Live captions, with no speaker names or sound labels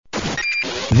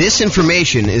This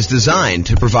information is designed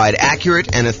to provide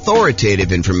accurate and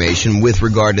authoritative information with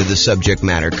regard to the subject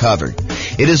matter covered.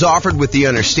 It is offered with the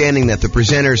understanding that the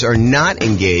presenters are not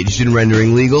engaged in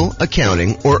rendering legal,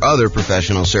 accounting, or other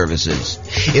professional services.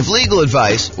 If legal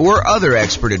advice or other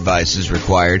expert advice is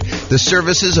required, the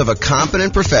services of a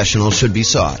competent professional should be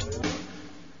sought.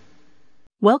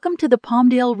 Welcome to the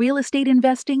Palmdale Real Estate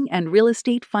Investing and Real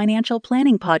Estate Financial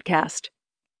Planning Podcast.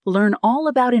 Learn all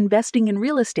about investing in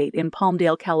real estate in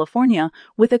Palmdale, California,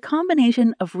 with a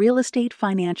combination of real estate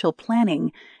financial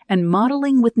planning and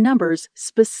modeling with numbers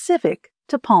specific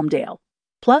to Palmdale,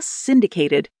 plus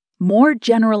syndicated, more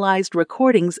generalized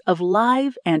recordings of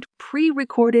live and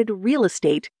pre-recorded real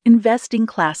estate investing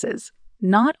classes,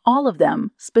 not all of them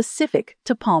specific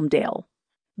to Palmdale.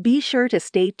 Be sure to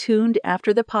stay tuned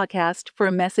after the podcast for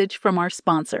a message from our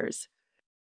sponsors.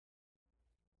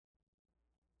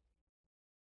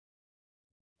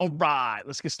 All right,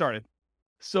 let's get started.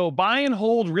 So buy and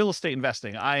hold real estate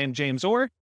investing. I am James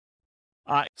Orr.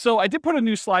 So I did put a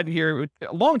new slide here.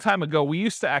 A long time ago, we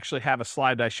used to actually have a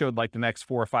slide that I showed like the next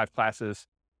 4 or 5 classes.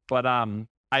 But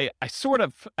I sort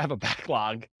of have a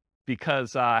backlog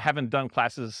because I haven't done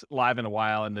classes live in a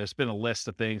while, and there's been a list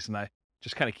of things, and I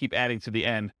just kind of keep adding to the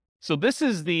end. So this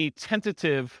is the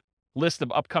tentative list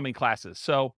of upcoming classes.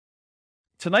 So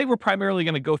tonight, we're primarily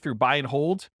going to go through buy and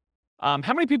hold.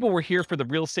 How many people were here for the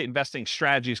real estate investing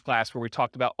strategies class where we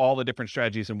talked about all the different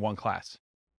strategies in one class?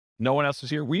 No one else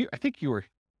was here? I think you were.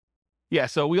 Yeah,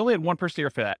 so we only had one person here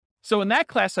for that. So in that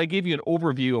class, I gave you an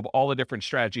overview of all the different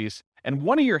strategies. And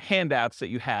one of your handouts that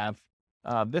you have,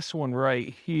 this one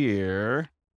right here.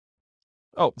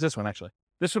 Oh, this one actually.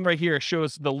 This one right here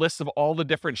shows the list of all the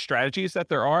different strategies that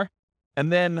there are.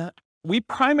 And then we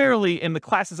primarily, in the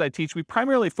classes I teach, we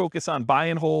primarily focus on buy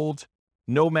and hold,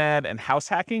 nomad, and house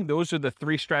hacking. Those are the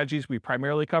 3 strategies we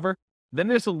primarily cover. Then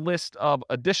there's a list of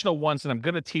additional ones that I'm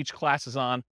going to teach classes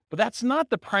on, but that's not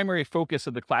the primary focus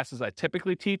of the classes I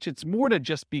typically teach. It's more to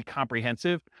just be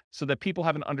comprehensive so that people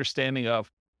have an understanding of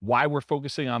why we're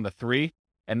focusing on the 3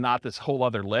 and not this whole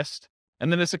other list.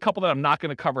 And then there's a couple that I'm not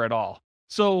going to cover at all.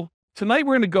 So tonight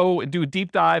we're going to go and do a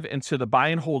deep dive into the buy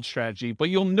and hold strategy, but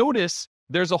you'll notice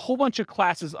there's a whole bunch of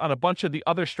classes on a bunch of the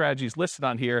other strategies listed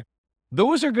on here.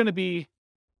 Those are going to be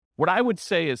what I would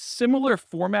say is similar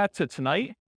format to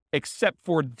tonight, except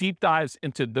for deep dives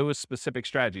into those specific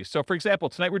strategies. So for example,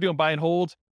 tonight we're doing buy and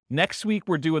hold. Next week,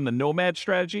 we're doing the nomad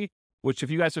strategy, which if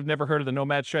you guys have never heard of the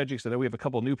nomad strategy, because I know we have a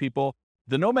couple of new people,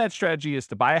 the nomad strategy is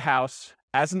to buy a house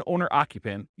as an owner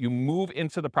occupant. You move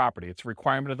into the property. It's a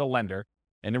requirement of the lender.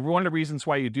 And one of the reasons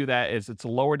why you do that is it's a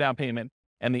lower down payment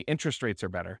and the interest rates are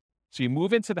better. So you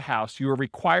move into the house, you are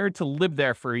required to live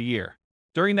there for a year.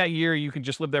 During that year, you can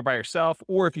just live there by yourself,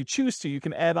 or if you choose to, you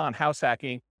can add on house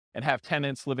hacking and have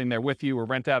tenants living there with you or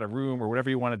rent out a room or whatever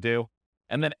you want to do.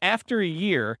 And then after a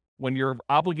year, when your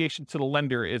obligation to the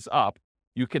lender is up,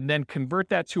 you can then convert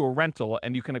that to a rental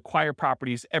and you can acquire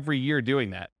properties every year doing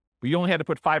that. But you only had to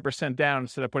put 5% down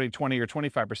instead of putting 20 or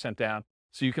 25% down.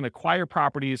 So you can acquire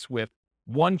properties with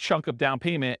one chunk of down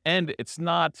payment, and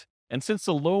since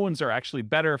the loans are actually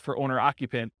better for owner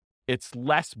occupant, it's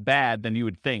less bad than you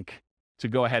would think to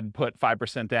go ahead and put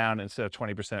 5% down instead of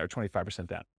 20% or 25%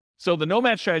 down. So the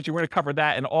nomad strategy, we're going to cover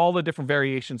that and all the different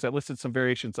variations. I listed some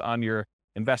variations on your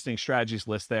investing strategies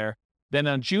list there. Then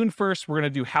on June 1st, we're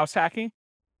going to do house hacking.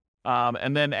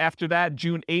 And then after that,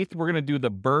 June 8th, we're going to do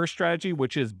the BRRRR strategy,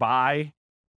 which is buy,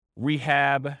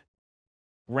 rehab,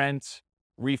 rent,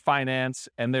 refinance.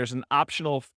 And there's an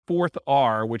optional 4th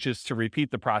R, which is to repeat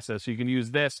the process. So you can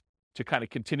use this to kind of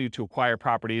continue to acquire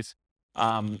properties.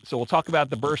 So we'll talk about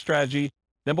the BRRRR strategy.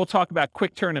 Then we'll talk about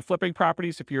quick turn and flipping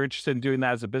properties if you're interested in doing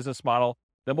that as a business model.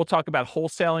 Then we'll talk about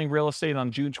wholesaling real estate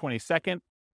on June 22nd.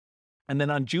 And then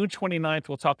on June 29th,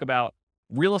 we'll talk about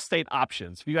real estate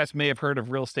options. You guys may have heard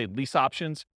of real estate lease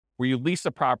options, where you lease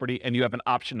a property and you have an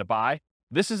option to buy.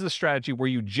 This is the strategy where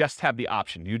you just have the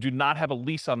option. You do not have a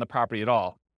lease on the property at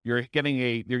all. You're getting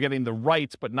the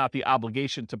rights, but not the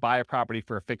obligation to buy a property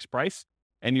for a fixed price.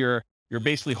 And you're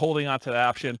basically holding on to that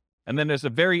option. And then there's a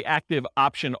very active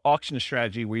option auction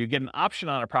strategy where you get an option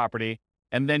on a property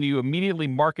and then you immediately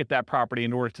market that property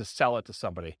in order to sell it to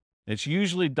somebody. And it's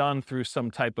usually done through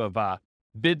some type of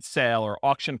bid sale or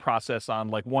auction process on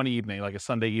like one evening, like a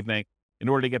Sunday evening, in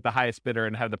order to get the highest bidder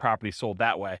and have the property sold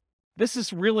that way. This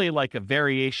is really like a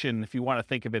variation, if you want to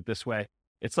think of it this way.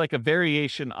 It's like a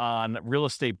variation on real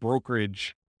estate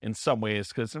brokerage in some ways,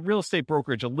 because a real estate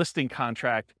brokerage, a listing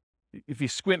contract, if you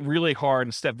squint really hard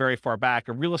and step very far back,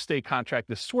 a real estate contract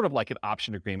is sort of like an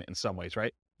option agreement in some ways,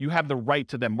 right? You have the right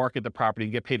to then market the property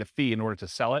and get paid a fee in order to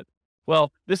sell it.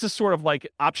 Well, this is sort of like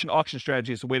option auction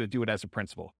strategy is a way to do it as a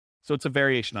principal. So it's a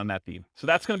variation on that theme. So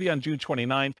that's going to be on June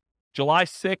 29th. July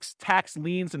 6th, tax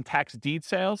liens and tax deed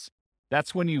sales.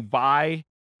 That's when you buy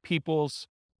people's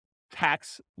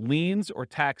tax liens or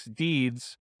tax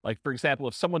deeds. Like, for example,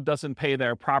 if someone doesn't pay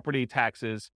their property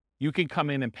taxes, you can come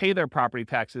in and pay their property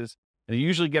taxes, and you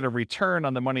usually get a return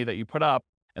on the money that you put up.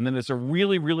 And then there's a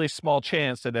really, really small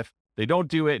chance that if they don't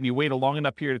do it and you wait a long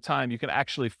enough period of time, you can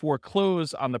actually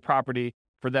foreclose on the property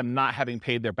for them not having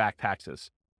paid their back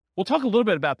taxes. We'll talk a little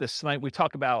bit about this tonight. We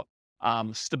talk about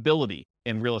stability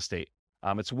in real estate.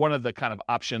 It's one of the kind of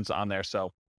options on there.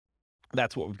 So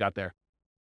that's what we've got there.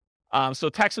 So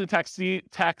tax lien,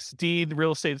 tax deed,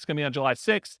 real estate is going to be on July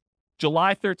 6th.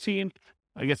 July 13th,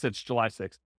 I guess it's July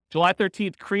 6th. July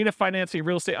 13th, creative financing,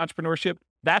 real estate entrepreneurship.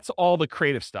 That's all the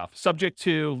creative stuff. Subject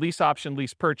to lease option,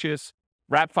 lease purchase,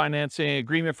 wrap financing,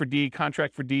 agreement for deed,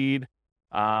 contract for deed.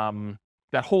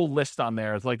 That whole list on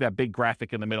there is like that big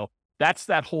graphic in the middle. That's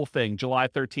that whole thing. July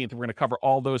 13th, we're going to cover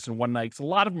all those in one night. A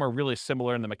lot of them are really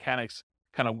similar in the mechanics.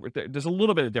 There's a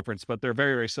little bit of difference, but they're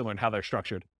very, very similar in how they're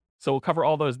structured. So we'll cover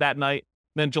all those that night.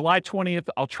 Then July 20th,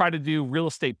 I'll try to do real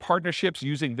estate partnerships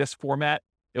using this format.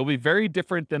 It'll be very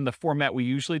different than the format we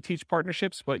usually teach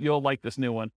partnerships, but you'll like this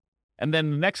new one. And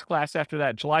then the next class after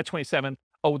that, July 27th.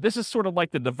 Oh, this is sort of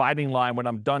like the dividing line when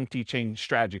I'm done teaching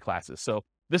strategy classes. So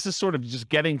this is sort of just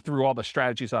getting through all the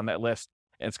strategies on that list.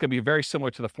 And it's going to be very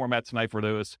similar to the format tonight for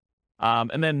those.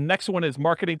 And then next one is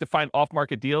marketing to find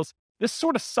off-market deals. This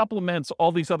sort of supplements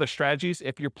all these other strategies.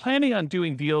 If you're planning on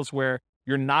doing deals where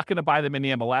you're not going to buy them in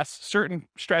the MLS, certain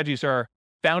strategies are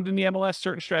found in the MLS.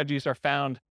 Certain strategies are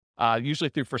found usually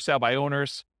through for sale by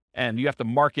owners, and you have to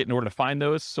market in order to find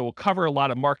those. So we'll cover a lot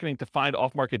of marketing to find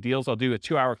off-market deals. I'll do a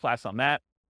 2-hour class on that.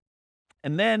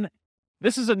 And then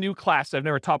this is a new class I've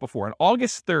never taught before. On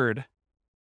August 3rd,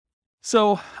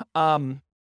 so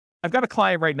I've got a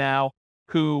client right now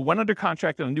who went under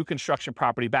contract on a new construction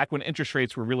property back when interest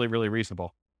rates were really, really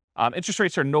reasonable. Interest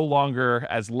rates are no longer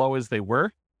as low as they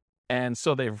were. And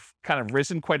so they've kind of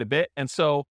risen quite a bit. And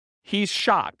so he's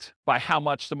shocked by how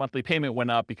much the monthly payment went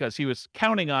up because he was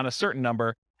counting on a certain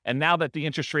number. And now that the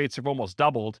interest rates have almost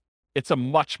doubled, it's a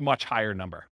much, much higher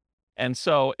number. And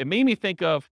so it made me think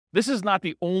of, this is not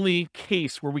the only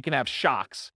case where we can have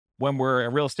shocks when we're a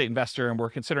real estate investor and we're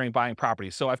considering buying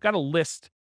properties. So I've got a list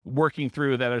working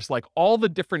through that is like all the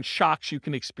different shocks you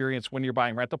can experience when you're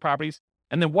buying rental properties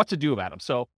and then what to do about them.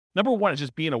 So number one is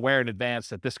just being aware in advance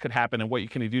that this could happen and what you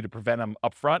can do to prevent them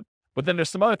up front. But then there's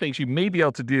some other things you may be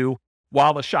able to do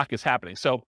while the shock is happening.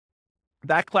 So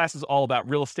that class is all about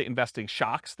real estate investing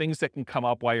shocks, things that can come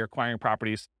up while you're acquiring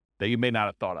properties that you may not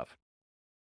have thought of.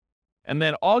 And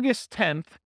then August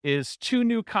 10th is 2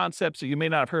 new concepts that you may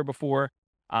not have heard before,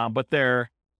 but there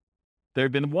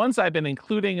have been ones I've been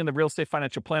including in the Real Estate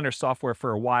Financial Planner software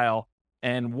for a while,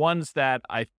 and ones that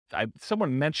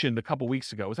someone mentioned a couple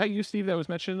weeks ago. Was that you, Steve, that was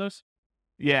mentioning those?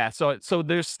 Yeah. So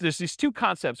there's these 2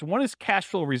 concepts. One is cash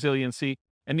flow resiliency,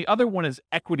 and the other one is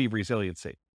equity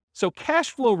resiliency. So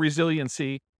cash flow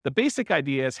resiliency, the basic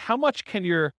idea is how much can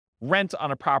your rent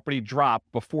on a property drop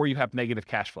before you have negative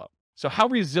cash flow? So how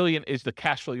resilient is the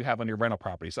cash flow you have on your rental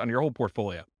properties, on your whole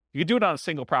portfolio? You can do it on a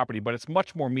single property, but it's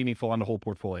much more meaningful on the whole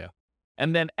portfolio.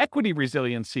 And then equity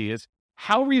resiliency is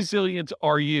how resilient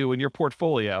are you in your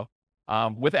portfolio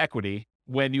with equity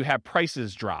when you have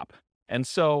prices drop? And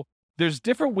so there's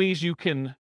different ways you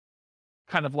can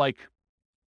kind of like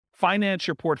finance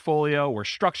your portfolio or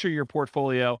structure your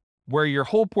portfolio where your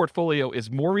whole portfolio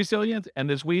is more resilient, and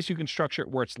there's ways you can structure it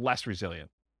where it's less resilient.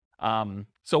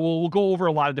 So we'll go over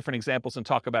a lot of different examples and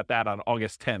talk about that on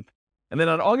August 10th. And then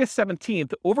on August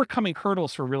 17th, overcoming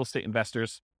hurdles for real estate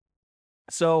investors.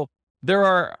 So there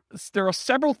are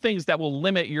several things that will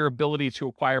limit your ability to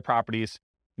acquire properties.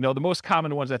 You know, the most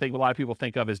common ones I think a lot of people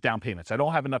think of is down payments. I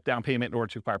don't have enough down payment in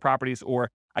order to acquire properties, or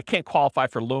I can't qualify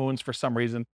for loans for some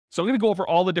reason. So I'm going to go over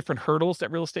all the different hurdles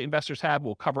that real estate investors have.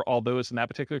 We'll cover all those in that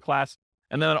particular class.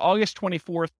 And then on August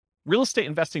 24th, real estate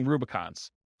investing Rubicons.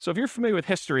 So if you're familiar with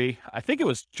history, I think it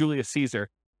was Julius Caesar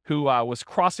who was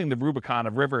crossing the Rubicon,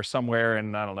 a river somewhere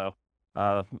in, I don't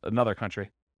know, another country.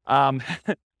 And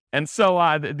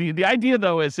so the idea,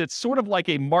 though, is it's sort of like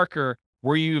a marker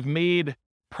where you've made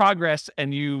progress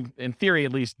and you, in theory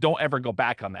at least, don't ever go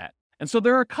back on that. And so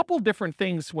there are a couple different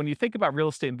things when you think about real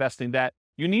estate investing that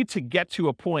you need to get to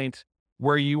a point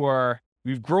where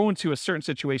you've grown to a certain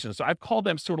situation. So I've called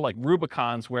them sort of like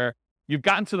Rubicons, where you've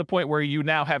gotten to the point where you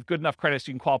now have good enough credit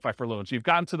so you can qualify for loans. You've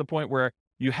gotten to the point where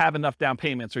you have enough down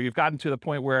payments, or you've gotten to the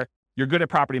point where you're good at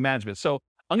property management. So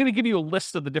I'm going to give you a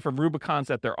list of the different Rubicons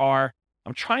that there are.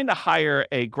 I'm trying to hire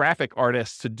a graphic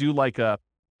artist to do like a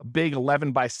a big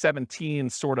 11 by 17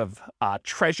 sort of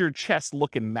treasure chest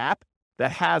looking map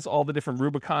that has all the different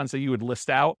Rubicons that you would list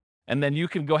out. And then you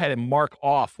can go ahead and mark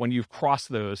off when you've crossed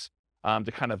those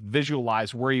to kind of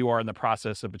visualize where you are in the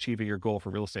process of achieving your goal for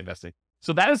real estate investing.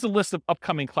 So that is the list of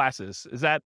upcoming classes. Is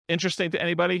that interesting to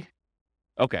anybody?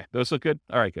 Okay, those look good.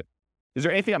 All right, good. Is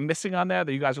there anything I'm missing on there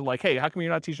that you guys are like, hey, how come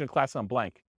you're not teaching a class on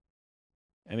blank?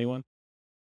 Anyone?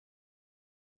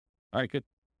 All right, good.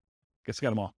 Guess I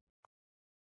got them all.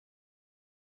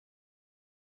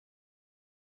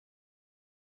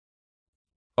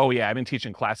 Oh yeah, I've been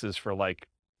teaching classes for like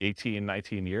 18,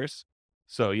 19 years.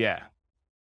 So yeah.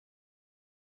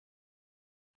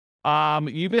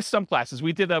 You missed some classes.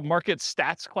 We did a market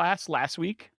stats class last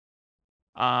week.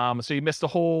 So you missed a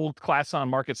whole class on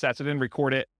market stats. I didn't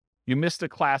record it. You missed a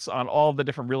class on all the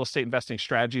different real estate investing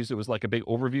strategies. It was like a big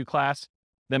overview class.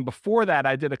 Then before that,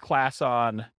 I did a class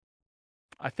on,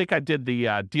 I think I did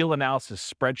the deal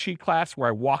analysis spreadsheet class where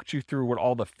I walked you through what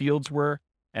all the fields were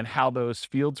and how those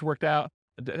fields worked out.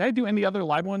 Did I do any other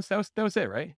live ones? That was it,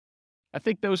 right? I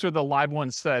think those are the live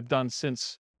ones that I've done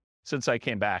since I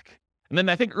came back. And then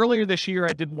I think earlier this year,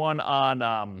 I did one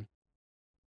on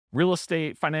real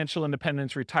estate, financial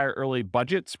independence, retire early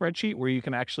budget spreadsheet, where you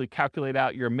can actually calculate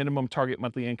out your minimum target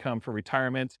monthly income for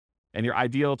retirement and your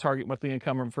ideal target monthly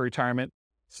income for retirement.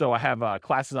 So I have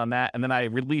classes on that. And then I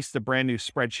released a brand new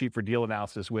spreadsheet for deal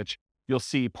analysis, which you'll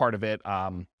see part of it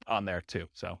on there too.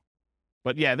 So,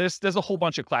 but yeah, there's a whole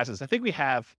bunch of classes. I think we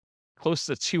have close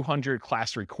to 200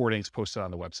 class recordings posted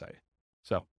on the website.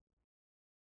 So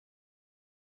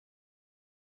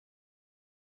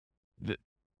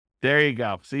there you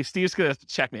go. See, Steve's going to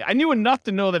check me. I knew enough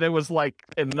to know that it was like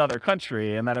in another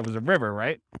country and that it was a river,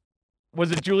 right?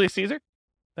 Was it Julius Caesar?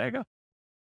 There you go.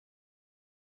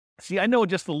 See, I know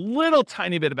just a little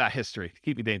tiny bit about history to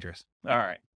keep me dangerous. All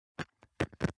right.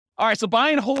 All right, so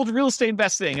buy and hold real estate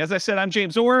investing. As I said, I'm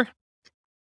James Orr.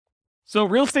 So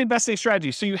real estate investing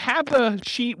strategies. So you have the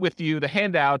sheet with you, the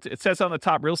handout. It says on the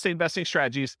top, real estate investing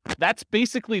strategies. That's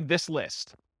basically this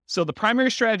list. So the primary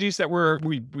strategies that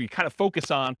we kind of focus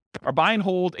on are buy and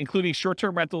hold, including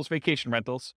short-term rentals, vacation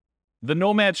rentals, the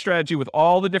nomad strategy with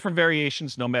all the different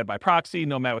variations, nomad by proxy,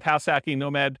 nomad with house hacking,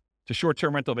 nomad to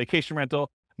short-term rental, vacation rental,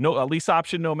 lease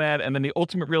option nomad, and then the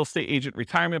ultimate real estate agent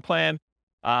retirement plan,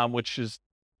 which is,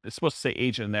 it's supposed to say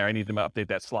agent in there. I need to update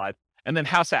that slide. And then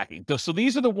house hacking. So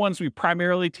these are the ones we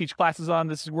primarily teach classes on.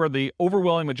 This is where the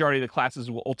overwhelming majority of the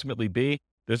classes will ultimately be.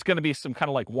 There's going to be some kind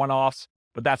of like one-offs,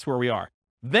 but that's where we are.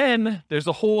 Then there's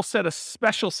a whole set of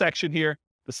special section here,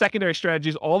 the secondary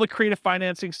strategies, all the creative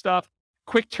financing stuff,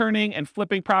 quick turning and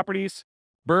flipping properties,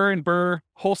 BRRRR and BRRRR,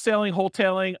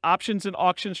 wholetailing, options and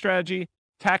auction strategy,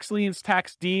 tax liens,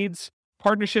 tax deeds,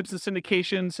 partnerships and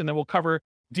syndications, and then we'll cover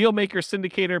deal maker,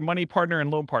 syndicator, money partner,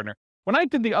 and loan partner. When I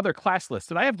did the other class list,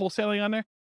 did I have wholesaling on there?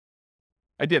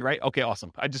 I did, right? Okay,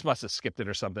 awesome. I just must have skipped it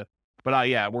or something. But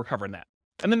yeah, we're covering that.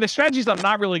 And then the strategies I'm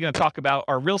not really going to talk about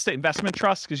are real estate investment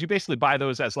trusts, because you basically buy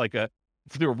those as like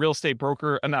through a real estate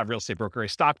broker, not a real estate broker, a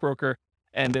stockbroker.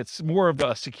 And it's more of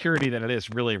a security than it is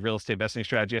really a real estate investing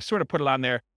strategy. I sort of put it on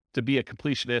there to be a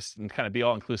completionist and kind of be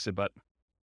all inclusive, but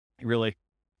really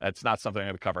that's not something I'm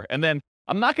going to cover. And then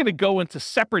I'm not going to go into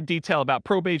separate detail about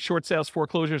probate, short sales,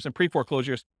 foreclosures, and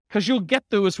pre-foreclosures, because you'll get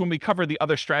those when we cover the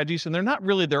other strategies, and they're not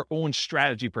really their own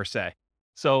strategy per se.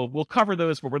 So we'll cover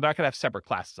those, but we're not going to have separate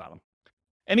classes on them.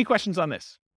 Any questions on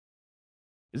this?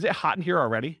 Is it hot in here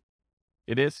already?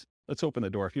 It is? Let's open the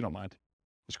door if you don't mind.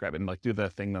 Just grab it and do the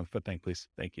thing, the foot thing, please.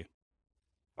 Thank you.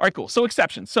 All right, cool. So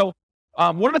exceptions. So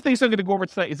one of the things I'm going to go over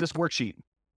tonight is this worksheet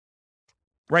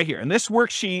right here. And this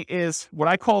worksheet is what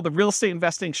I call the real estate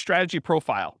investing strategy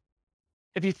profile.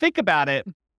 If you think about it,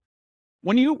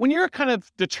 when you're kind of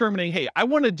determining, hey, I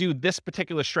want to do this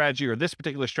particular strategy or this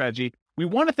particular strategy, we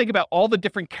want to think about all the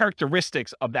different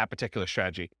characteristics of that particular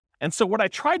strategy. And so what I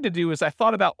tried to do is I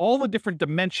thought about all the different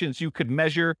dimensions you could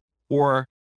measure or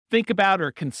think about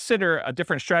or consider a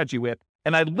different strategy with.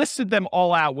 And I listed them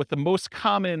all out with the most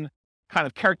common kind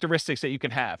of characteristics that you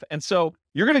can have. And so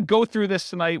you're going to go through this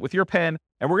tonight with your pen,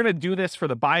 and we're going to do this for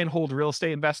the buy and hold real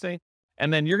estate investing.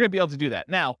 And then you're going to be able to do that.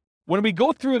 Now, when we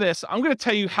go through this, I'm going to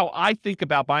tell you how I think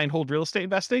about buy and hold real estate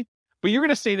investing, but you're going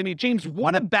to say to me, James,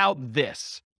 what about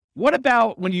this? What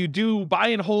about when you do buy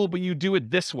and hold, but you do it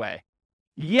this way?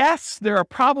 Yes, there are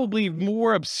probably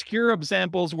more obscure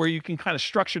examples where you can kind of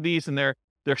structure these, and there's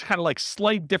kind of like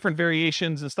slight different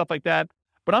variations and stuff like that.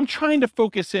 But I'm trying to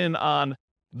focus in on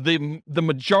the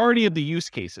majority of the use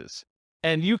cases.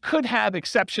 And you could have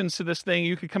exceptions to this thing.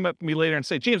 You could come up to me later and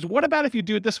say, James, what about if you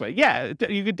do it this way? Yeah,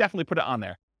 you could definitely put it on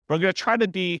there. But I'm going to try to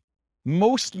be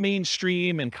most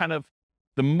mainstream and kind of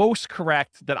the most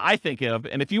correct that I think of.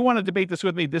 And if you want to debate this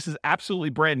with me, this is absolutely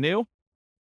brand new.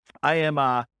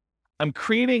 I'm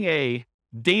creating a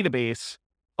database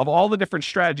of all the different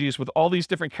strategies with all these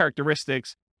different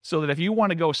characteristics, so that if you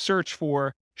want to go search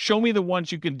for, show me the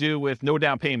ones you could do with no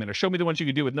down payment, or show me the ones you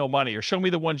could do with no money, or show me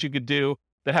the ones you could do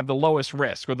that have the lowest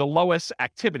risk or the lowest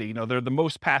activity, they're the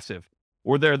most passive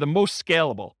or they're the most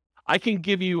scalable. I can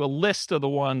give you a list of the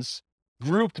ones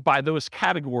grouped by those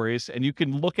categories, and you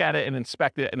can look at it and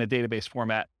inspect it in a database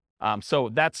format. So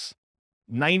that's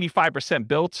 95%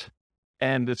 built,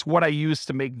 and it's what I use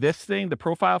to make this thing, the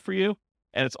profile for you.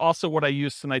 And it's also what I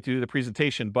use tonight to do the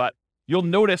presentation. But you'll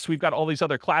notice we've got all these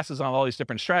other classes on all these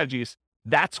different strategies.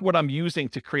 That's what I'm using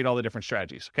to create all the different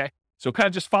strategies, okay? So kind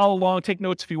of just follow along, take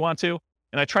notes if you want to.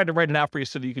 And I tried to write it out for you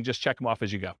so that you can just check them off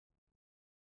as you go.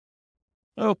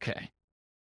 Okay.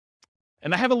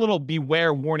 And I have a little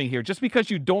beware warning here. Just because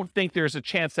you don't think there's a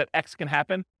chance that X can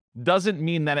happen doesn't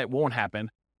mean that it won't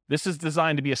happen. This is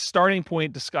designed to be a starting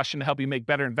point discussion to help you make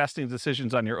better investing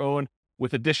decisions on your own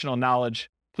with additional knowledge.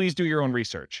 Please do your own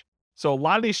research. So a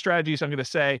lot of these strategies, I'm going to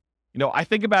say, I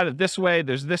think about it this way.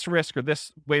 There's this risk or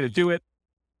this way to do it.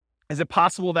 Is it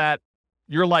possible that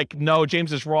you're like, no,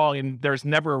 James is wrong, and there's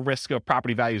never a risk of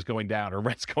property values going down or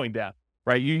rents going down,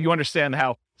 right? You understand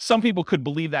how some people could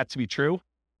believe that to be true.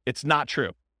 It's not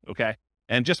true, okay?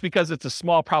 And just because it's a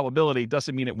small probability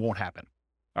doesn't mean it won't happen.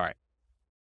 All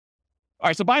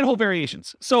right, so buy and hold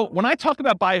variations. So when I talk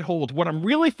about buy and hold, what I'm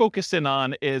really focusing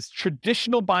on is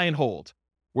traditional buy and hold,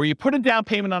 where you put a down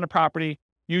payment on a property,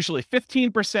 usually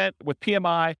 15% with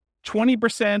PMI,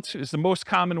 20% is the most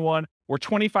common one, or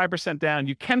 25% down.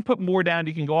 You can put more down.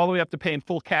 You can go all the way up to paying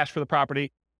full cash for the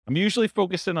property. I'm usually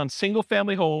focusing on single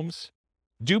family homes,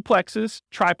 duplexes,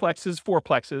 triplexes,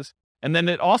 fourplexes, and then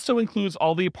it also includes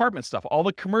all the apartment stuff, all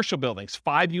the commercial buildings,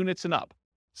 5 units and up.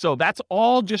 So that's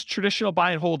all just traditional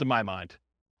buy and hold in my mind.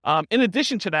 In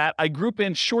addition to that, I group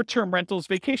in short-term rentals,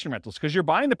 vacation rentals, because you're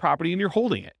buying the property and you're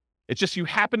holding it. It's just you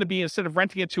happen to be, instead of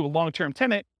renting it to a long-term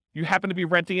tenant, you happen to be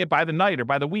renting it by the night or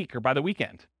by the week or by the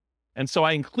weekend. And so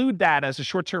I include that as a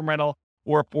short-term rental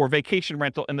or vacation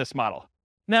rental in this model.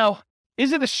 Now,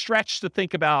 is it a stretch to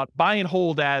think about buy and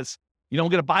hold as, I'm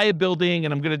going to buy a building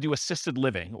and I'm going to do assisted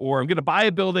living, or I'm going to buy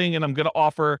a building and I'm going to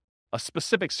offer a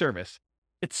specific service?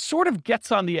 It sort of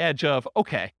gets on the edge of,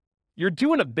 okay, you're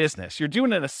doing a business, you're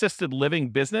doing an assisted living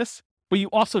business, but you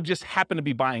also just happen to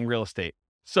be buying real estate.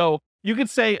 So you could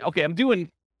say, okay, I'm doing,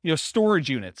 storage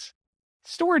units.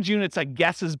 Storage units, I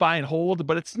guess, is buy and hold,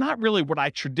 but it's not really what I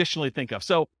traditionally think of.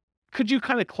 So could you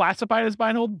kind of classify it as buy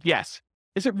and hold? Yes.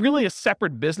 Is it really a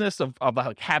separate business of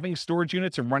like having storage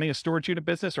units and running a storage unit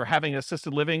business, or having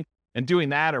assisted living and doing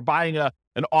that, or buying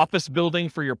an office building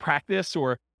for your practice,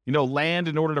 or, land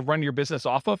in order to run your business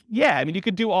off of? Yeah, I mean, you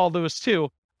could do all those too,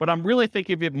 but I'm really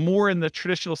thinking of it more in the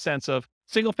traditional sense of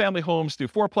single family homes through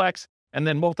fourplex, and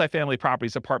then multifamily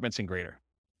properties, apartments, and greater.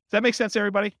 Does that make sense,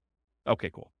 everybody? Okay,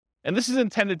 cool. And this is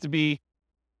intended to be,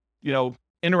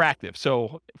 interactive.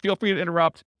 So feel free to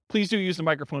interrupt. Please do use the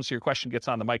microphone so your question gets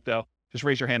on the mic, though. Just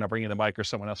raise your hand. I'll bring you the mic, or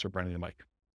someone else will bring you the mic.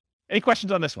 Any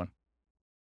questions on this one?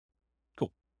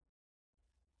 Cool.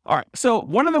 All right. So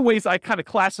one of the ways I kind of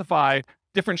classify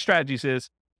different strategies is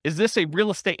this a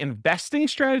real estate investing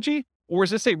strategy, or is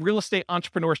this a real estate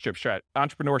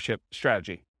entrepreneurship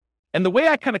strategy? And the way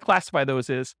I kind of classify those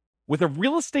is, with a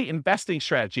real estate investing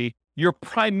strategy, you're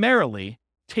primarily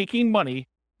taking money,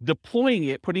 deploying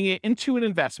it, putting it into an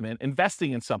investment,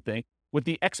 investing in something with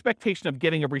the expectation of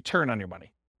getting a return on your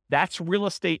money. That's real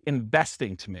estate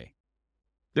investing to me.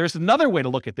 There's another way to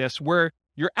look at this where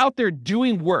you're out there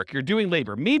doing work, you're doing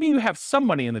labor. Maybe you have some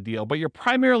money in the deal, but you're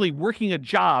primarily working a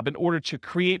job in order to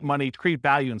create money, to create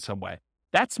value in some way.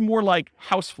 That's more like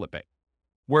house flipping,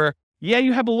 where, yeah,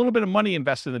 you have a little bit of money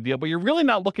invested in the deal, but you're really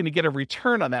not looking to get a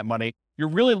return on that money. You're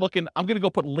really looking, I'm going to go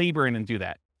put labor in and do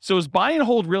that. So is buy and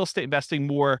hold real estate investing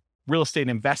more real estate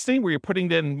investing, where you're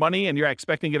putting in money and you're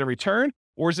expecting to get a return?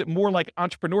 Or is it more like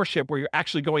entrepreneurship, where you're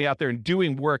actually going out there and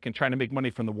doing work and trying to make money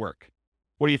from the work?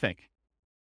 What do you think?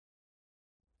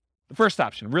 The first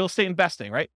option, real estate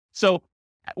investing, right? So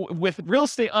with real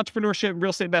estate entrepreneurship,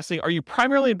 real estate investing, are you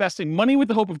primarily investing money with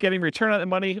the hope of getting a return on that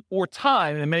money, or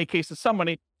time, and in many cases, some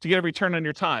money to get a return on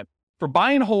your time? For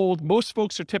buy and hold, most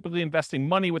folks are typically investing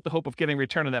money with the hope of getting a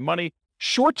return on that money.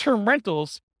 Short-term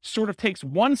rentals sort of takes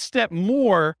one step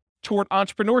more toward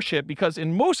entrepreneurship, because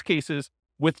in most cases,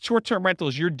 with short-term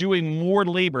rentals, you're doing more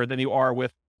labor than you are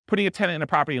with putting a tenant in a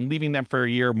property and leaving them for a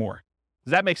year or more.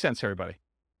 Does that make sense, everybody?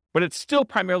 But it's still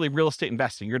primarily real estate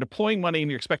investing. You're deploying money and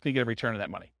you're expecting to get a return on that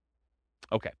money.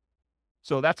 Okay.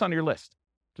 So that's on your list.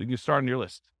 So you can start on your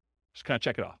list. Just kind of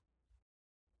check it off.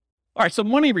 All right, so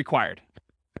money required.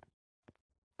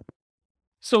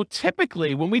 So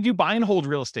typically when we do buy and hold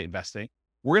real estate investing,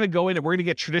 we're going to go in and we're going to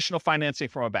get traditional financing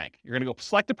from a bank. You're going to go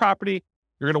select a property.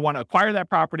 You're going to want to acquire that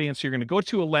property. And so you're going to go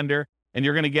to a lender and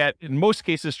you're going to get, in most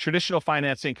cases, traditional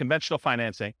financing, conventional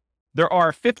financing. There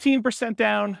are 15%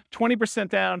 down, 20%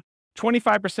 down,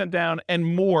 25% down, and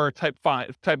more type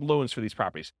loans for these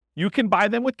properties. You can buy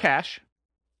them with cash,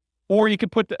 or you can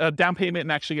put a down payment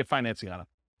and actually get financing on them.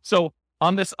 So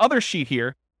on this other sheet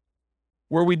here,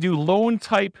 where we do loan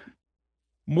type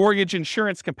mortgage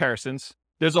insurance comparisons,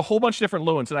 there's a whole bunch of different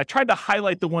loans. And I tried to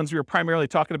highlight the ones we were primarily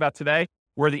talking about today,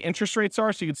 where the interest rates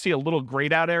are. So you can see a little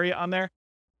grayed out area on there.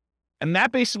 And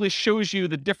that basically shows you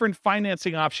the different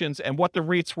financing options and what the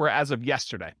rates were as of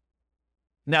yesterday.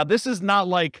 Now, this is not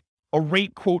like a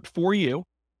rate quote for you.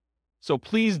 So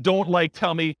please don't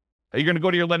tell me you're going to go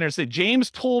to your lender and say,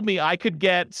 James told me I could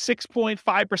get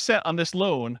 6.5% on this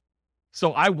loan,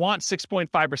 so I want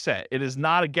 6.5%. It is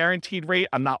not a guaranteed rate.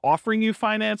 I'm not offering you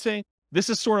financing. This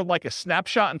is sort of like a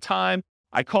snapshot in time.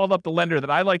 I called up the lender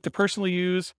that I like to personally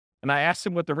use, and I asked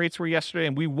him what the rates were yesterday,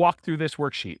 and we walked through this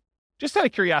worksheet. Just out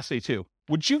of curiosity too,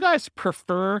 would you guys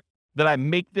prefer that I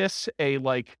make this a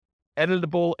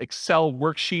editable Excel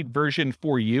worksheet version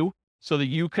for you so that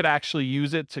you could actually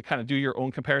use it to kind of do your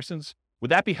own comparisons? Would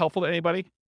that be helpful to anybody?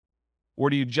 Or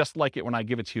do you just like it when I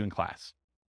give it to you in class?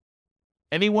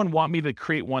 Anyone want me to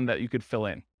create one that you could fill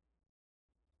in?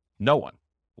 No one.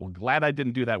 Well, glad I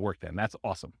didn't do that work then. That's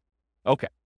awesome. Okay.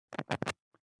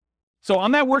 So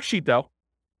on that worksheet though,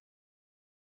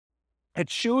 it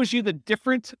shows you the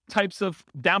different types of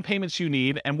down payments you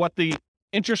need and what the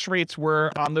interest rates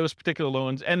were on those particular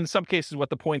loans, and in some cases what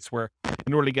the points were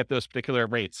in order to get those particular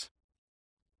rates.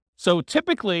 So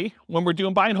typically when we're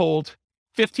doing buy and hold,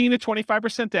 15 to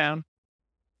 25% down,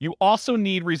 you also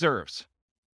need reserves.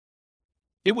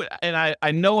 It would, and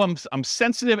I know I'm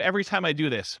sensitive every time I do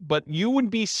this, but you would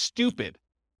be stupid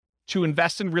to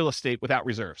invest in real estate without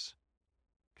reserves.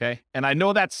 Okay? And I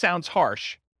know that sounds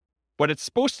harsh, but it's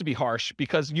supposed to be harsh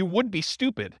because you would be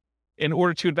stupid in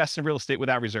order to invest in real estate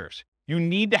without reserves. You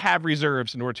need to have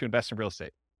reserves in order to invest in real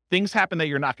estate. Things happen that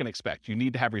you're not going to expect. You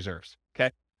need to have reserves.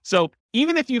 Okay? So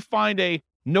even if you find a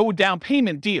no down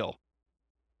payment deal,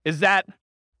 is that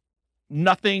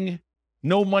nothing,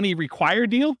 no money required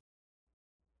deal?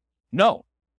 No.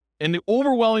 In the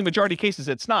overwhelming majority of cases,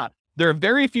 it's not. There are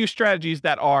very few strategies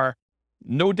that are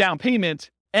no down payment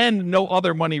and no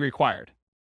other money required.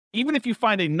 Even if you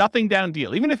find a nothing down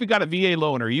deal, even if you got a VA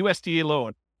loan or USDA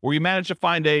loan, or you manage to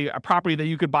find a property that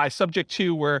you could buy subject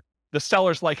to where the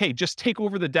seller's like, hey, just take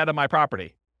over the debt of my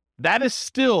property. That is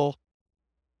still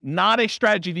not a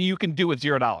strategy that you can do with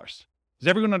 $0. Does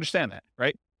everyone understand that,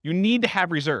 right? You need to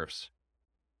have reserves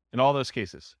in all those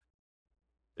cases.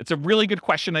 It's a really good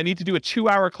question. I need to do a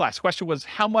 2-hour class. Question was,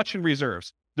 how much in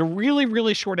reserves? The really,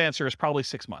 really short answer is probably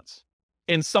 6 months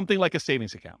in something like a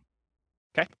savings account.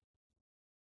 Okay?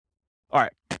 All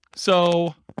right.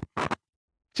 So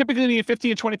typically you need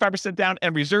 15 to 25% down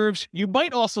and reserves. You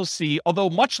might also see, although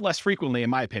much less frequently, in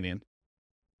my opinion,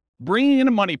 bringing in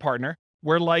a money partner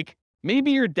where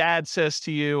maybe your dad says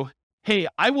to you, hey,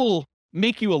 I will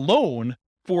make you a loan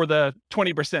for the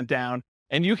 20% down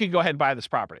and you can go ahead and buy this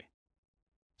property.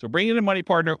 So bring in a money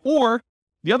partner, or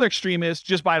the other extreme is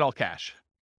just buy it all cash.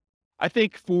 I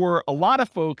think for a lot of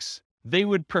folks, they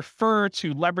would prefer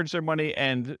to leverage their money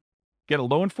and get a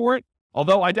loan for it.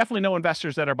 Although I definitely know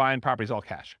investors that are buying properties all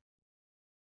cash.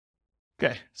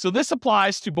 Okay, so this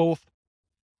applies to both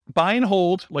buy and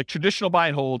hold, like traditional buy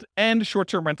and hold, and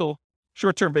short-term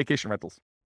vacation rentals.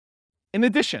 In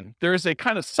addition, there is a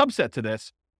kind of subset to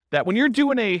this that when you're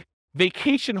doing a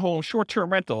vacation home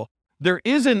short-term rental, there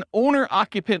is an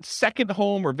owner-occupant second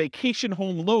home or vacation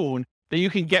home loan that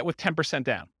you can get with 10%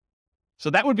 down.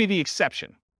 So that would be the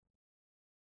exception.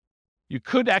 You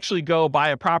could actually go buy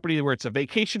a property where it's a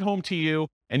vacation home to you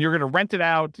and you're going to rent it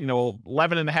out,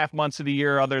 11 and a half months of the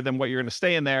year other than what you're going to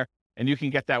stay in there, and you can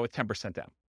get that with 10%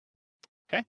 down.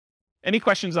 Okay? Any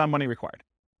questions on money required?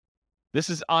 This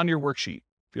is on your worksheet.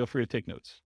 Feel free to take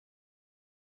notes.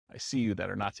 I see you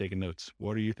that are not taking notes.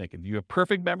 What are you thinking? Do you have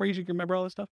perfect memories? You can remember all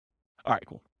this stuff? All right,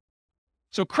 cool.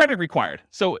 So credit required.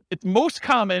 So it's most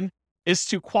common is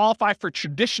to qualify for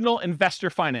traditional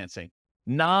investor financing,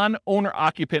 non-owner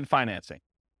occupant financing.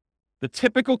 The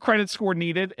typical credit score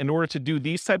needed in order to do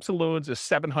these types of loans is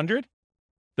 700.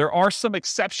 There are some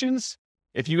exceptions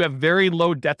if you have very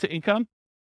low debt to income.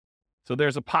 So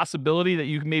there's a possibility that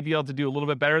you may be able to do a little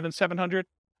bit better than 700,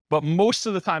 but most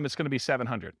of the time it's going to be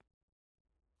 700.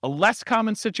 A less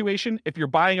common situation, if you're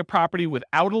buying a property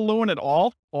without a loan at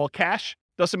all cash,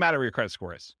 doesn't matter what your credit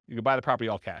score is. You can buy the property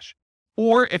all cash.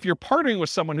 Or if you're partnering with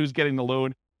someone who's getting the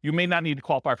loan, you may not need to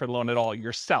qualify for the loan at all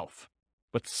yourself,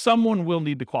 but someone will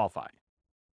need to qualify.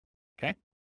 Okay?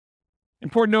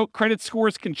 Important note, credit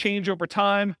scores can change over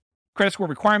time. Credit score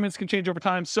requirements can change over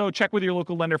time. So check with your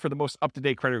local lender for the most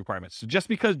up-to-date credit requirements. So just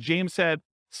because James said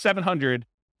 700,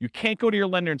 you can't go to your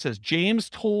lender and says, James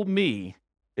told me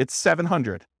it's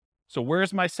 700. So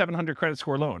where's my 700 credit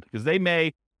score loan? Because they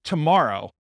may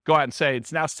tomorrow go out and say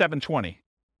it's now 720.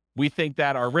 We think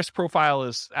that our risk profile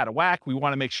is out of whack. We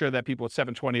want to make sure that people at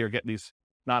 720 are getting these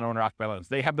non-owner occupied loans.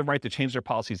 They have the right to change their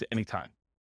policies at any time.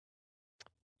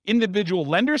 Individual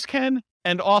lenders can,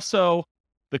 and also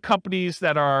the companies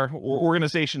that are, or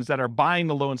organizations that are buying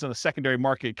the loans in the secondary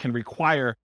market can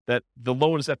require that the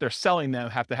loans that they're selling them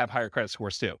have to have higher credit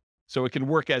scores too. So it can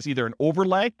work as either an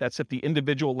overlay, that's if the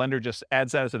individual lender just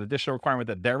adds that as an additional requirement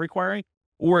that they're requiring,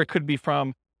 or it could be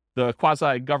from the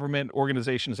quasi-government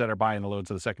organizations that are buying the loans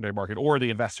in the secondary market or the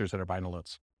investors that are buying the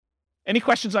loans. Any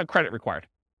questions on credit required?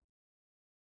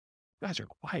 You guys are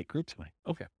a quiet group tonight.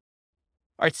 Okay.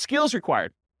 All right, skills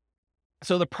required.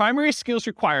 So the primary skills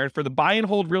required for the buy and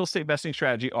hold real estate investing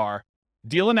strategy are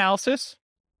deal analysis.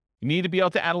 You need to be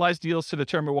able to analyze deals to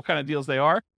determine what kind of deals they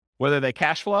are, whether they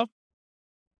cash flow,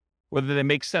 whether they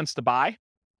make sense to buy,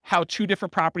 how 2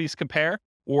 different properties compare,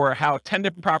 or how 10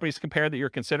 different properties compare that you're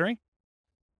considering.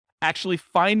 Actually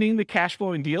finding the cash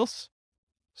flowing deals,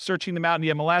 searching them out in the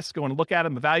MLS, going to look at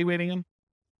them, evaluating them.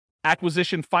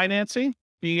 Acquisition financing,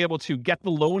 being able to get the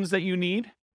loans that you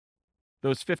need,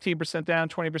 those 15% down,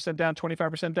 20% down,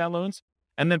 25% down loans,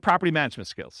 and then property management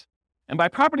skills. And by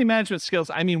property management skills,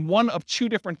 I mean one of 2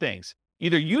 different things.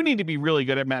 Either you need to be really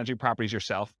good at managing properties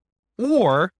yourself,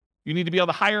 or you need to be able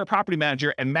to hire a property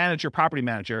manager and manage your property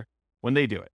manager when they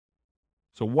do it.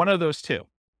 So one of those 2.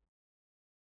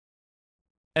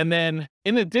 And then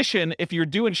in addition, if you're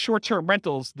doing short-term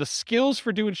rentals, the skills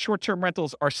for doing short-term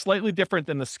rentals are slightly different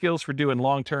than the skills for doing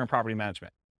long-term property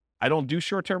management. I don't do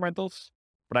short-term rentals,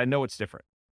 but I know it's different.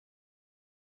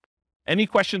 Any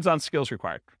questions on skills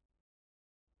required?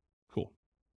 Cool.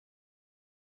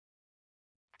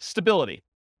 Stability.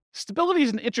 Stability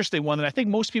is an interesting one that I think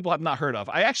most people have not heard of.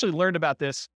 I actually learned about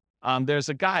this. There's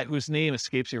a guy whose name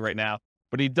escapes me right now,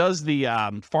 but he does the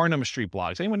Farnham Street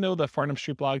blogs. Anyone know the Farnham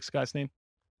Street blogs guy's name?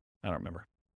 I don't remember.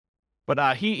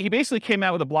 But he basically came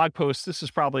out with a blog post. This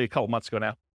is probably a couple months ago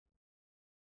now.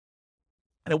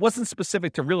 And it wasn't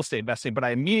specific to real estate investing, but I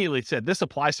immediately said, this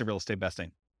applies to real estate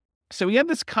investing. So we have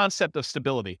this concept of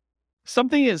stability.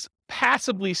 Something is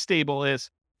passively stable is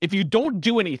if you don't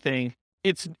do anything,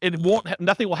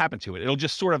 nothing will happen to it. It'll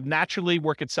just sort of naturally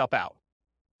work itself out.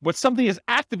 But something is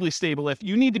actively stable if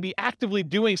you need to be actively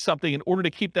doing something in order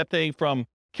to keep that thing from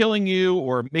killing you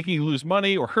or making you lose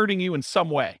money or hurting you in some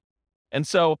way. And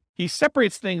so he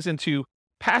separates things into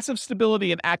passive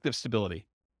stability and active stability.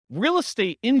 Real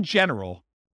estate in general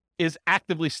is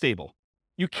actively stable.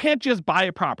 You can't just buy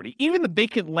a property, even the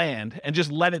vacant land, and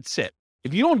just let it sit.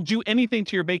 If you don't do anything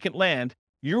to your vacant land,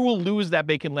 you will lose that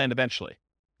vacant land eventually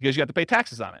because you have to pay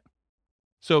taxes on it.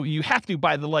 So you have to,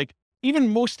 by the even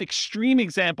most extreme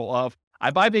example of,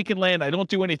 I buy vacant land, I don't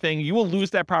do anything, you will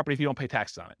lose that property if you don't pay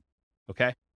taxes on it.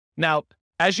 Okay? Now,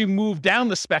 as you move down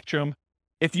the spectrum,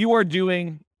 if you are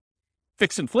doing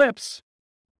fix and flips,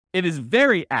 it is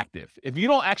very active. If you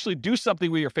don't actually do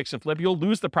something with your fix and flip, you'll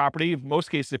lose the property. In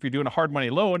most cases, if you're doing a hard money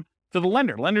loan, to the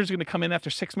lender. Lender's going to come in after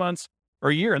 6 months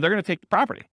or a year, and they're going to take the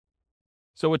property.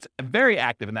 So it's very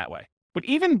active in that way. But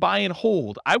even buy and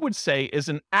hold, I would say, is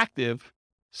an active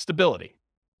stability.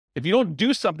 If you don't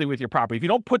do something with your property, if you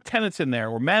don't put tenants in there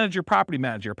or manage your property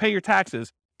manager, pay your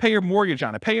taxes, pay your mortgage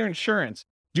on it, pay your insurance,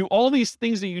 do all these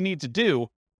things that you need to do,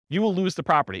 you will lose the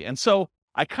property. And so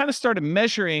I kind of started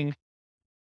measuring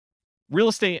real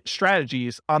estate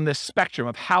strategies on this spectrum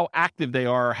of how active they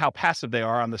are or how passive they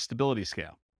are on the stability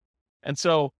scale. And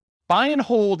so buy and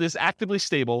hold is actively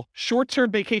stable.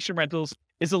 Short-term vacation rentals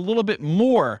is a little bit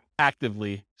more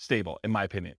actively stable, in my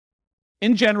opinion.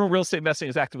 In general, real estate investing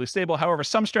is actively stable. However,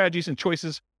 some strategies and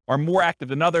choices are more active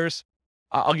than others.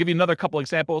 I'll give you another couple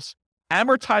examples.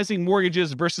 Amortizing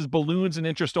mortgages versus balloons and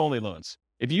interest-only loans.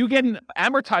 If you get an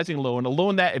amortizing loan, a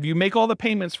loan that if you make all the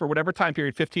payments for whatever time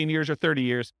period, 15 years or 30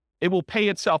 years, it will pay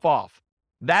itself off.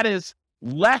 That is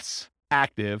less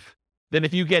active than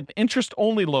if you get an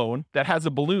interest-only loan that has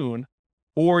a balloon,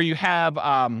 or you have,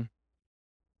 well,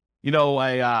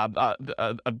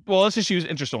 let's just use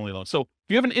interest-only loan. So if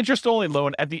you have an interest-only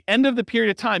loan, at the end of the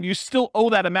period of time, you still owe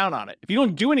that amount on it. If you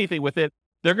don't do anything with it,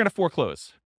 they're going to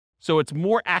foreclose. So it's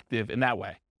more active in that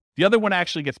way. The other one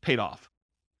actually gets paid off.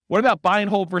 What about buy and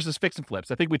hold versus fix and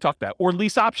flips? I think we talked about. Or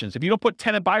lease options. If you don't put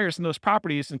tenant buyers in those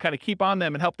properties and kind of keep on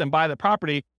them and help them buy the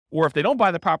property, Or if they don't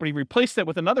buy the property, replace it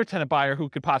with another tenant buyer who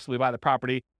could possibly buy the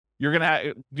property. You're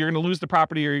gonna lose the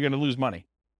property, or you're gonna lose money.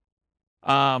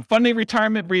 Funding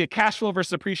retirement via cash flow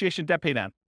versus appreciation, debt pay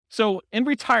down. So in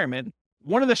retirement,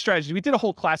 one of the strategies, we did a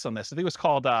whole class on this. I think it was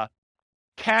called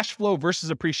cash flow versus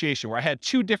appreciation, where I had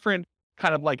two different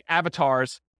kind of like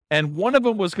avatars, and one of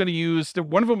them was going to use,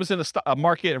 one of them was in a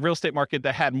market, a real estate market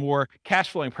that had more cash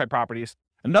flowing properties.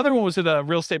 Another one was in a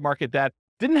real estate market that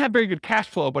didn't have very good cash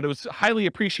flow, but it was highly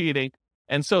appreciating.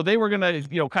 And so they were going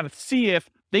to, kind of see if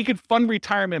they could fund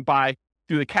retirement by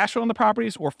through the cash flow on the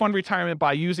properties, or fund retirement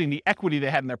by using the equity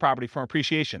they had in their property from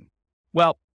appreciation.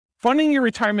 Well, funding your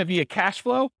retirement via cash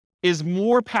flow is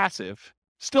more passive,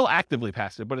 still actively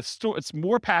passive, but it's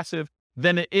more passive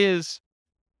than it is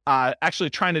actually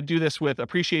trying to do this with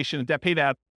appreciation and debt pay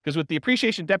down. Because with the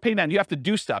appreciation debt pay down, you have to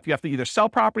do stuff. You have to either sell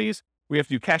properties, we have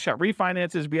to do cash out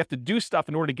refinances, we have to do stuff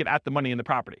in order to get at the money in the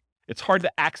property. It's hard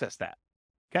to access that.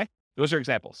 Okay, those are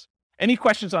examples. Any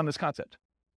questions on this concept?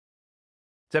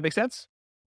 Does that make sense?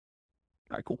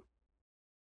 All right, cool.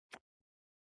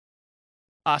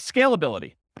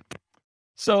 Scalability.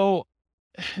 So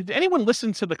did anyone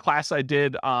listen to the class I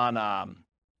did on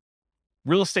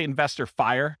Real Estate Investor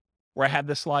FIRE, where I had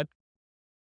this slide?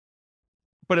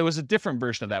 But it was a different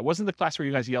version of that. It wasn't the class where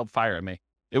you guys yelled fire at me.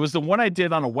 It was the one I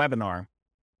did on a webinar.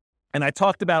 And I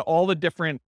talked about all the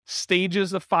different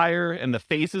stages of FIRE and the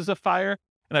phases of FIRE,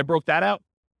 and I broke that out.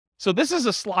 So this is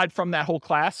a slide from that whole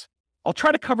class. I'll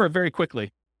try to cover it very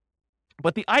quickly.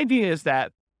 But the idea is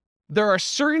that there are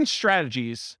certain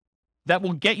strategies that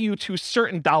will get you to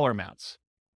certain dollar amounts.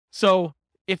 So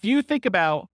if you think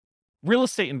about real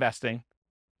estate investing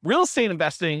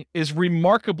is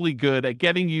remarkably good at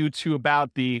getting you to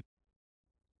about this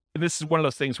is one of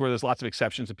those things where there's lots of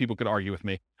exceptions and people could argue with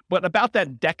me, but about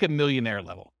that decamillionaire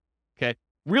level. Okay.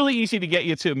 Really easy to get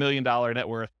you to $1 million net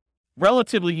worth,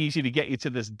 relatively easy to get you to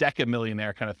this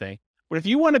decamillionaire kind of thing. But if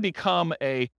you want to become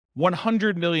a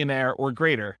 100 millionaire or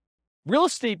greater, real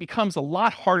estate becomes a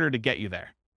lot harder to get you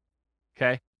there.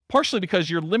 Okay. Partially because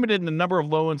you're limited in the number of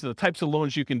loans and the types of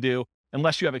loans you can do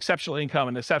unless you have exceptional income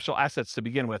and exceptional assets to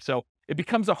begin with. So it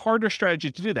becomes a harder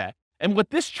strategy to do that. And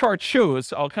what this chart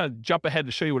shows, I'll kind of jump ahead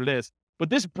to show you what it is, but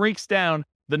this breaks down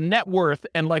the net worth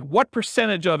and like what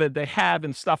percentage of it they have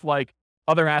in stuff like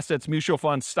other assets, mutual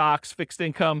funds, stocks, fixed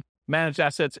income, managed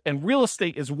assets, and real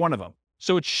estate is one of them.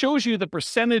 So it shows you the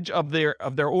percentage of their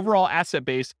overall asset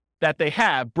base that they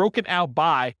have broken out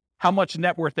by how much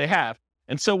net worth they have.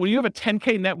 And so when you have a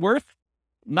 10K net worth,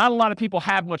 not a lot of people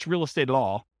have much real estate at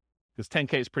all, because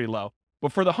 10K is pretty low.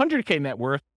 But for the 100K net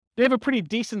worth, they have a pretty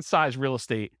decent sized real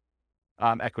estate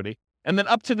equity. And then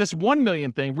up to this 1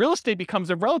 million thing, real estate becomes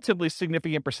a relatively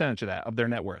significant percentage of that, of their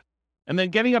net worth. And then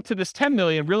getting up to this 10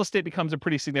 million, real estate becomes a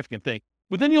pretty significant thing.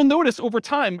 But then you'll notice over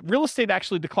time, real estate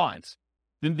actually declines.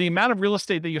 The amount of real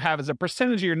estate that you have as a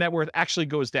percentage of your net worth actually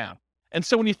goes down. And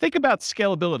so when you think about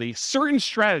scalability, certain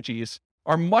strategies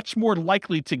are much more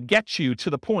likely to get you to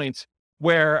the point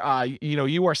where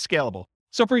you are scalable.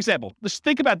 So for example, let's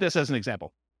think about this as an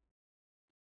example.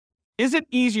 Is it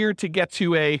easier to get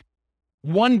to a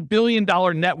 $1 billion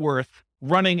net worth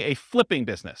running a flipping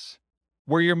business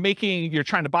where you're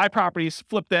trying to buy properties,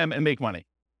 flip them, and make money?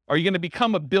 Are you going to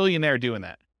become a billionaire doing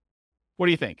that? What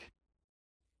do you think?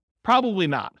 Probably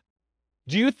not.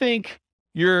 Do you think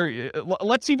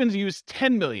let's even use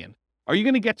 10 million. Are you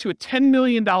going to get to a $10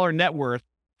 million net worth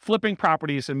flipping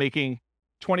properties and making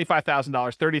 $25,000,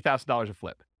 $30,000 a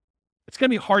flip? It's going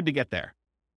to be hard to get there.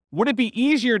 Would it be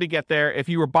easier to get there if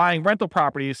you were buying rental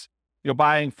properties,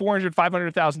 buying $400,000,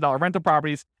 $500,000 rental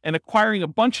properties and acquiring a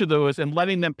bunch of those and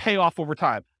letting them pay off over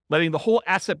time, letting the whole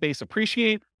asset base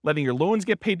appreciate, letting your loans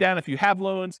get paid down if you have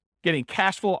loans, getting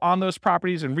cash flow on those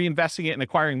properties and reinvesting it and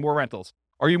acquiring more rentals?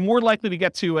 Are you more likely to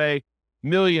get to a $1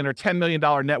 million or $10 million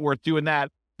net worth doing that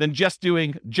than just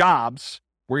doing jobs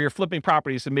where you're flipping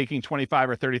properties and making $25,000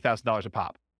 or $30,000 a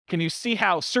pop? Can you see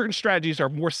how certain strategies are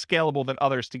more scalable than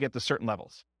others to get to certain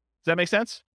levels? Does that make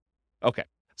sense? Okay.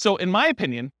 So in my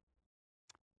opinion,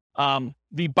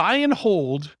 the buy and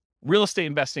hold real estate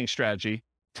investing strategy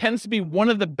tends to be one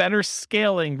of the better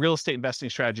scaling real estate investing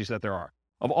strategies that there are.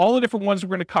 Of all the different ones we're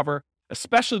going to cover,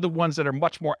 especially the ones that are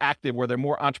much more active, where they're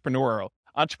more entrepreneurial,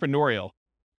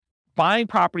 buying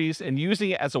properties and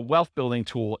using it as a wealth building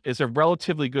tool is a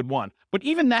relatively good one. But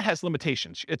even that has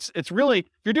limitations. It's really, if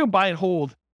you're doing buy and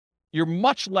hold, you're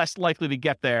much less likely to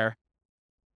get there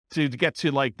to get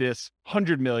to like this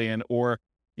 100 million or,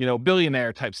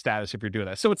 billionaire type status if you're doing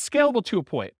that. So it's scalable to a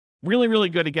point. Really, really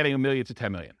good at getting 1 million to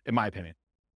 10 million, in my opinion.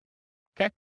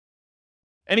 Okay.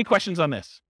 Any questions on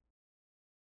this?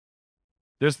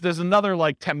 There's another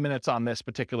like 10 minutes on this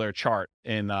particular chart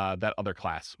in that other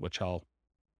class, which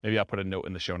maybe I'll put a note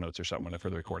in the show notes or something for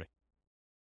the recording.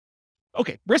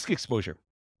 Okay, risk exposure.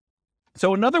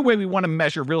 So another way we want to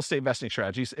measure real estate investing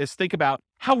strategies is think about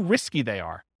how risky they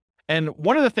are. And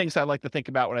one of the things I like to think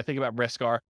about when I think about risk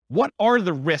are, what are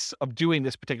the risks of doing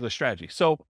this particular strategy?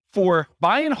 So for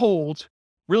buy and hold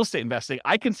real estate investing,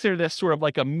 I consider this sort of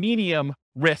like a medium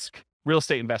risk real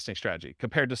estate investing strategy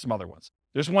compared to some other ones.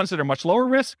 There's ones that are much lower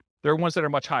risk. There are ones that are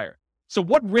much higher. So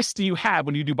what risk do you have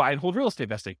when you do buy and hold real estate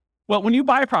investing? Well, when you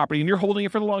buy a property and you're holding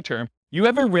it for the long term, you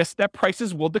have a risk that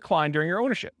prices will decline during your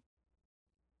ownership,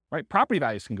 right? Property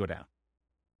values can go down.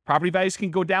 Property values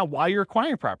can go down while you're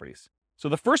acquiring properties. So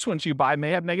the first ones you buy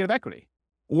may have negative equity,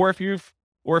 or if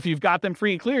you've got them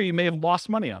free and clear, you may have lost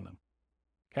money on them.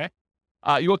 Okay.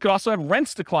 You could also have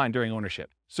rents decline during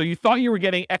ownership. So you thought you were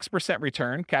getting X%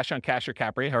 return, cash on cash or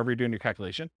cap rate, however you're doing your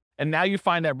calculation. And now you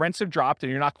find that rents have dropped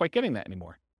and you're not quite getting that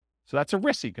anymore. So that's a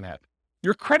risk you can have.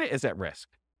 Your credit is at risk.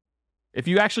 If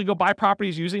you actually go buy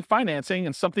properties using financing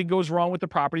and something goes wrong with the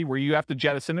property where you have to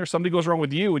jettison, or something goes wrong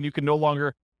with you and you can no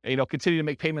longer, continue to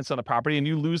make payments on the property and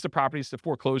you lose the properties to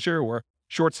foreclosure or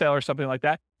short sale or something like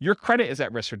that, your credit is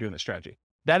at risk for doing this strategy.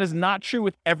 That is not true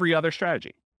with every other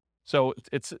strategy. So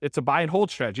it's a buy and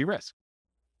hold strategy risk.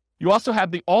 You also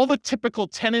have all the typical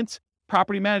tenant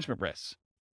property management risks.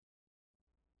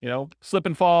 Slip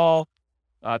and fall,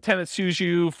 tenant sues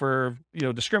you for,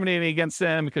 discriminating against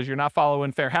them because you're not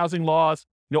following fair housing laws.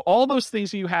 All those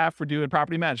things that you have for doing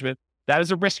property management, that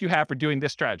is a risk you have for doing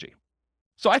this strategy.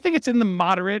 So I think it's in the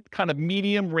moderate kind of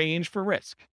medium range for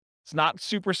risk. It's not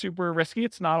super, super risky.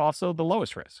 It's not also the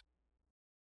lowest risk.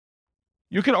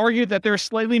 You could argue that there's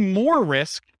slightly more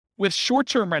risk with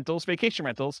short-term rentals, vacation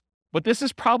rentals, but this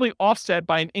is probably offset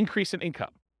by an increase in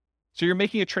income. So you're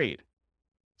making a trade.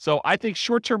 So I think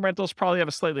short-term rentals probably have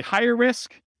a slightly higher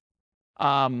risk.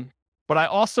 But I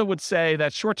also would say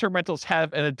that short-term rentals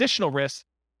have an additional risk,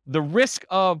 the risk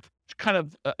of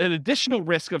an additional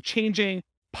risk of changing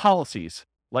policies.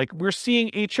 Like we're seeing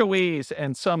HOAs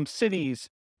and some cities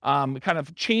kind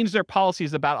of change their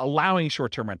policies about allowing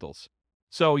short-term rentals.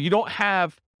 So you don't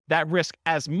have that risk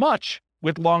as much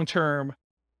with long-term,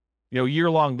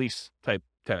 year-long lease type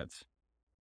tenants.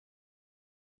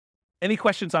 Any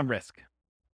questions on risk?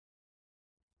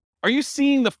 Are you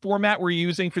seeing the format we're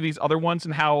using for these other ones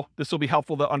and how this will be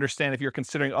helpful to understand if you're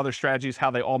considering other strategies,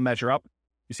 how they all measure up?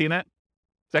 You seeing that?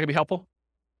 Is that going to be helpful?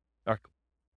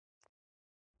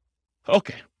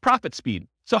 Okay, profit speed.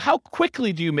 So how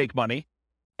quickly do you make money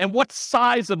and what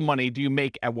size of money do you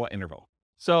make at what interval?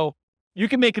 So you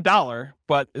can make $1,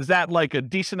 but is that like a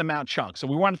decent amount chunk? So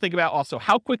we want to think about also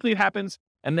how quickly it happens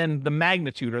and then the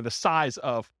magnitude or the size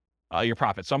of your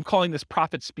profit. So I'm calling this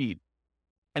profit speed.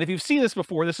 And if you've seen this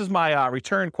before, this is my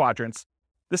return quadrants.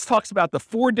 This talks about the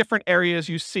 4 different areas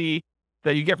you see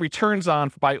that you get returns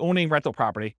on by owning rental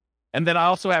property. And then I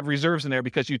also have reserves in there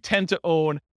because you tend to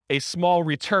own a small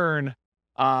return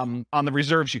on the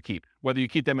reserves you keep. Whether you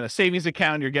keep them in a savings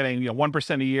account, you're getting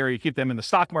 1% a year. You keep them in the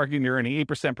stock market, and you're earning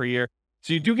 8% per year.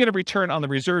 So you do get a return on the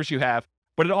reserves you have,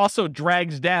 but it also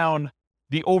drags down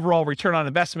the overall return on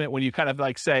investment when you kind of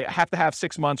like say, I have to have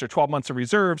 6 months or 12 months of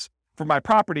reserves for my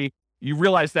property. You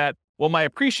realize that, well, my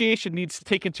appreciation needs to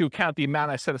take into account the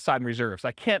amount I set aside in reserves.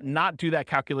 I can't not do that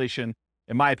calculation,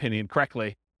 in my opinion,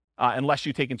 correctly, unless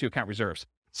you take into account reserves.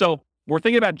 So we're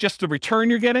thinking about just the return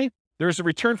you're getting. There's a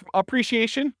return from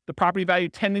appreciation, the property value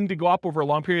tending to go up over a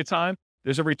long period of time.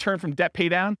 There's a return from debt pay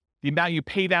down, the amount you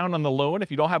pay down on the loan. If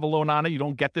you don't have a loan on it, you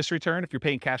don't get this return. If you're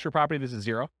paying cash for property, this is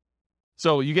 0.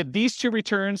 So you get these 2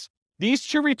 returns. These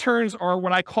 2 returns are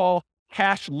what I call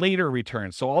cash later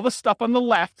returns. So all the stuff on the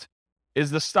left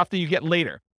is the stuff that you get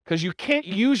later, because you can't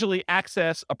usually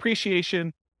access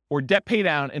appreciation or debt pay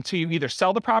down until you either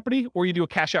sell the property or you do a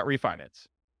cash out refinance.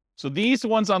 So these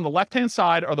ones on the left-hand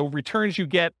side are the returns you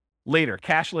get later,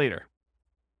 cash later.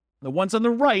 The ones on the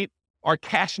right are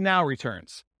cash now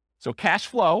returns. So cash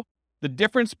flow, the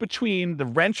difference between the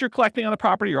rent you're collecting on the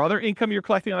property or other income you're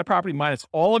collecting on the property minus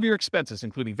all of your expenses,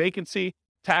 including vacancy,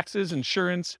 taxes,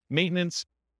 insurance, maintenance,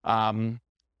 your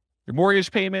mortgage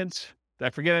payments. Did I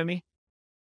forget any?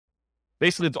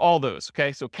 Basically, it's all those,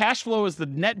 okay? So cash flow is the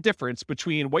net difference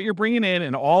between what you're bringing in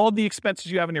and all of the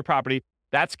expenses you have in your property.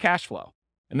 That's cash flow.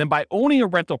 And then by owning a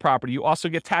rental property, you also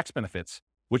get tax benefits,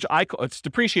 which it's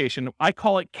depreciation. I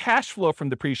call it cash flow from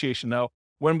depreciation, though,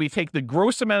 when we take the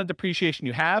gross amount of depreciation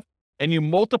you have and you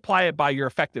multiply it by your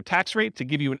effective tax rate to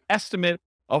give you an estimate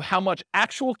of how much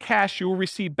actual cash you will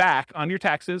receive back on your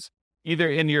taxes, either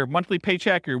in your monthly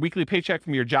paycheck or your weekly paycheck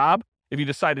from your job, if you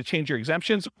decide to change your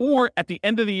exemptions, or at the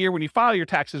end of the year when you file your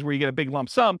taxes where you get a big lump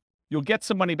sum, you'll get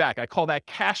some money back. I call that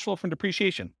cash flow from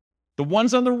depreciation. The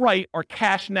ones on the right are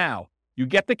cash now. You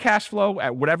get the cash flow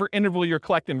at whatever interval you're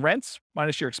collecting rents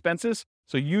minus your expenses.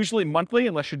 So usually monthly,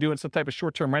 unless you're doing some type of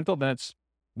short-term rental, then it's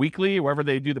weekly, wherever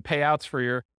they do the payouts for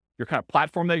your kind of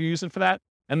platform that you're using for that.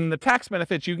 And then the tax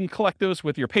benefits, you can collect those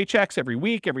with your paychecks every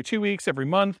week, every 2 weeks, every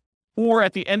month, or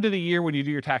at the end of the year when you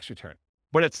do your tax return.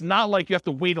 But it's not like you have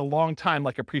to wait a long time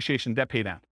like appreciation debt pay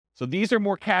down. So these are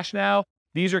more cash now.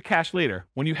 These are cash later.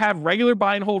 When you have regular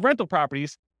buy and hold rental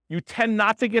properties, you tend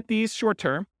not to get these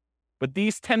short-term, but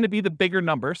these tend to be the bigger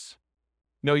numbers.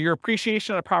 Your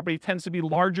appreciation on a property tends to be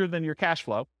larger than your cash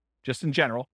flow, just in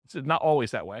general. It's not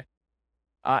always that way.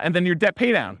 And then your debt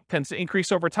pay down tends to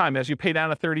increase over time. As you pay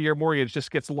down a 30-year mortgage, it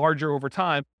just gets larger over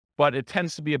time, but it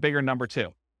tends to be a bigger number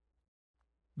too.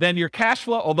 Then your cash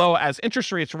flow, although as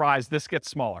interest rates rise, this gets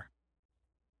smaller.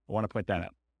 I want to point that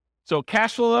out. So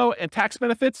cash flow and tax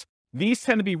benefits, these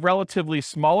tend to be relatively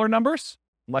smaller numbers,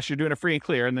 unless you're doing a free and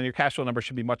clear, and then your cash flow number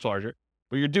should be much larger.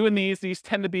 But you're doing these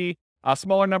tend to be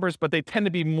smaller numbers, but they tend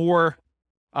to be more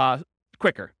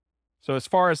quicker. So as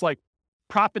far as like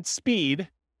profit speed,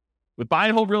 with buy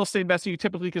and hold real estate investing, you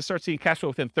typically can start seeing cash flow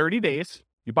within 30 days.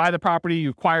 You buy the property,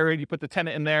 you acquire it, you put the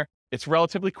tenant in there. It's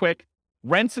relatively quick.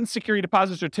 Rents and security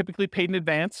deposits are typically paid in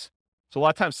advance. So a lot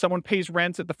of times someone pays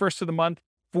rents at the first of the month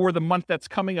for the month that's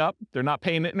coming up. They're not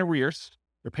paying it in arrears.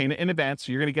 They're paying it in advance.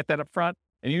 So you're going to get that up front.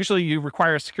 And usually you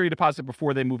require a security deposit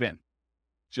before they move in.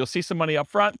 So you'll see some money up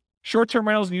front. Short-term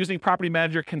rentals and using property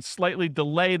manager can slightly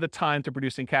delay the time to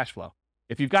producing cash flow.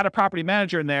 If you've got a property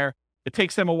manager in there, it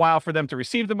takes them a while for them to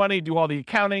receive the money, do all the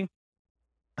accounting,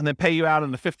 and then pay you out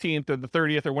on the 15th or the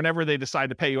 30th or whenever they decide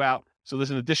to pay you out. So there's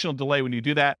an additional delay when you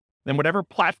do that. Then whatever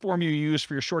platform you use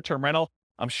for your short-term rental,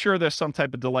 I'm sure there's some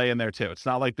type of delay in there too. It's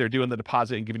not like they're doing the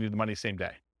deposit and giving you the money same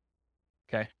day.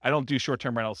 Okay. I don't do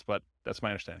short-term rentals, but that's my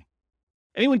understanding.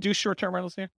 Anyone do short-term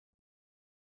rentals here?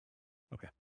 Okay.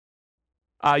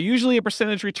 Usually a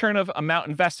percentage return of amount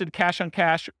invested, cash on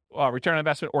cash, return on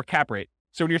investment, or cap rate.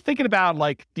 So when you're thinking about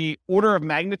like the order of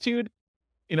magnitude,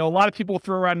 a lot of people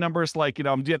throw around numbers like,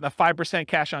 I'm getting a 5%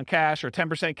 cash on cash or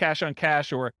 10% cash on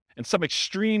cash, or in some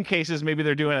extreme cases, maybe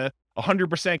they're doing a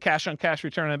 100% cash on cash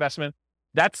return on investment.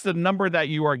 That's the number that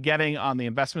you are getting on the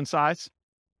investment size,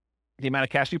 the amount of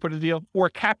cash you put in the deal. Or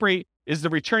cap rate is the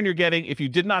return you're getting if you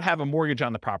did not have a mortgage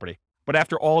on the property, but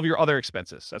after all of your other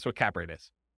expenses. That's what cap rate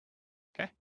is. Okay.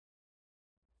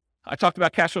 I talked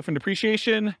about cash flow from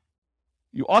depreciation.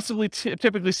 You also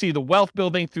typically see the wealth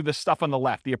building through the stuff on the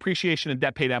left. The appreciation and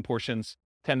debt pay down portions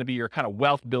tend to be your kind of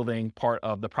wealth building part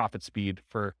of the profit speed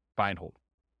for buy and hold.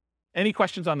 Any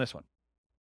questions on this one?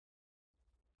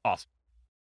 Awesome.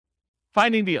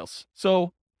 Finding deals.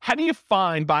 So how do you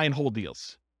find buy and hold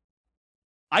deals?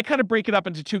 I kind of break it up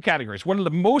into two categories. One of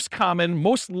the most common,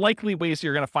 most likely ways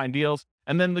you're going to find deals,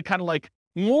 and then the kind of like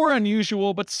more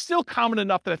unusual, but still common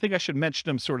enough that I think I should mention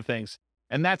them sort of things.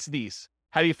 And that's these.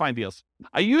 How do you find deals?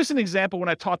 I used an example when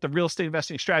I taught the real estate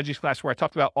investing strategies class where I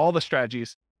talked about all the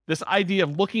strategies, this idea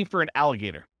of looking for an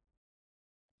alligator.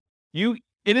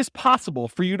 It is possible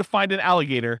for you to find an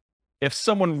alligator if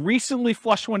someone recently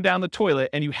flushed one down the toilet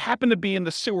and you happen to be in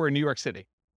the sewer in New York City.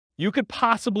 You could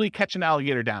possibly catch an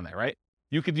alligator down there, right?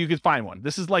 You could find one.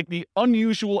 This is like the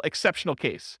unusual, exceptional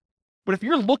case. But if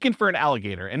you're looking for an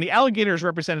alligator, and the alligator is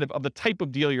representative of the type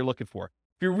of deal you're looking for,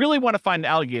 if you really want to find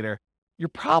an alligator, you're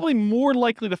probably more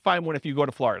likely to find one if you go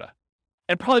to Florida.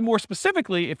 And probably more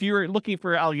specifically, if you're looking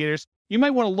for alligators, you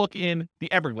might want to look in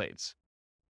the Everglades.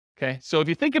 Okay, so if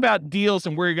you think about deals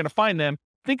and where you're going to find them,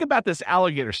 think about this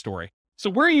alligator story. So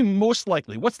where are you most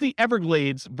likely? What's the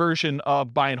Everglades version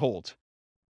of buy and hold?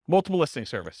 Multiple listing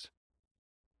service.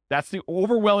 That's the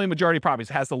overwhelming majority of properties.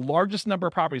 It has the largest number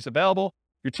of properties available.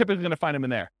 You're typically going to find them in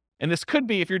there. And this could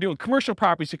be, if you're doing commercial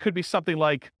properties, it could be something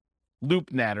like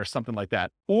LoopNet or something like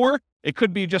that. Or it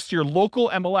could be just your local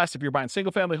MLS if you're buying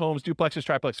single family homes, duplexes,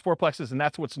 triplexes, fourplexes, and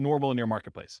that's what's normal in your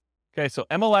marketplace. Okay, so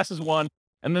MLS is one.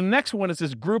 And the next one is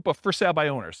this group of for sale by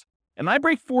owners. And I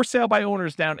break for sale by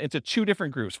owners down into two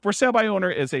different groups. For sale by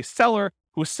owner is a seller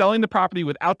who is selling the property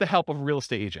without the help of a real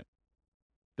estate agent.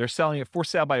 They're selling it for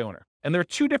sale by owner. And there are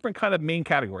two different kind of main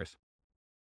categories.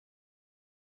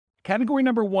 Category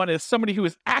number one is somebody who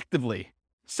is actively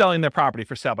selling their property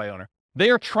for sale by owner. They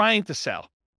are trying to sell.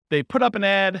 They put up an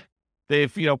ad.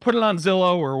 They've, put it on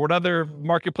Zillow or what other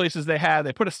marketplaces they have.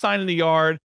 They put a sign in the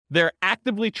yard. They're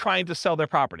actively trying to sell their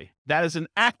property. That is an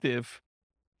actively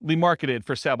marketed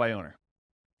for sale by owner.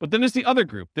 But then there's the other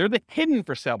group. They're the hidden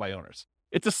for sale by owners.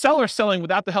 It's a seller selling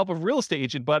without the help of a real estate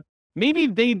agent, but maybe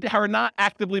they are not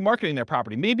actively marketing their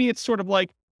property. Maybe it's sort of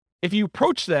like if you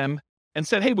approach them and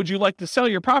said, hey, would you like to sell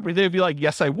your property? They'd be like,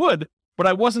 yes, I would. but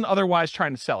I wasn't otherwise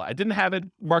trying to sell it. I didn't have it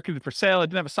marketed for sale. I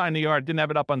didn't have a sign in the yard. Didn't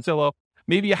have it up on Zillow.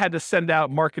 Maybe you had to send out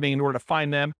marketing in order to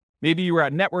find them. Maybe you were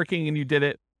out networking and you did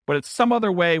it, but it's some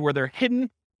other way where they're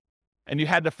hidden and you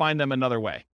had to find them another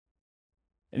way.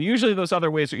 And usually those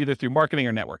other ways are either through marketing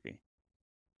or networking.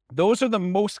 Those are the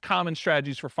most common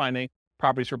strategies for finding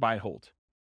properties for buy and hold.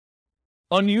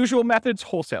 Unusual methods,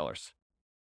 wholesalers.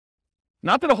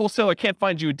 Not that a wholesaler can't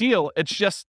find you a deal. It's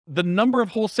just the number of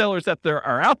wholesalers that there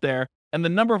are out there and the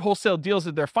number of wholesale deals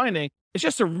that they're finding is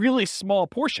just a really small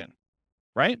portion,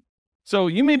 right? So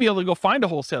you may be able to go find a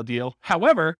wholesale deal.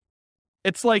 However,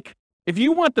 it's like, if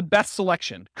you want the best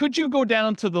selection, could you go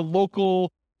down to the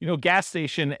local, gas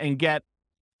station and get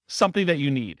something that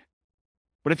you need?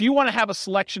 But if you want to have a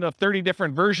selection of 30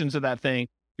 different versions of that thing,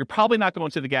 you're probably not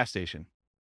going to the gas station.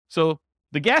 So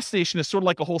the gas station is sort of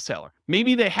like a wholesaler.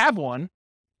 Maybe they have one,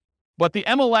 but the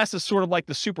MLS is sort of like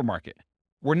the supermarket,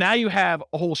 where now you have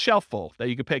a whole shelf full that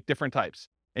you can pick different types,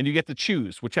 and you get to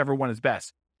choose whichever one is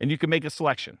best, and you can make a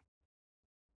selection.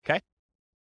 Okay?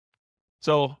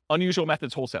 So unusual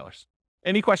methods, wholesalers.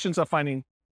 Any questions on finding?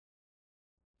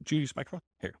 Did you use microphone?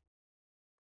 Here.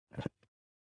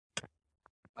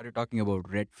 Are you talking about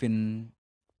Redfin,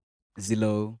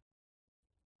 Zillow?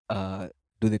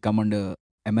 Do they come under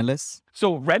MLS?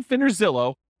 So Redfin or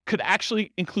Zillow could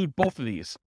actually include both of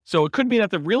these. So it could be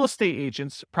that the real estate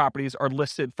agents' properties are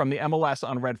listed from the MLS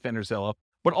on Redfin or Zillow,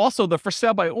 but also the for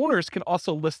sale by owners can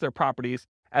also list their properties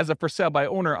as a for sale by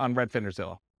owner on Redfin or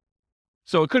Zillow.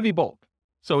 So it could be both.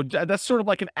 So that's sort of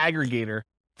like an aggregator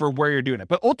for where you're doing it.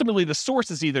 But ultimately, the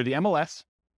source is either the MLS,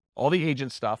 all the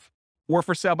agent stuff, or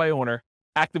for sale by owner,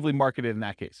 actively marketed in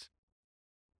that case.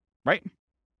 Right?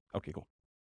 Okay, cool.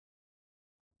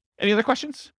 Any other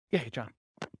questions? Yeah, hey, John.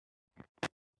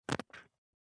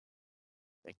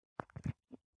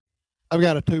 I've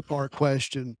got a two-part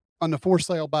question. On the for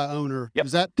sale by owner, Yep.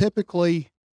 Is that typically,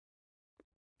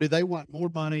 do they want more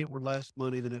money or less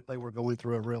money than if they were going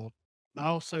through a realtor? And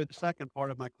also, the second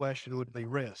part of my question would be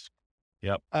risk.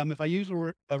 Yep. If I use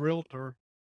a realtor,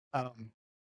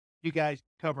 you guys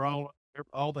cover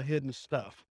all the hidden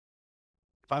stuff.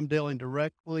 If I'm dealing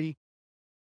directly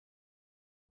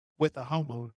with a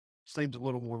homeowner, seems a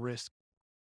little more risky.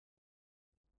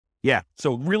 Yeah.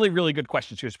 So really, really good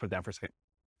questions. Here's put it down for a second.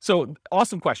 So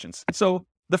awesome questions. So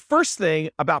the first thing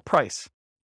about price,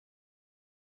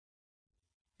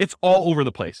 it's all over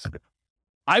the place.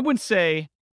 I would say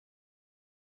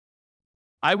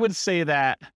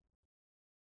that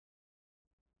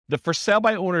the for sale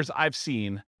by owners I've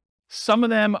seen, some of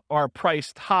them are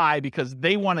priced high because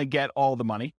they want to get all the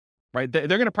money, right? They're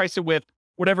going to price it with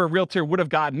whatever a realtor would have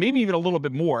gotten, maybe even a little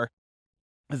bit more,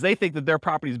 because they think that their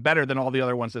property is better than all the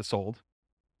other ones that sold.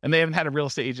 And they haven't had a real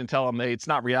estate agent tell them that it's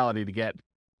not reality to get,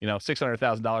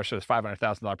 $600,000 for this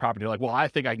 $500,000 property. They're like, well, I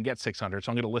think I can get 600,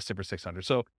 so I'm going to list it for 600.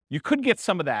 So you could get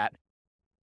some of that.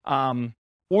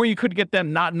 Or you could get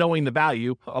them not knowing the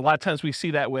value. A lot of times we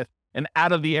see that with an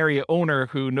out of the area owner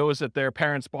who knows that their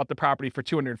parents bought the property for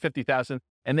 $250,000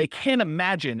 and they can't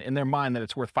imagine in their mind that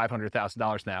it's worth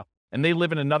 $500,000 now. And they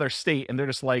live in another state and they're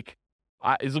just like,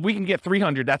 if we can get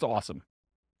 300, that's awesome.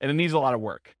 And it needs a lot of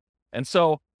work. And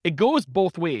so it goes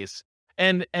both ways.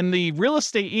 And the real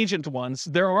estate agent ones,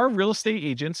 there are real estate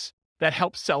agents that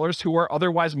help sellers who are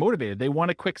otherwise motivated. They want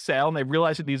a quick sale and they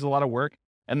realize it needs a lot of work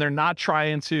and they're not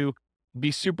trying to be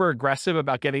super aggressive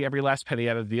about getting every last penny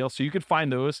out of the deal. So you could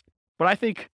find those. But I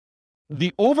think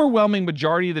the overwhelming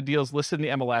majority of the deals listed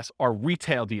in the MLS are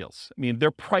retail deals. I mean,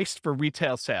 they're priced for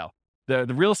retail sale. The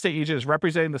real estate agent is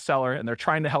representing the seller and they're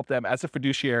trying to help them as a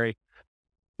fiduciary,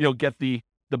 get the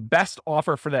best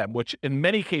offer for them, which in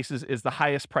many cases is the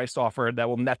highest priced offer that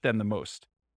will net them the most.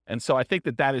 And so I think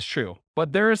that is true.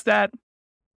 But there is that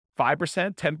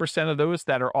 5%, 10% of those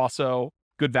that are also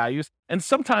good values. And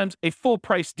sometimes a full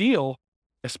price deal,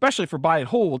 especially for buy and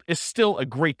hold, is still a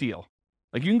great deal.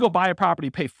 Like you can go buy a property,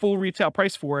 pay full retail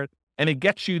price for it, and it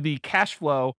gets you the cash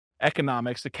flow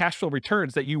economics, the cash flow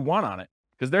returns that you want on it.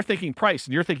 Because they're thinking price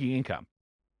and you're thinking income,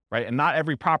 right? And not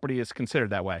every property is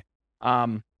considered that way.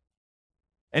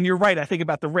 And you're right, I think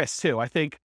about the risk too. I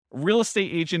think real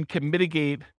estate agent can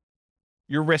mitigate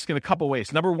your risk in a couple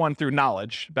ways. Number one, through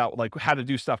knowledge about like how to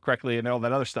do stuff correctly and all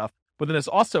that other stuff. But then there's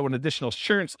also an additional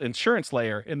insurance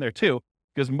layer in there too,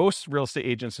 because most real estate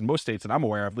agents in most states that I'm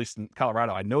aware of, at least in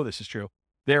Colorado, I know this is true,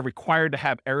 they're required to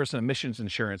have errors and omissions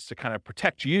insurance to kind of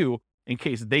protect you in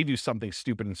case they do something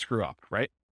stupid and screw up, right?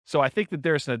 So I think that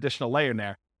there's an additional layer in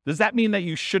there. Does that mean that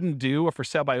you shouldn't do a for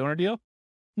sale by owner deal?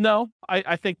 No,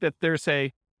 I think that there's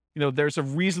a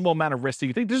reasonable amount of risk that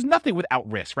you think. There's nothing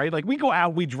without risk, right? Like we go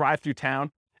out, we drive through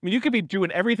town, I mean, you could be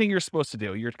doing everything you're supposed to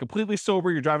do. You're completely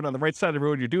sober. You're driving on the right side of the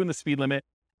road. You're doing the speed limit,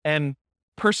 and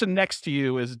person next to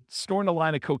you is snorting a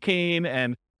line of cocaine,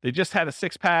 and they just had a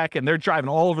 6-pack, and they're driving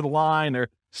all over the line. They're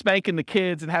spanking the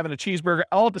kids and having a cheeseburger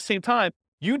all at the same time.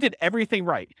 You did everything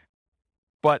right,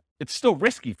 but it's still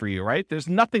risky for you, right? There's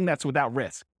nothing that's without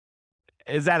risk.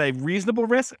 Is that a reasonable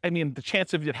risk? I mean, the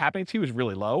chance of it happening to you is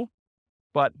really low,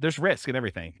 but there's risk in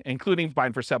everything, including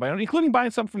buying for sale by owner, including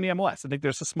buying some from the MLS. I think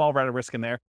there's a small rate of risk in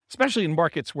there, especially in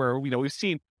markets where,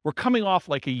 we're coming off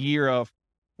like a year of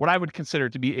what I would consider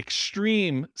to be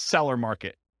extreme seller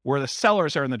market, where the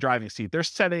sellers are in the driving seat. They're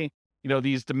setting,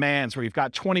 these demands where you've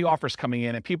got 20 offers coming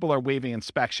in and people are waiving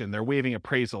inspection. They're waiving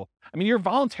appraisal. I mean, you're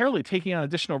voluntarily taking on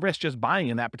additional risk just buying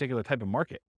in that particular type of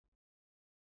market.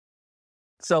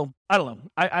 So I don't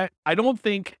know. I don't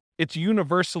think it's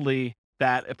universally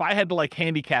that if I had to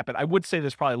handicap it, I would say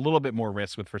there's probably a little bit more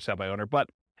risk with for sale by owner, but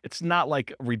it's not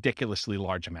like a ridiculously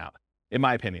large amount, in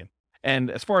my opinion.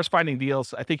 And as far as finding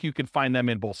deals, I think you can find them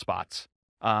in both spots.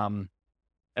 And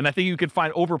I think you can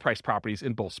find overpriced properties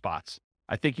in both spots.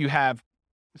 I think you have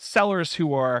sellers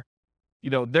who are,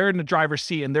 they're in the driver's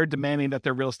seat and they're demanding that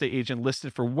their real estate agent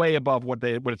listed for way above what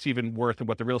it's even worth and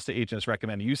what the real estate agent is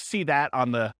recommending. You see that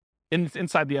on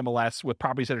inside the MLS with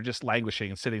properties that are just languishing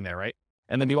and sitting there, right?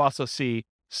 And then you also see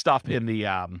stuff in the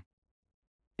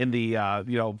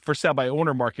for sale by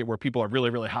owner market where people are really,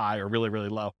 really high or really, really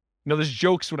low. There's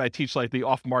jokes when I teach the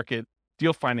off-market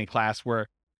deal finding class where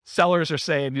sellers are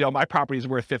saying, my property is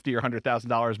worth $50,000 or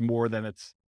 $100,000 more than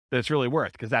it's really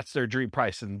worth, because that's their dream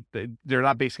price, and they're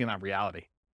not basing it on reality.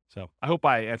 So I hope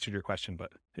I answered your question,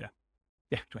 but yeah.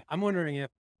 Dwayne. I'm wondering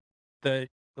if the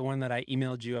one that I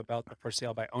emailed you about the for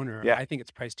sale by owner, Yeah. I think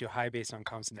it's priced too high based on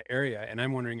comps in the area. And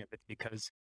I'm wondering if it's because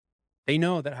they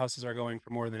know that houses are going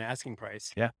for more than asking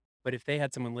price. Yeah. But if they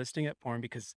had someone listing it for them,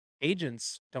 because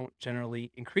agents don't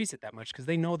generally increase it that much because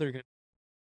they know they're going to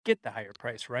get the higher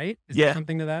price, right? Is Yeah. there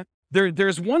something to that?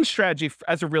 There's one strategy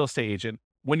as a real estate agent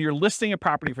when you're listing a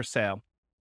property for sale.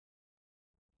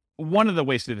 One of the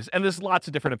ways to do this, and there's lots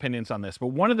of different opinions on this, but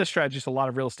one of the strategies a lot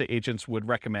of real estate agents would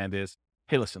recommend is,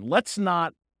 hey, listen, let's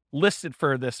not list it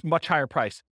for this much higher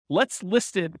price. Let's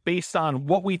list it based on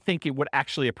what we think it would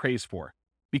actually appraise for.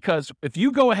 Because if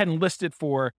you go ahead and list it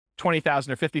for $20,000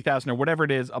 or $50,000 or whatever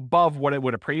it is above what it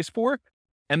would appraise for,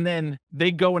 and then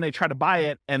they go and they try to buy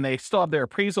it and they still have their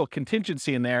appraisal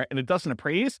contingency in there and it doesn't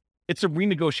appraise, it's a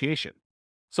renegotiation.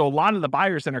 So a lot of the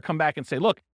buyers then are come back and say,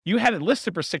 look, you had it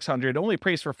listed for $600, only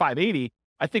appraised for $580.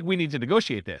 I think we need to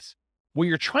negotiate this. What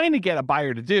you're trying to get a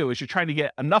buyer to do is you're trying to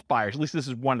get enough buyers, at least this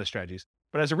is one of the strategies,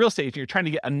 but as a real estate agent, you're trying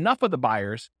to get enough of the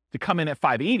buyers to come in at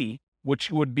 $580,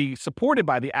 which would be supported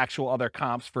by the actual other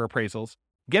comps for appraisals,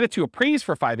 get it to appraise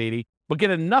for $580, but get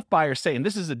enough buyers saying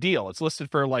this is a deal. It's listed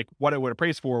for what it would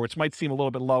appraise for, which might seem a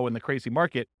little bit low in the crazy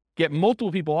market. Get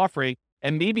multiple people offering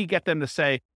and maybe get them to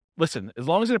say, listen, as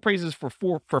long as it appraises for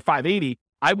 $580,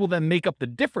 I will then make up the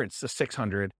difference to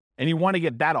 $600. And you want to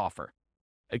get that offer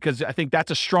because I think that's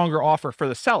a stronger offer for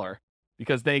the seller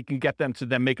because they can get them to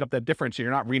then make up that difference. So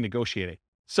you're not renegotiating.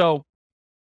 So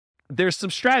there's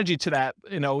some strategy to that.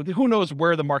 Who knows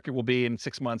where the market will be in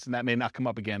 6 months, and that may not come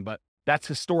up again, but that's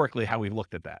historically how we've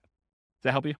looked at that. Does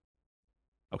that help you?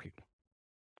 Okay.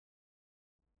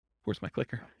 Where's my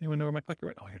clicker? Anyone know where my clicker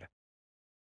went? Oh, here it is.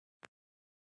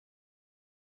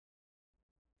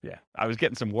 Yeah, I was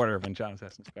getting some water when John was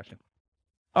asking this question.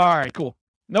 All right, cool.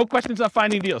 No questions on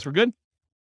finding deals. We're good?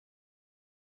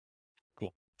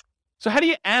 Cool. So how do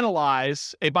you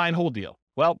analyze a buy and hold deal?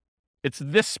 Well, it's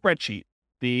this spreadsheet,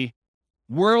 the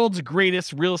world's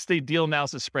greatest real estate deal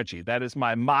analysis spreadsheet. That is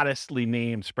my modestly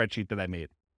named spreadsheet that I made.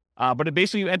 But it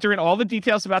basically, you enter in all the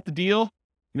details about the deal,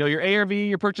 your ARV,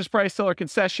 your purchase price, seller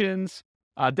concessions,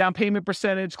 down payment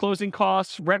percentage, closing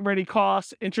costs, rent ready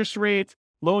costs, interest rate,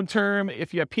 loan term,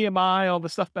 if you have PMI, all the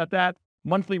stuff about that,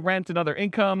 monthly rent and other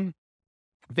income,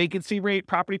 vacancy rate,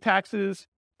 property taxes,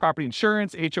 property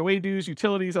insurance, HOA dues,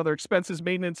 utilities, other expenses,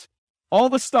 maintenance, all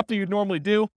the stuff that you'd normally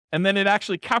do. And then it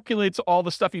actually calculates all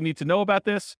the stuff you need to know about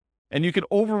this. And you can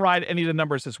override any of the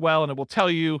numbers as well. And it will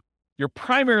tell you you're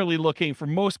primarily looking for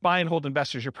most buy and hold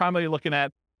investors. You're primarily looking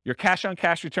at your cash on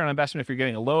cash return on investment if you're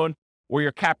getting a loan or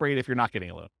your cap rate if you're not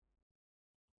getting a loan.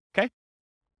 Okay.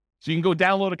 So you can go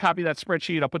download a copy of that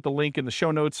spreadsheet. I'll put the link in the show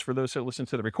notes for those that listen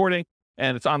to the recording,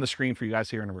 and it's on the screen for you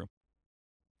guys here in the room.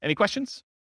 Any questions?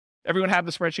 Everyone have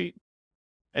the spreadsheet?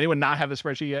 Anyone not have the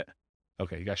spreadsheet yet?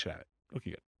 Okay, you guys should have it.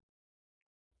 Okay, good.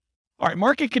 All right,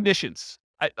 market conditions.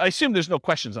 I assume there's no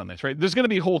questions on this, right? There's going to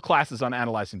be whole classes on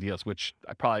analyzing deals, which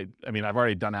I've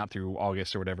already done out through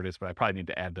August or whatever it is, but I probably need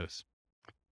to add those.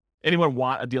 Anyone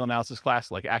want a deal analysis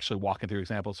class, like actually walking through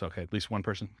examples? Okay, at least one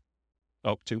person.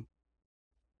 Oh, two.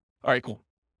 All right, cool.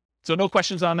 So no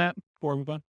questions on that before we move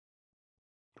on?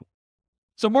 Cool.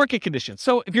 So market conditions.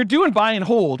 So if you're doing buy and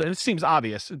hold, and it seems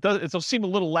obvious, it'll seem a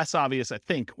little less obvious, I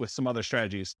think, with some other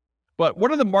strategies. But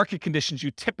what are the market conditions you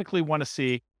typically want to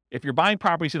see if you're buying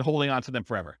properties and holding on to them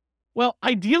forever? Well,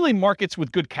 ideally markets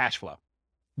with good cash flow.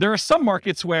 There are some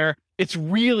markets where it's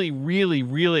really, really,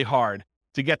 really hard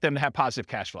to get them to have positive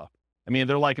cash flow. I mean,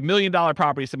 they're like $1 million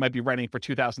properties that might be renting for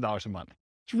 $2,000 a month.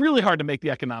 It's really hard to make the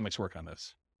economics work on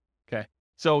this. Okay.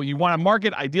 So you want a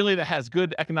market ideally that has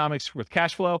good economics with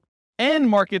cash flow, and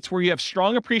markets where you have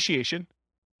strong appreciation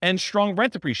and strong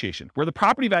rent appreciation, where the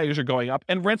property values are going up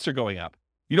and rents are going up.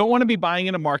 You don't want to be buying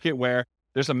in a market where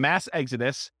there's a mass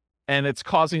exodus and it's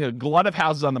causing a glut of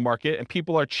houses on the market and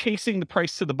people are chasing the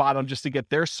price to the bottom just to get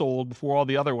theirs sold before all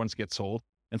the other ones get sold.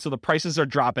 And so the prices are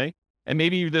dropping. And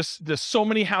maybe there's so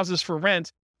many houses for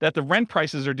rent that the rent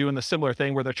prices are doing the similar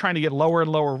thing where they're trying to get lower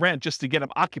and lower rent just to get them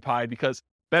occupied, because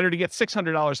better to get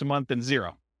 $600 a month than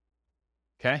zero.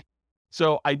 Okay.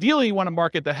 So ideally you want a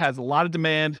market that has a lot of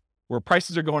demand, where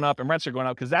prices are going up and rents are going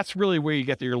up, because that's really where you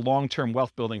get your long-term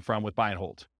wealth building from with buy and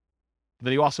hold. But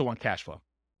then you also want cash flow.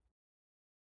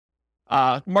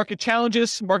 Market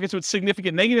challenges, markets with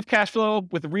significant negative cash flow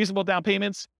with reasonable down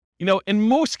payments. In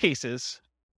most cases,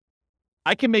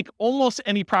 I can make almost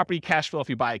any property cash flow if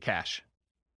you buy it cash,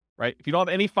 right? If you don't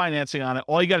have any financing on it,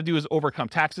 all you got to do is overcome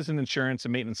taxes and insurance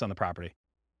and maintenance on the property.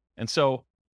 And so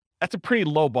that's a pretty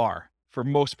low bar for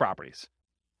most properties.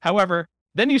 However,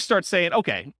 then you start saying,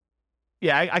 okay,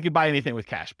 yeah, I could buy anything with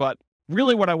cash, but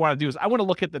really what I want to do is I want to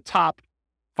look at the top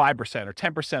 5% or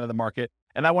 10% of the market,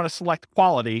 and I want to select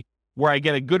quality where I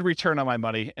get a good return on my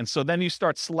money. And so then you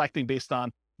start selecting based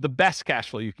on the best cash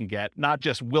flow you can get, not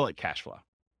just will it cash flow.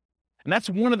 And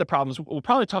that's one of the problems. We'll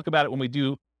probably talk about it when we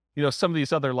do, some of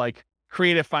these other like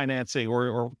creative financing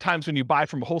or times when you buy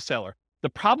from a wholesaler. The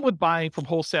problem with buying from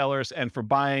wholesalers and for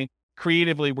buying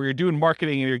creatively where you're doing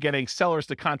marketing and you're getting sellers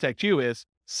to contact you is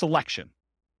selection.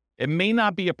 It may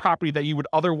not be a property that you would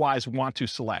otherwise want to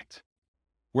select.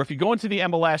 Where if you go into the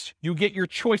MLS, you get your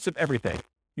choice of everything.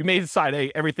 You may decide,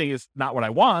 hey, everything is not what I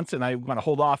want, and I want to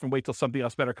hold off and wait till something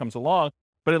else better comes along.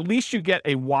 But at least you get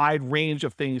a wide range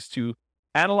of things to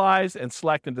analyze and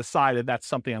select and decide if that's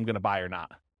something I'm going to buy or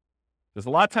not. There's a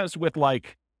lot of times with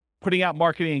like putting out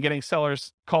marketing and getting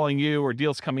sellers calling you or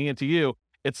deals coming into you,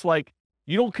 it's like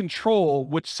you don't control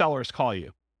which sellers call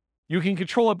you. You can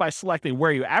control it by selecting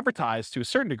where you advertise to a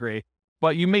certain degree,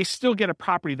 but you may still get a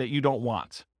property that you don't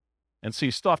want. And so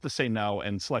you still have to say no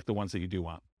and select the ones that you do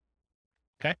want.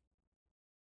 Okay.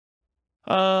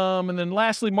 And then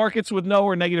lastly, markets with no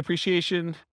or negative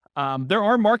appreciation. There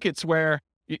are markets where,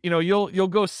 you'll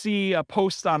go see a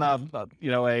post on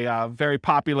a very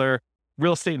popular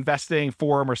real estate investing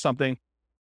forum or something.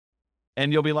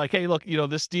 And you'll be like, hey, look,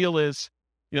 this deal is,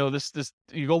 this,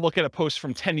 you go look at a post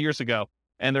from 10 years ago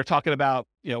and they're talking about,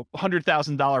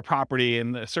 $100,000 property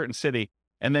in a certain city.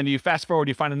 And then you fast forward,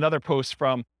 you find another post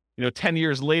from, 10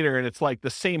 years later, and it's like the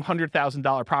same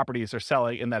 $100,000 properties are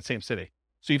selling in that same city.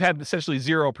 So you've had essentially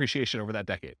zero appreciation over that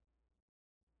decade.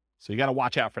 So you got to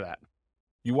watch out for that.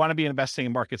 You want to be investing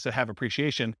in markets that have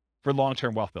appreciation for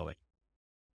long-term wealth building.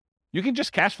 You can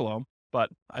just cash flow them,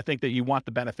 but I think that you want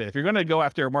the benefit. If you're going to go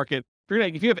after a market,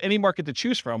 if you have any market to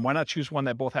choose from, why not choose one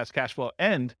that both has cash flow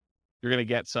and you're going to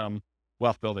get some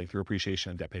wealth building through appreciation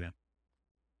and debt pay down,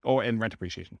 and rent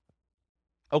appreciation.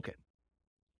 Okay.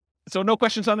 So no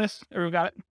questions on this? Everyone got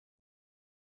it?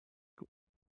 Cool.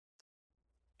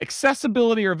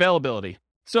 Accessibility or availability.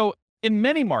 So in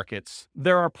many markets,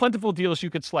 there are plentiful deals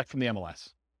you could select from the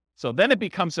MLS. So then it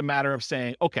becomes a matter of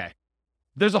saying, okay,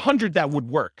 there's 100 that would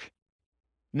work.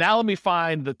 Now let me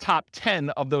find the top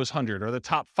 10 of those 100 or the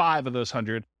top 5 of those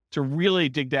 100 to really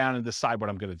dig down and decide what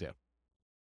I'm going to do.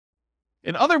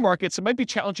 In other markets, it might be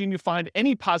challenging to find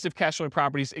any positive cash flowing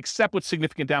properties except with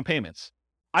significant down payments.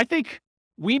 I think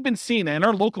we've been seeing, in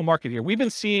our local market here, we've been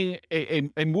seeing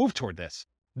a move toward this.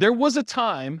 There was a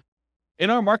time in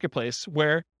our marketplace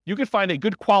where you could find a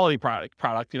good quality product,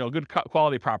 good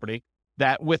quality property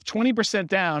that with 20%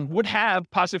 down would have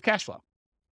positive cash flow.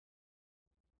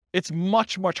 It's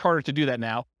much, much harder to do that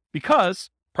now because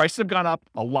prices have gone up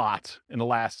a lot in the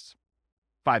last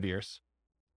 5 years.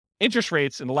 Interest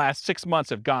rates in the last 6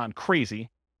 months have gone crazy,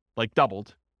 like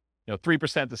doubled,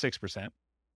 3% to 6%.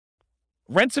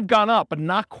 Rents have gone up, but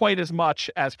not quite as much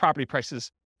as property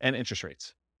prices and interest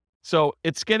rates. So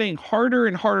it's getting harder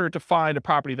and harder to find a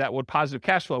property that would positive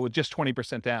cash flow with just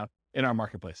 20% down in our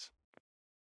marketplace.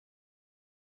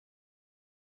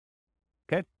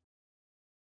 Okay.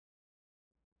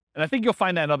 And I think you'll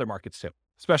find that in other markets too,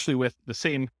 especially with the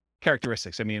same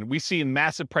characteristics. I mean, we've seen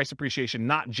massive price appreciation,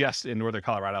 not just in Northern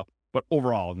Colorado, but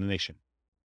overall in the nation.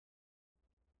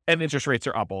 And interest rates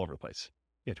are up all over the place.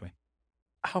 Yeah, Dwayne.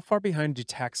 How far behind do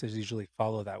taxes usually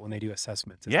follow that when they do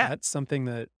assessments? Is Yeah. that something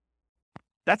that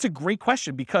That's a great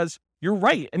question because you're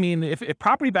right. I mean, if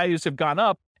property values have gone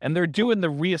up and they're doing the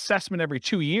reassessment every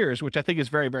 2 years, which I think is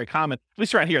very, very common, at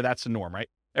least around here, that's the norm, right?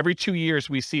 Every 2 years,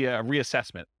 we see a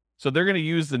reassessment. So they're going to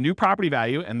use the new property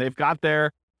value and they've got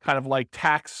their kind of like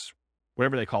tax,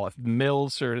 whatever they call it,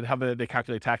 mills or how they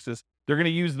calculate taxes. They're going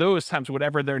to use those times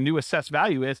whatever their new assessed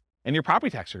value is, and your property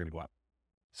taxes are going to go up.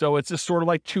 So it's just sort of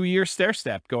like 2-year stair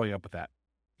step going up with that.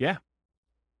 Yeah.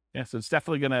 Yeah. So it's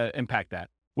definitely going to impact that,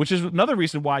 which is another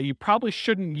reason why you probably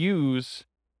shouldn't use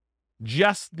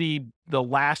just the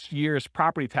last year's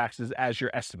property taxes as your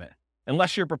estimate,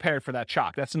 unless you're prepared for that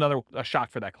shock. That's another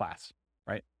shock for that class,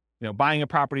 right? You know, buying a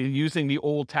property using the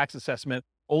old tax assessment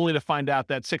only to find out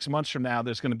that 6 months from now,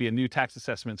 there's going to be a new tax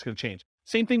assessment. It's going to change.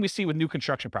 Same thing we see with new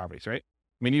construction properties, right?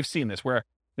 I mean, you've seen this where,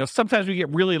 you know, sometimes we get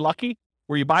really lucky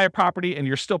where you buy a property and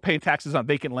you're still paying taxes on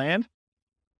vacant land.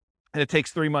 And it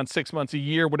takes 3 months, 6 months, a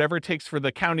year, whatever it takes for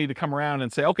the county to come around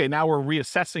and say, okay, now we're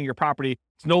reassessing your property.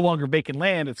 It's no longer vacant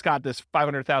land. It's got this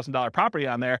 $500,000 property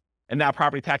on there. And now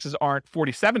property taxes aren't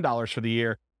 $47 for the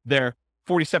year. They're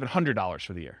 $4,700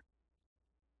 for the year.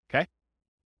 Okay.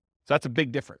 So that's a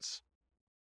big difference.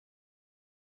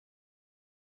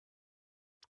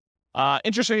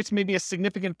 Interest rates may be a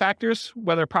significant factors,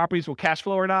 whether properties will cash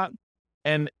flow or not.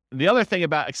 And the other thing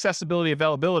about accessibility,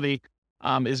 availability,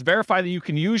 is verify that you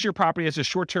can use your property as a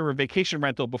short-term or vacation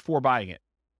rental before buying it.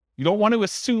 You don't want to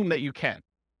assume that you can.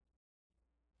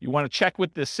 You want to check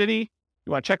with the city.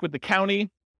 You want to check with the county.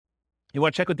 You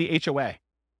want to check with the HOA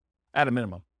at a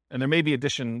minimum. And there may be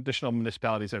additional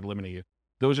municipalities that are limiting you.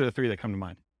 Those are the 3 that come to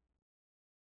mind.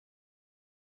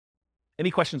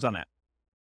 Any questions on that?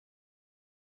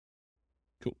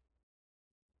 Cool.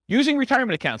 Using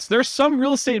retirement accounts. There's some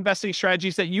real estate investing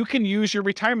strategies that you can use your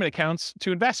retirement accounts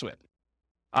to invest with.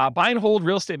 Buy and hold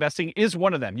real estate investing is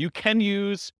one of them. You can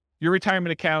use your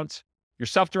retirement account, your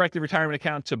self-directed retirement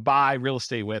account to buy real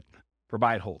estate with for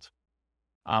buy and hold.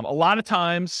 A lot of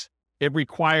times it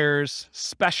requires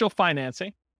special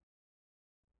financing.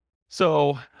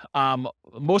 So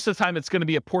most of the time it's going to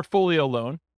be a portfolio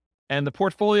loan, and the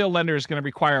portfolio lender is going to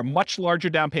require a much larger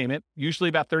down payment, usually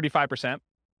about 35%.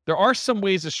 There are some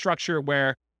ways to structure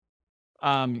where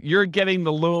you're getting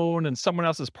the loan and someone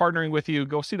else is partnering with you.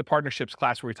 Go see the partnerships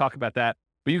class where we talk about that.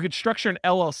 But you could structure an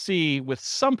LLC with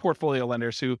some portfolio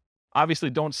lenders who obviously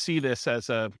don't see this as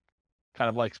a kind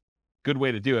of like good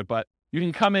way to do it. But you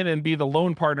can come in and be the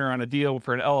loan partner on a deal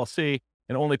for an LLC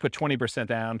and only put 20%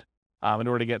 down in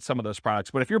order to get some of those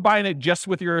products. But if you're buying it just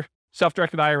with your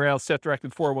self-directed IRA,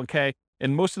 self-directed 401k,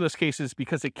 in most of those cases,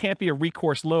 because it can't be a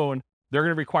recourse loan, they're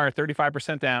going to require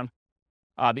 35% down.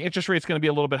 The interest rate is going to be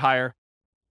a little bit higher.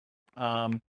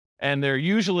 And they're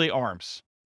usually ARMs.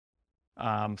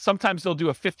 Sometimes they'll do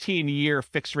a 15-year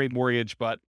fixed rate mortgage,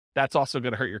 but that's also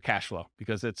going to hurt your cash flow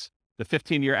because it's the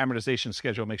 15-year amortization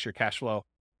schedule makes your cash flow,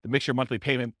 it makes your monthly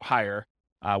payment higher,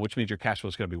 which means your cash flow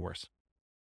is going to be worse.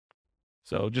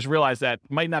 So just realize that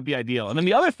might not be ideal. And then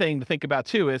the other thing to think about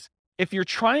too is if you're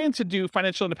trying to do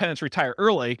financial independence, retire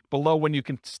early, below when you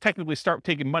can technically start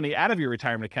taking money out of your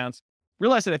retirement accounts,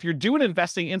 realize that if you're doing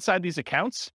investing inside these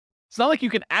accounts, it's not like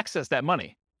you can access that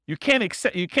money. You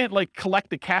can't like collect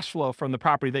the cash flow from the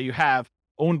property that you have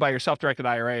owned by your self-directed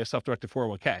IRA or self-directed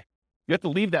 401k. You have to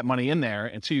leave that money in there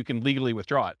until you can legally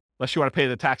withdraw it, unless you want to pay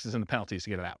the taxes and the penalties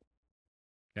to get it out.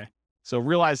 Okay. So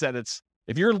realize that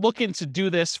if you're looking to do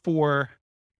this for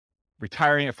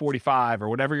retiring at 45 or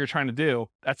whatever you're trying to do,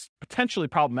 that's potentially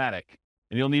problematic.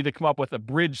 And you'll need to come up with a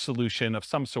bridge solution of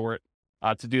some sort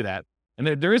to do that. And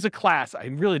there is a class, I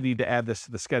really need to add this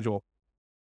to the schedule.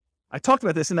 I talked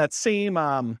about this in that same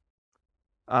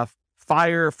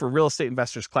Fire for Real Estate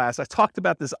Investors class. I talked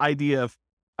about this idea of,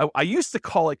 I used to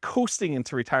call it coasting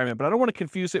into retirement, but I don't want to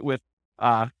confuse it with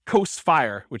coast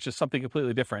fire, which is something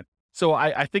completely different. So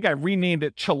I think I renamed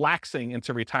it chillaxing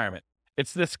into retirement.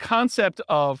 It's this concept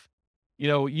of,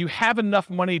 you have enough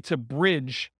money to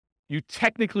bridge, you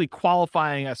technically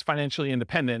qualifying as financially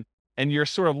independent, and you're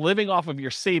sort of living off of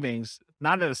your savings,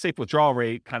 not at a safe withdrawal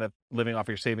rate, kind of living off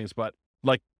your savings, but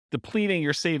like depleting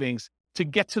your savings to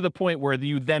get to the point where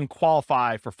you then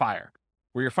qualify for FIRE,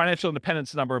 where your financial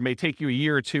independence number may take you a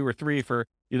year or 2 or 3 for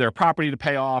either a property to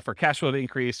pay off or cash flow to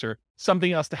increase or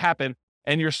something else to happen.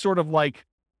 And you're sort of like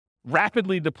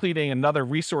rapidly depleting another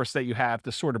resource that you have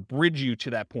to sort of bridge you to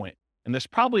that point. And there's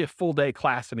probably a full day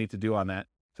class I need to do on that.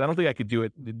 So I don't think I could do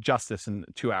it justice in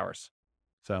 2 hours.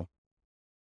 So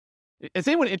is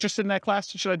anyone interested in that class?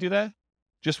 Should I do that?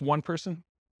 Just one person?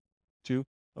 Two?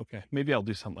 Okay. Maybe I'll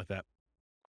do something like that.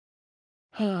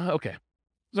 Okay.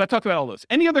 So I talked about all those.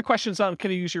 Any other questions on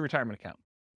can you use your retirement account?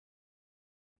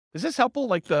 Is this helpful?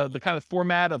 Like the kind of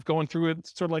format of going through it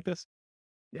sort of like this?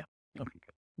 Yeah. Okay,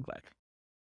 good. I'm glad.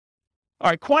 All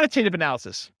right, quantitative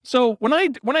analysis. So when I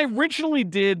originally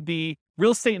did the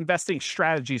real estate investing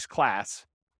strategies class,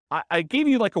 I gave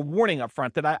you like a warning up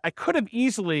front that I could have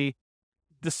easily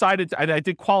decided, I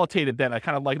did qualitative then. I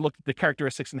kind of like looked at the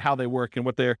characteristics and how they work and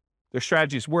what their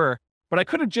strategies were. But I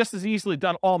could have just as easily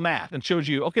done all math and showed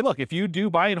you, okay, look, if you do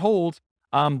buy and hold,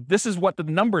 this is what the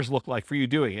numbers look like for you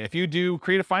doing it. If you do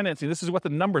creative financing, this is what the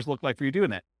numbers look like for you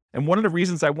doing it. And one of the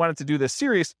reasons I wanted to do this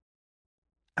series,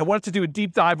 I wanted to do a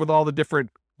deep dive with all the different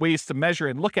ways to measure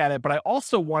and look at it, but I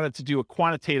also wanted to do a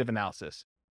quantitative analysis.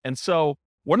 And so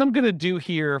what I'm going to do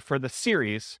here for the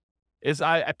series is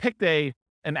I picked an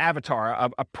avatar,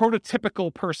 a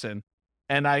prototypical person,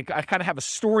 and I kind of have a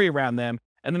story around them.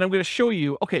 And then I'm going to show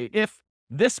you, okay, if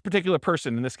this particular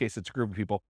person, in this case, it's a group of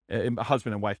people, a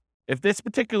husband and wife, if this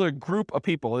particular group of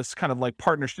people, this kind of like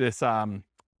partnership, this, what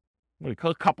do you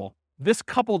call it, couple, this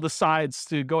couple decides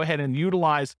to go ahead and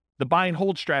utilize the buy and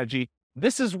hold strategy,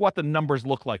 this is what the numbers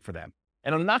look like for them.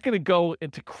 And I'm not going to go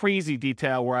into crazy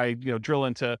detail where I, drill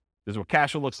into, this is what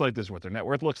cash flow looks like, this is what their net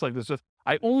worth looks like,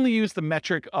 I only use the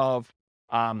metric of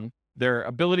their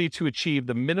ability to achieve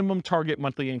the minimum target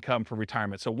monthly income for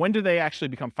retirement. So when do they actually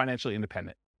become financially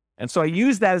independent? And so I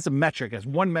use that as a metric, as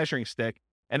one measuring stick.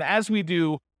 And as we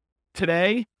do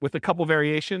today with a couple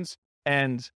variations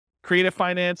and creative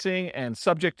financing and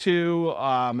subject to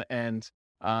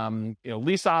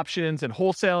lease options and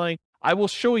wholesaling, I will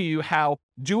show you how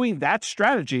doing that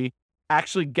strategy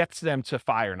actually gets them to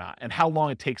FI or not and how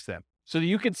long it takes them. So that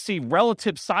you can see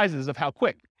relative sizes of how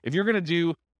quick. If you're going to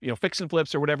do fix and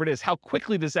flips or whatever it is, how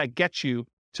quickly does that get you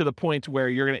to the point where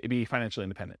you're going to be financially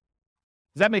independent?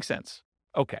 Does that make sense?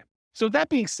 Okay. So that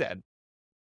being said,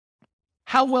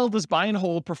 how well does buy and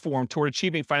hold perform toward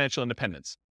achieving financial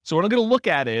independence? So what I'm going to look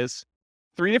at is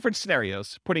 3 different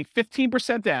scenarios, putting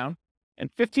 15% down, and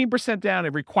 15% down,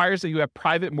 it requires that you have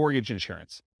private mortgage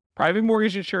insurance. Private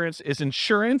mortgage insurance is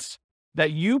insurance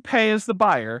that you pay as the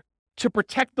buyer to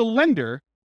protect the lender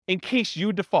in case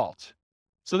you default.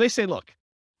 So they say, look,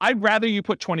 I'd rather you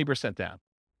put 20% down.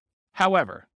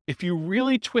 However, if you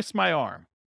really twist my arm,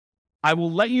 I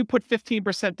will let you put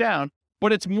 15% down,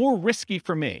 but it's more risky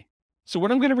for me. So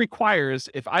what I'm going to require is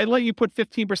if I let you put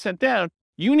 15% down,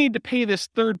 you need to pay this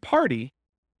third party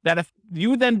that if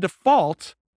you then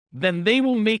default, then they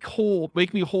will make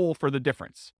me whole for the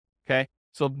difference. Okay.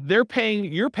 So you're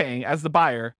paying as the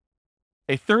buyer,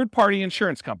 a third party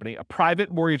insurance company, a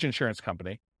private mortgage insurance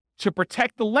company, to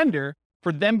protect the lender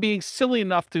for them being silly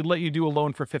enough to let you do a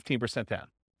loan for 15% down.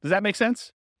 Does that make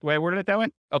sense? The way I worded it that way?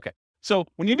 Okay. So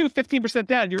when you do 15%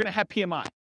 down, you're going to have PMI.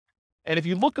 And if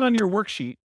you look on your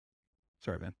worksheet,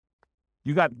 sorry, man,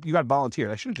 you got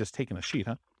volunteered. I should have just taken a sheet,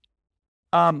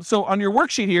 huh? So on your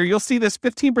worksheet here, you'll see this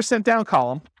 15% down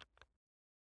column.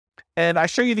 And I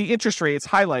show you the interest rates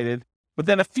highlighted, but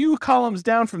then a few columns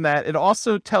down from that, it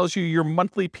also tells you your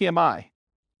monthly PMI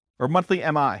or monthly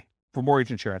MI for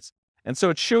mortgage insurance. And so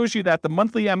it shows you that the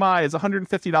monthly MI is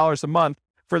 $150 a month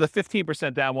for the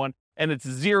 15% down one, and it's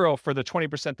 0 for the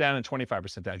 20% down and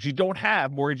 25% down. You don't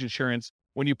have mortgage insurance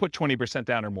when you put 20%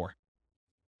 down or more.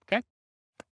 Okay?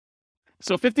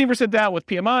 So 15% down with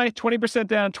PMI, 20%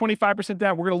 down, 25%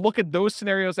 down. We're going to look at those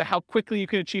scenarios of how quickly you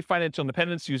can achieve financial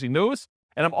independence using those.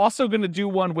 And I'm also going to do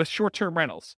one with short-term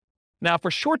rentals. Now, for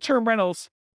short-term rentals,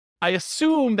 I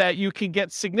assume that you can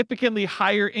get significantly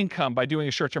higher income by doing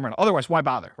a short-term rental. Otherwise, why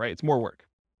bother, right? It's more work.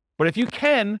 But if you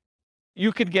can,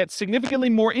 you could get significantly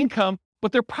more income,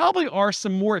 but there probably are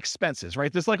some more expenses,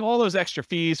 right? There's like all those extra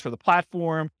fees for the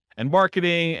platform and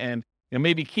marketing and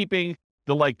maybe keeping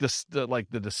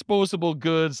the disposable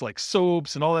goods like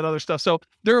soaps and all that other stuff. So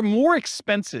there are more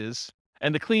expenses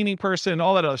and the cleaning person,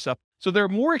 all that other stuff. So there are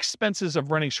more expenses of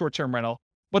running short-term rental,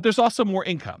 but there's also more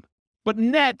income. But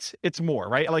net, it's more,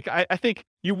 right? Like I think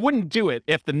you wouldn't do it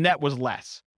if the net was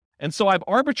less. And so I've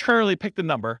arbitrarily picked a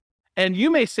number. And you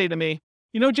may say to me,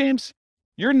 James,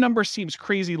 your number seems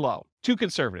crazy low, too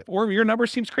conservative, or your number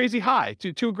seems crazy high,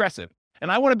 too aggressive.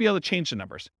 And I want to be able to change the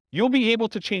numbers. You'll be able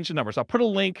to change the numbers. I'll put a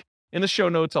link in the show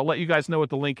notes. I'll let you guys know what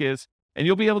the link is, and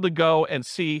you'll be able to go and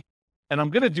see. And I'm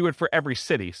going to do it for every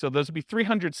city. So there'll be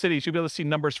 300 cities. You'll be able to see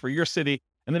numbers for your city.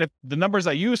 And then if the numbers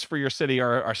I use for your city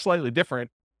are slightly different,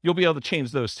 you'll be able to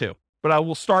change those too. But I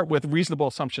will start with reasonable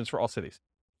assumptions for all cities.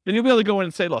 Then you'll be able to go in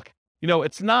and say, look,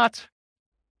 it's not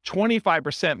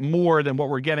 25% more than what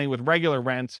we're getting with regular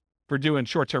rent for doing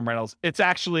short-term rentals, it's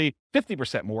actually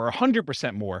 50% more,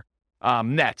 100% more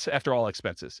net after all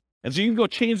expenses. And so you can go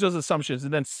change those assumptions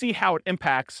and then see how it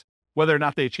impacts whether or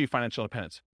not they achieve financial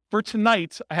independence. For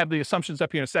tonight, I have the assumptions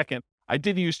up here in a second. I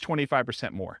did use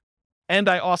 25% more. And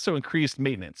I also increased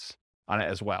maintenance on it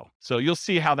as well. So you'll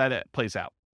see how that plays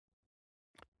out.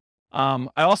 I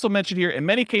also mentioned here, in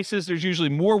many cases, there's usually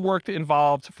more work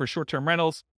involved for short-term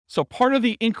rentals. So part of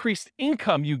the increased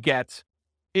income you get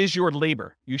is your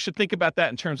labor. You should think about that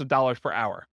in terms of dollars per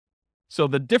hour. So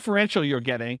the differential you're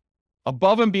getting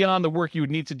above and beyond the work you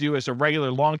would need to do as a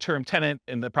regular long-term tenant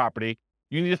in the property,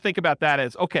 you need to think about that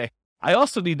as, okay, I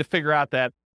also need to figure out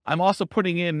that I'm also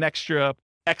putting in an extra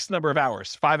X number of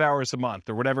hours, 5 hours a month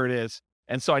or whatever it is.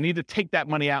 And so I need to take that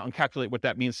money out and calculate what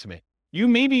that means to me. You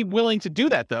may be willing to do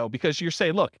that though, because you're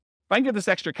saying, look, if I can get this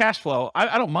extra cash flow,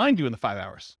 I don't mind doing the 5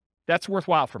 hours. That's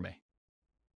worthwhile for me.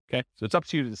 Okay. So it's up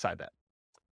to you to decide that.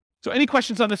 So any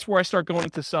questions on this before I start going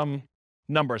into some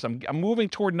numbers? I'm moving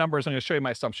toward numbers. I'm going to show you my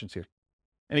assumptions here.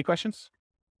 Any questions?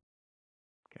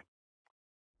 Okay.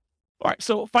 All right.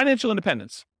 So financial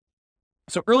independence.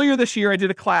 So earlier this year, I did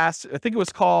a class, I think it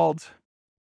was called,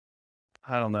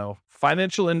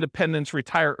 Financial Independence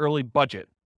Retire Early Budget.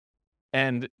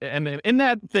 And in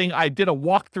that thing, I did a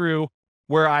walkthrough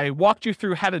where I walked you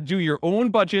through how to do your own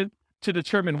budget to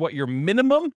determine what your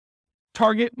minimum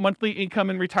target monthly income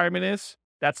in retirement is.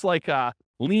 That's like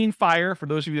lean fire, for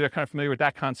those of you that are kind of familiar with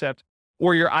that concept,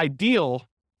 or your ideal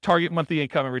target monthly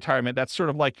income in retirement. That's sort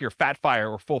of like your fat fire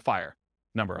or full fire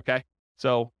number, okay?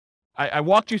 So I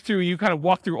walked you through, you kind of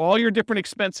walked through all your different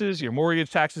expenses, your mortgage,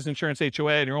 taxes, insurance,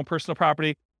 HOA, and your own personal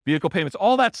property, vehicle payments,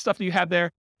 all that stuff that you have there.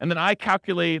 And then I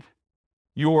calculate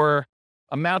your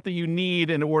amount that you need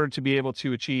in order to be able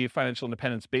to achieve financial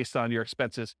independence based on your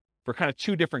expenses for kind of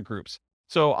two different groups.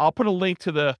 So I'll put a link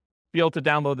to be able to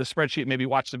download the spreadsheet, maybe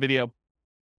watch the video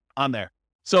on there.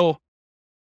 So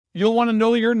you'll want to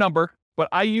know your number, but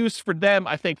I used for them,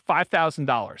 I think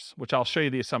 $5,000, which I'll show you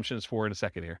the assumptions for in a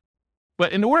second here.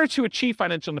 But in order to achieve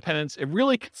financial independence, it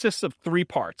really consists of three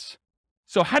parts.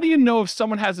 So how do you know if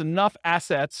someone has enough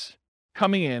assets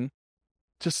coming in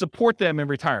to support them in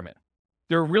retirement?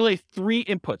 There are really three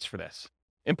inputs for this.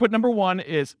 Input number one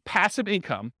is passive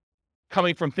income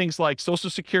coming from things like Social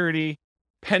Security,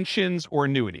 pensions, or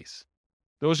annuities.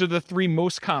 Those are the three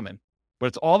most common, but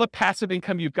it's all the passive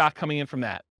income you've got coming in from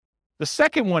that. The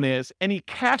second one is any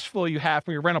cash flow you have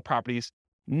from your rental properties,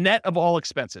 net of all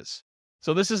expenses.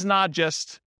 So this is not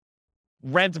just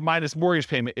rent minus mortgage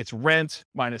payment. It's rent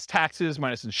minus taxes,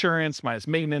 minus insurance, minus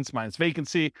maintenance, minus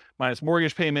vacancy, minus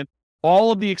mortgage payment.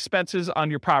 All of the expenses on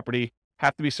your property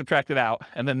have to be subtracted out.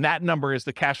 And then that number is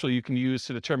the cash flow you can use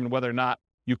to determine whether or not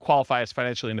you qualify as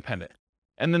financially independent.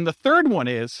 And then the third one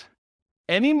is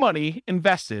any money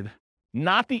invested,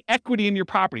 not the equity in your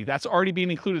property, that's already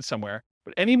being included somewhere,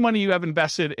 but any money you have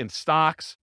invested in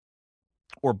stocks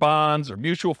or bonds or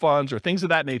mutual funds or things of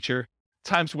that nature,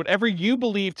 times whatever you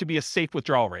believe to be a safe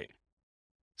withdrawal rate.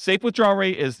 Safe withdrawal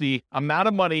rate is the amount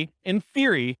of money, in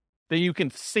theory, that you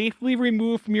can safely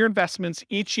remove from your investments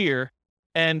each year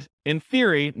and, in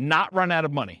theory, not run out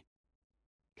of money.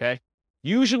 Okay?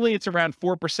 Usually it's around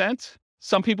 4%.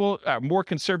 Some people more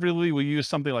conservatively will use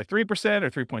something like 3%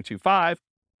 or 3.25.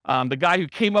 The guy who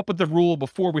came up with the rule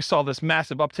before we saw this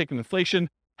massive uptick in inflation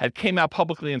had came out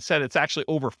publicly and said it's actually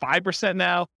over 5%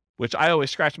 now, which I always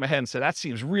scratch my head and say, that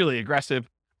seems really aggressive.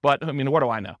 But I mean, what do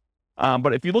I know?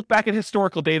 But if you look back at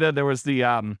historical data, there was the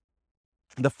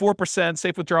 4%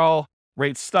 safe withdrawal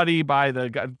rate study by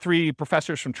the three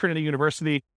professors from Trinity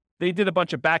University. They did a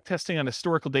bunch of back testing on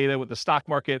historical data with the stock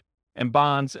market and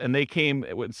bonds, and they came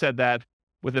and said that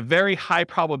with a very high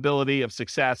probability of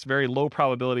success, very low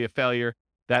probability of failure,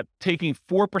 that taking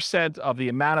 4% of the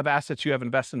amount of assets you have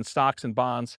invested in stocks and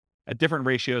bonds at different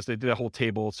ratios, they did a whole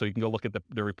table, so you can go look at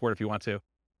the report if you want to.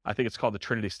 I think it's called the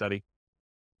Trinity study.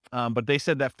 But they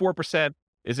said that 4%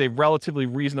 is a relatively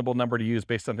reasonable number to use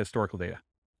based on historical data.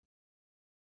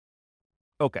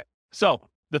 Okay, so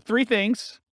the three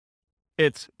things,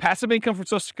 it's passive income from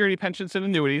Social Security, pensions, and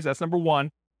annuities. That's number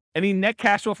one. Any net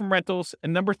cash flow from rentals.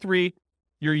 And number three,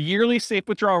 your yearly safe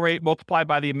withdrawal rate multiplied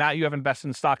by the amount you have invested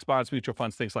in stocks, bonds, mutual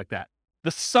funds, things like that.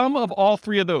 The sum of all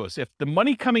three of those, if the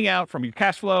money coming out from your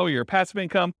cash flow, your passive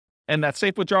income, and that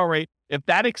safe withdrawal rate, if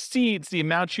that exceeds the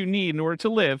amount you need in order to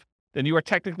live, then you are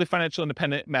technically financially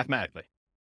independent mathematically.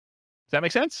 Does that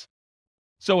make sense?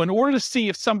 So in order to see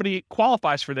if somebody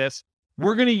qualifies for this,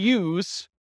 we're going to use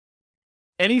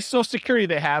any Social Security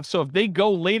they have. So if they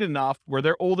go late enough where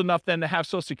they're old enough then to have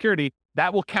Social Security,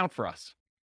 that will count for us.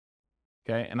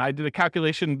 Okay. And I did a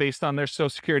calculation based on their Social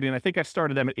Security, and I think I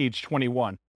started them at age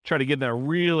 21, try to give them a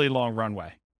really long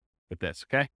runway. with this,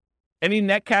 okay? Any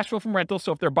net cash flow from rentals.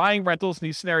 So if they're buying rentals in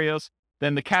these scenarios,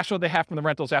 then the cash flow they have from the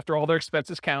rentals after all their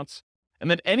expenses counts. And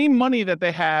then any money that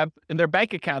they have in their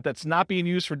bank account that's not being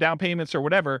used for down payments or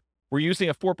whatever, we're using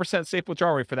a 4% safe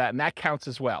withdrawal rate for that, and that counts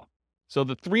as well. So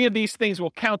the three of these things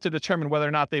will count to determine whether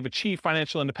or not they've achieved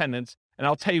financial independence. And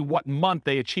I'll tell you what month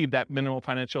they achieved that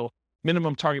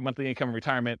minimum target monthly income in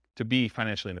retirement to be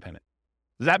financially independent.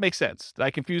 Does that make sense? Did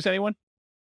I confuse anyone?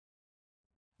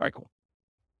 All right, cool.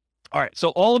 All right, so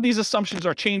all of these assumptions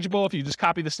are changeable if you just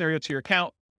copy the scenario to your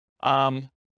account.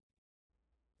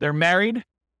 They're married.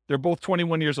 They're both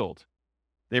 21 years old.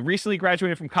 They've recently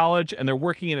graduated from college, and they're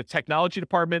working in a technology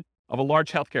department of a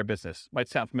large healthcare business. Might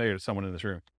sound familiar to someone in this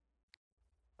room.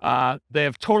 They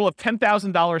have a total of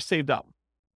 $10,000 saved up.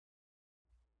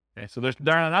 Okay, so they're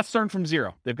not starting from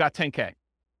zero. They've got 10K.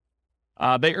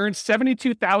 They earn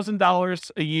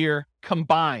 $72,000 a year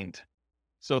combined.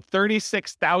 So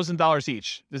 $36,000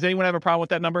 each. Does anyone have a problem with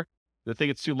that number? Do they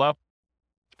think it's too low?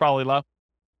 It's probably low.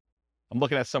 I'm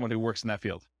looking at someone who works in that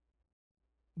field.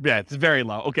 Yeah, it's very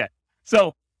low. Okay.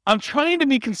 So I'm trying to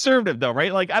be conservative though,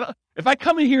 right? Like if I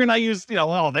come in here and I use,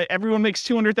 everyone makes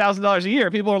 $200,000 a year,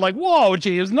 people are like, whoa,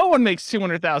 James, no one makes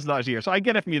 $200,000 a year. So I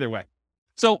get it from either way.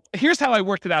 So here's how I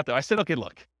worked it out though. I said, okay,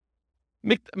 look,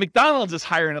 McDonald's is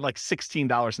hiring at like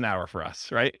 $16 an hour for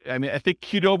us, right? I mean, I think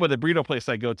Qdoba, the burrito place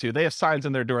I go to, they have signs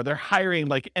on their door. They're hiring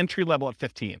like entry level at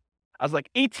 15. I was like,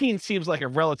 18 seems like a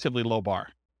relatively low bar,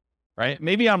 right?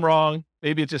 Maybe I'm wrong.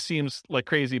 Maybe it just seems like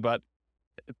crazy, but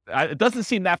it doesn't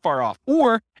seem that far off.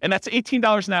 And that's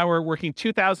 $18 an hour, working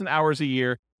 2,000 hours a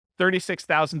year,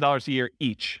 $36,000 a year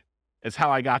each is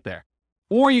how I got there.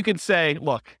 Or you could say,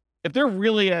 look, if they're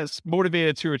really as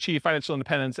motivated to achieve financial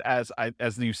independence as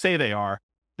you say they are,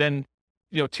 then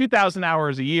 2,000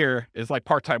 hours a year is like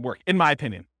part-time work, in my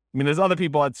opinion. I mean, there's other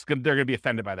people they're going to be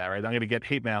offended by that, right? I'm going to get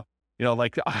hate mail, I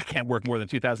can't work more than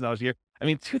 $2,000 a year. I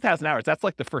mean, 2,000 hours, that's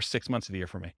like the first 6 months of the year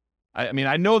for me. I mean,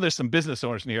 I know there's some business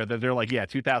owners in here that they're like, yeah,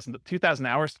 2,000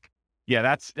 hours. Yeah,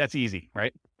 that's easy,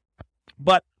 right?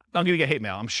 But I'm going to get hate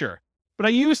mail, I'm sure. But I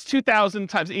use 2,000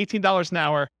 times $18 an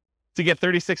hour to get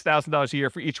 $36,000 a year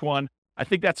for each one. I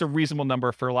think that's a reasonable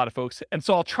number for a lot of folks. And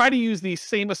so I'll try to use these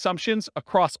same assumptions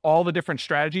across all the different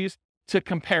strategies to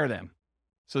compare them.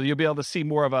 So you'll be able to see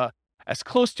more of as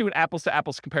close to an apples to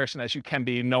apples comparison as you can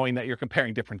be, knowing that you're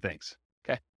comparing different things.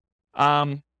 Okay.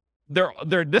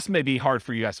 This may be hard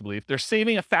for you guys to believe. They're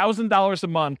saving $1,000 a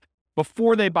month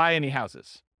before they buy any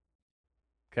houses.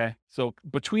 Okay. So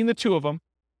between the two of them,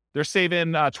 they're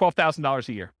saving $12,000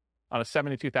 a year on a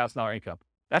 $72,000 income.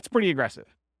 That's pretty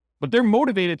aggressive, but they're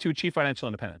motivated to achieve financial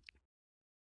independence.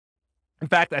 In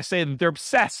fact, I say that they're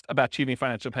obsessed about achieving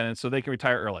financial independence so they can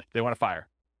retire early. They want to fire.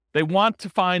 They want to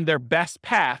find their best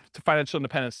path to financial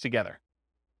independence together.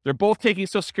 They're both taking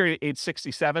Social Security at age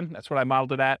 67. That's what I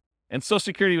modeled it at. And Social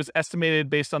Security was estimated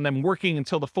based on them working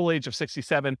until the full age of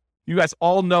 67. You guys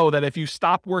all know that if you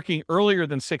stop working earlier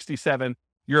than 67,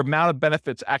 your amount of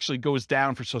benefits actually goes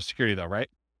down for Social Security though, right?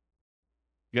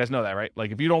 You guys know that, right?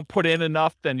 Like if you don't put in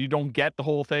enough, then you don't get the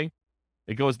whole thing.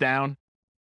 It goes down.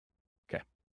 Okay.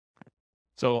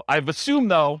 So I've assumed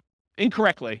though,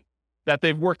 incorrectly, that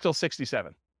they've worked till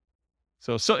 67.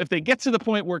 So if they get to the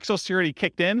point where Social Security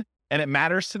kicked in and it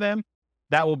matters to them,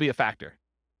 that will be a factor.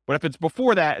 But if it's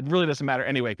before that, it really doesn't matter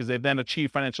anyway, because they've then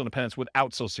achieved financial independence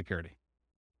without Social Security.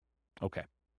 Okay.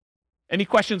 Any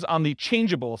questions on the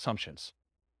changeable assumptions?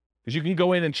 Because you can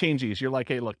go in and change these. You're like,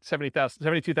 hey, look,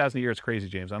 72,000 a year is crazy,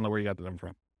 James. I don't know where you got the number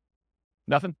from.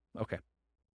 Nothing? Okay.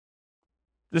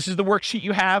 This is the worksheet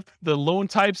you have, the loan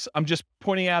types. I'm just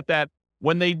pointing out that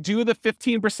when they do the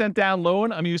 15% down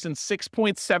loan, I'm using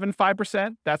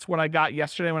 6.75%. That's what I got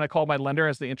yesterday when I called my lender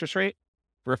as the interest rate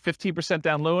for a 15%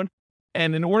 down loan.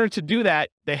 And in order to do that,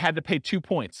 they had to pay 2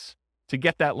 points to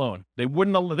get that loan. They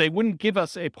wouldn't give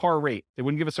us a par rate. They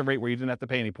wouldn't give us a rate where you didn't have to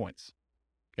pay any points.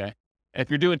 Okay. And if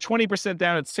you're doing 20%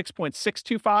 down at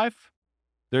 6.625,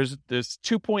 there's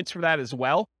 2 points for that as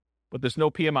well, but there's no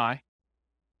PMI.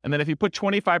 And then if you put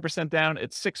 25% down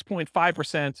at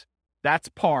 6.5%, that's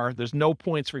par. There's no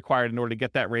points required in order to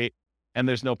get that rate, and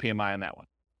there's no PMI on that one.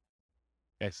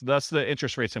 Okay, so that's the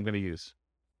interest rates I'm going to use.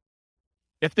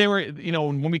 If they were,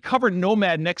 when we cover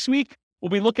Nomad next week, we'll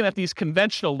be looking at these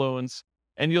conventional loans,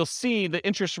 and you'll see the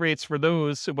interest rates for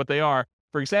those, what they are.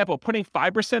 For example, putting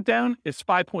 5% down is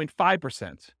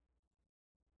 5.5%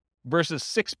 versus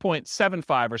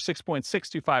 6.75 or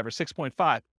 6.625 or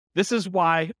 6.5. This is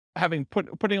why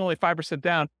putting only 5%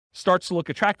 down starts to look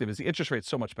attractive, is the interest rate's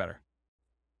so much better.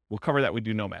 We'll cover that. We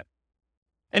do Nomad.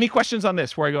 Any questions on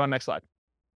this before I go on next slide?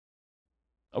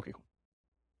 Okay, cool.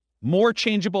 More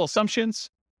changeable assumptions.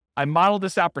 I modeled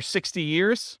this out for 60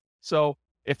 years. So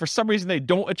if for some reason they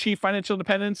don't achieve financial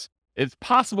independence, it's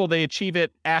possible they achieve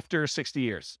it after 60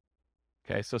 years.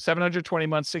 Okay, so 720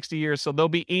 months, 60 years. So they'll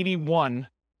be 81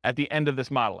 at the end of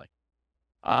this modeling.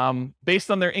 Based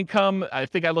on their income, I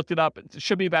think I looked it up. It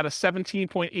should be about a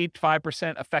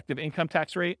 17.85% effective income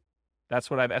tax rate. That's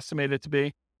what I've estimated it to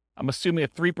be. I'm assuming a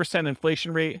 3%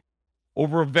 inflation rate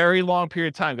over a very long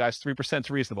period of time, guys. 3% is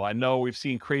reasonable. I know we've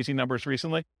seen crazy numbers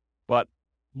recently, but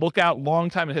look out long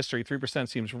time in history. 3%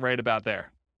 seems right about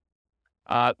there.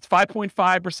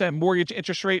 5.5% mortgage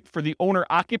interest rate for the owner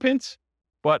occupant,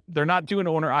 but they're not doing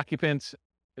owner occupants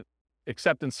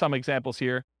except in some examples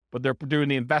here, but they're doing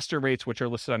the investor rates, which are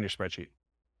listed on your spreadsheet.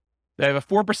 They have a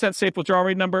 4% safe withdrawal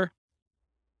rate number.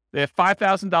 They have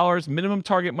 $5,000 minimum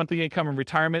target monthly income in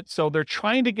retirement. So they're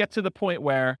trying to get to the point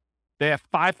where they have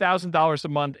 $5,000 a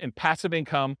month in passive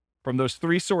income from those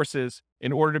three sources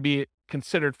in order to be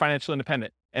considered financially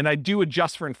independent. And I do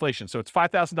adjust for inflation. So it's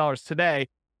 $5,000 today,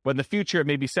 but in the future, it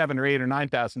may be $7,000 or $8,000 or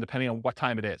 $9,000, depending on what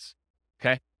time it is.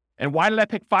 Okay. And why did I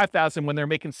pick $5,000 when they're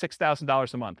making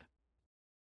 $6,000 a month?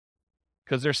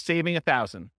 Because they're saving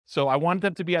 $1,000. So I want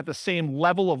them to be at the same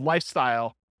level of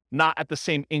lifestyle, not at the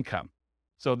same income.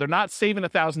 So they're not saving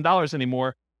 $1,000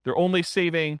 anymore. They're only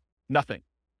saving nothing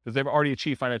because they've already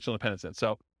achieved financial independence. And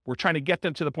so we're trying to get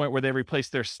them to the point where they replace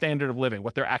their standard of living,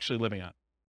 what they're actually living on.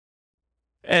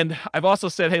 And I've also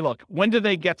said, hey, look, when do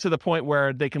they get to the point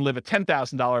where they can live a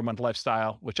 $10,000 a month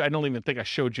lifestyle, which I don't even think I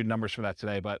showed you numbers for that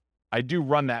today, but I do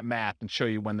run that math and show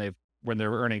you when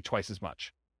they're earning twice as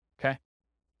much. Okay.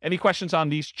 Any questions on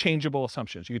these changeable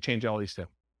assumptions? You can change all these too.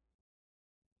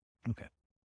 Okay.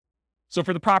 So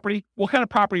for the property, what kind of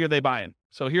property are they buying?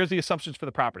 So here's the assumptions for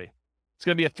the property. It's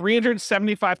going to be a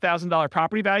 $375,000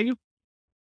 property value,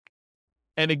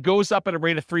 and it goes up at a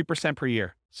rate of 3% per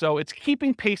year. So it's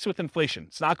keeping pace with inflation.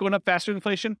 It's not going up faster than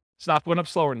inflation. It's not going up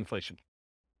slower than inflation.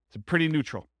 It's pretty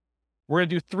neutral. We're going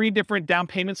to do 3 different down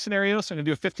payment scenarios. So I'm going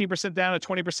to do a 15% down, a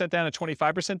 20% down, a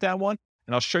 25% down one,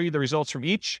 and I'll show you the results from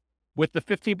each. With the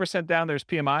 15% down, there's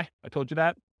PMI. I told you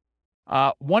that.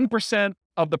 1%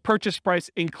 of the purchase price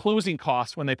in closing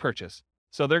costs when they purchase.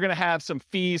 So they're going to have some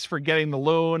fees for getting the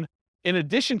loan. In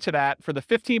addition to that, for the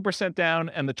 15% down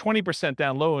and the 20%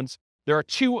 down loans, there are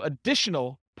 2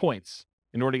 additional points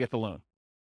in order to get the loan.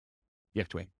 You have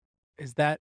to wait. Is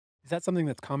that something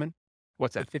that's common?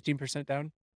 What's that? 15%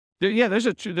 down? There's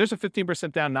a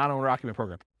 15% down non-owner occupant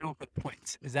program. No, for the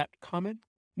points. Is that common?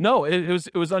 No,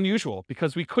 it was unusual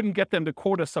because we couldn't get them to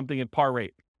quote us something at par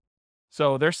rate.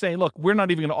 So they're saying, look, we're not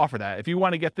even going to offer that. If you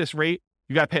want to get this rate,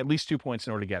 you got to pay at least 2 points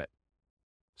in order to get it.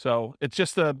 So it's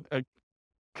just a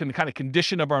kind of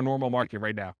condition of our normal market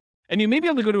right now. And you may be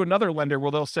able to go to another lender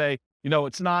where they'll say,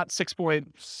 it's not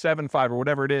 6.75 or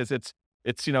whatever it is. It's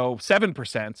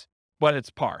 7%, but it's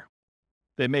par.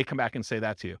 They may come back and say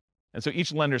that to you. And so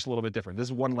each lender is a little bit different. This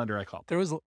is one lender I called. There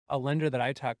was a lender that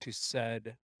I talked to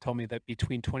told me that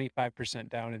between 25%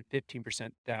 down and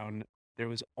 15% down, there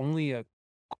was only a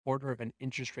quarter of an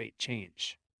interest rate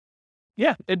change.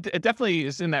 Yeah, it definitely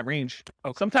is in that range.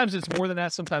 Okay. Sometimes it's more than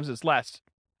that. Sometimes it's less.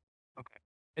 Okay.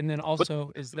 And then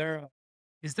also, is there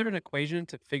an equation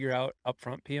to figure out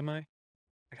upfront PMI?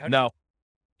 No.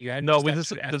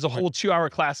 There's a whole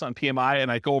 2-hour class on PMI,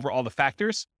 and I go over all the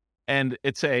factors, and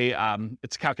it's a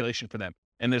calculation for them.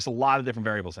 And there's a lot of different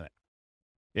variables in it,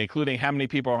 including how many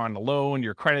people are on the loan,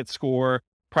 your credit score,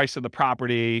 price of the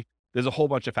property. There's a whole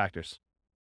bunch of factors.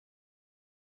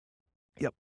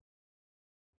 Yep.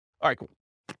 All right, cool.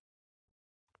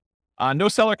 No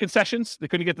seller concessions. They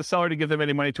couldn't get the seller to give them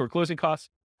any money toward closing costs.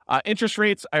 Interest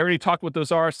rates, I already talked what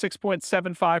those are.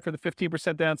 6.75 for the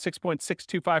 15% down,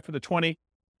 6.625 for the 20,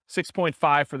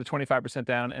 6.5 for the 25%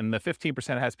 down, and the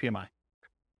 15% has PMI.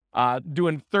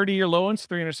 Doing 30-year loans,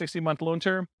 360-month loan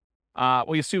term.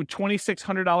 We assume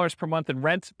 $2,600 per month in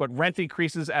rent, but rent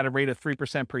increases at a rate of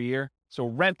 3% per year. So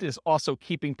rent is also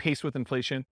keeping pace with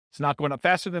inflation. It's not going up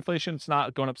faster than inflation. It's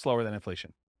not going up slower than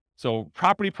inflation. So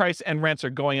property price and rents are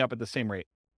going up at the same rate.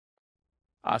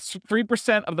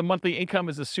 3% of the monthly income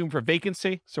is assumed for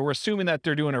vacancy. So we're assuming that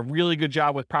they're doing a really good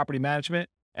job with property management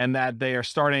and that they are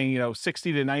starting,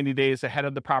 60 to 90 days ahead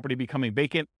of the property becoming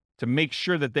vacant to make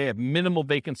sure that they have minimal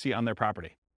vacancy on their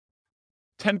property.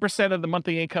 10% of the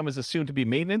monthly income is assumed to be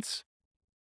maintenance.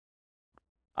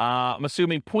 I'm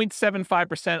assuming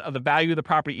 0.75% of the value of the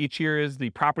property each year is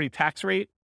the property tax rate.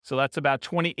 So that's about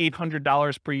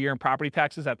 $2,800 per year in property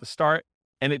taxes at the start.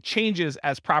 And it changes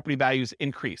as property values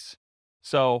increase.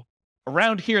 So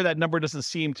around here, that number doesn't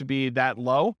seem to be that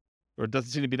low, or it doesn't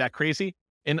seem to be that crazy.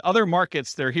 In other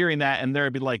markets, they're hearing that and they'll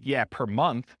be like, yeah, per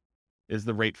month is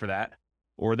the rate for that.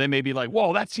 Or they may be like,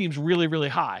 whoa, that seems really, really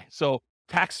high. So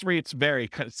tax rates vary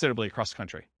considerably across the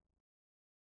country.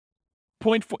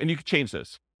 0.4, and you can change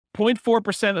those.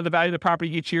 0.4% of the value of the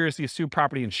property each year is the assumed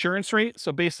property insurance rate.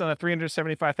 So based on a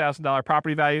 $375,000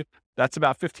 property value, that's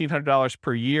about $1,500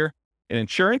 per year in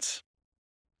insurance.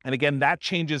 And again, that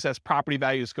changes as property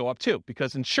values go up too,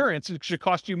 because insurance should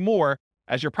cost you more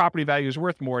as your property value is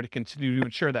worth more to continue to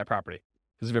insure that property.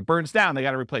 Because if it burns down, they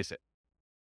got to replace it.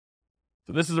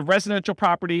 So this is a residential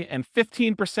property, and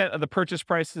 15% of the purchase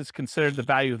price is considered the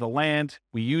value of the land.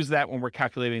 We use that when we're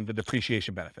calculating the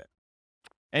depreciation benefit.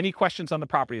 Any questions on the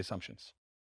property assumptions?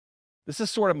 This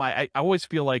is sort of I always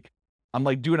feel like I'm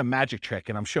like doing a magic trick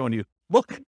and I'm showing you,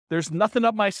 look, there's nothing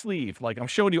up my sleeve. Like I'm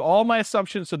showing you all my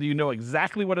assumptions so that you know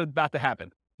exactly what is about to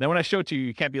happen. Then when I show it to you,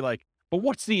 you can't be like, but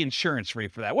what's the insurance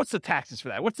rate for that? What's the taxes for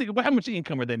that? How much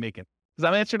income are they making? Because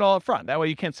I'm answering all up front. That way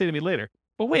you can't say to me later,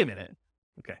 but wait a minute.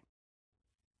 Okay.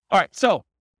 All right. So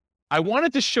I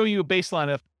wanted to show you a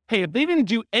baseline of, hey, if they didn't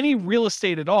do any real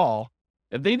estate at all,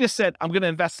 if they just said, I'm going to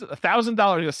invest $1,000, I'm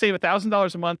going to save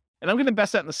 $1,000 a month, and I'm going to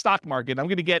invest that in the stock market, I'm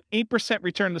going to get 8%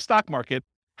 return in the stock market,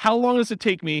 how long does it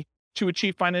take me to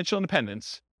achieve financial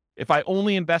independence if I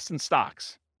only invest in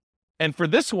stocks? And for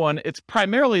this one, it's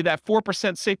primarily that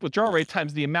 4% safe withdrawal rate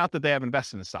times the amount that they have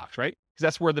invested in stocks, right? Because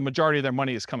that's where the majority of their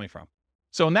money is coming from.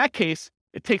 So in that case,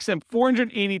 it takes them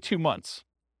 482 months,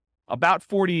 about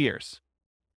 40 years.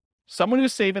 Someone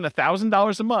who's saving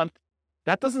 $1,000 a month,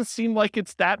 that doesn't seem like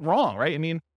it's that wrong, right? I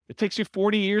mean, it takes you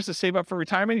 40 years to save up for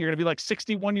retirement. You're going to be like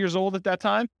 61 years old at that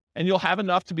time, and you'll have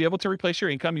enough to be able to replace your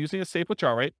income using a safe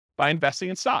withdrawal rate by investing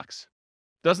in stocks.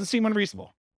 Doesn't seem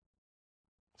unreasonable.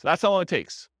 So that's how long it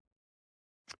takes.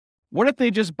 What if they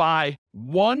just buy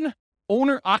one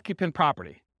owner-occupant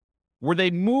property where they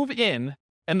move in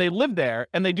and they live there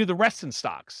and they do the rest in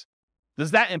stocks? Does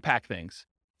that impact things?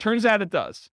 Turns out it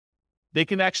does. They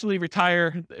can actually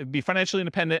retire, be financially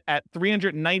independent at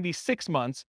 396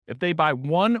 months if they buy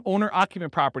one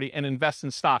owner-occupant property and invest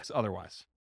in stocks otherwise.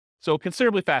 So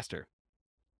considerably faster.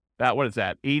 What is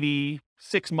that,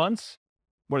 86 months?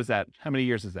 What is that? How many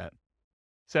years is that?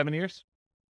 7 years?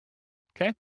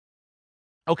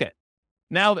 Okay.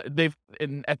 Now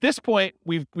at this point,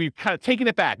 we've kind of taken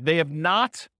it back. They have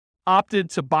not opted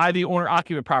to buy the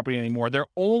owner-occupant property anymore. They're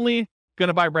only going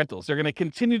to buy rentals. They're going to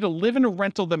continue to live in a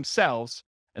rental themselves,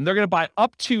 and they're going to buy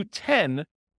up to 10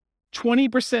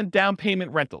 20% down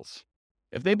payment rentals.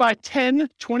 If they buy 10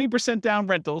 20% down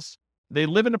rentals, they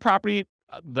live in a property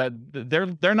that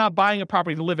they're not buying a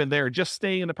property to live in. They're just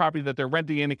staying in the property that they're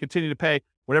renting in and continue to pay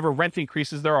whatever rent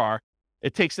increases there are.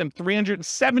 It takes them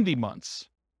 370 months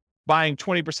buying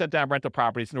 20% down rental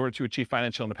properties in order to achieve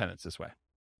financial independence this way.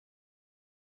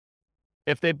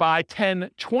 If they buy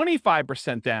 10,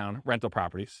 25% down rental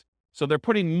properties, so they're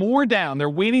putting more down, they're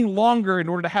waiting longer in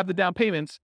order to have the down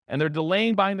payments, and they're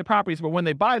delaying buying the properties, but when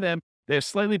they buy them, they have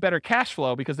slightly better cash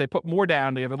flow because they put more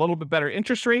down, they have a little bit better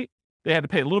interest rate, they have to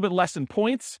pay a little bit less in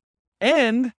points,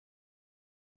 and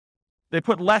they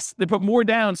put more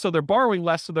down, so they're borrowing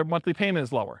less, so their monthly payment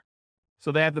is lower.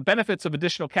 So they have the benefits of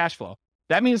additional cash flow.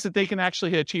 That means that they can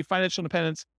actually achieve financial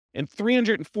independence in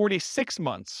 346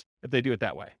 months if they do it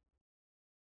that way.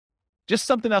 Just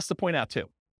something else to point out too.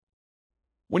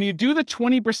 When you do the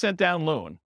 20% down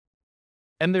loan,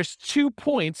 and there's 2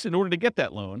 points in order to get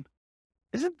that loan,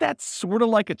 isn't that sort of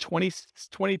like a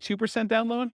 22% down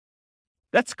loan?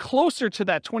 That's closer to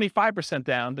that 25%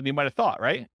 down than you might have thought,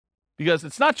 right? Because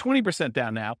it's not 20%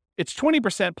 down now, it's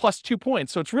 20% plus 2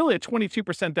 points. So it's really a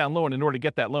 22% down loan in order to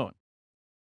get that loan.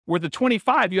 Where the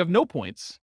 25, you have no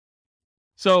points.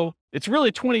 So it's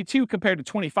really 22 compared to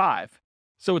 25.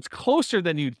 So it's closer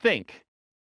than you'd think.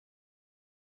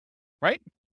 Right?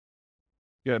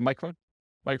 You have a microphone?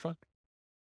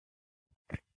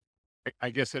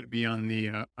 I guess it'd be on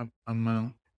the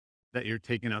amount that you're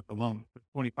taking out the loan,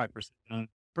 25% on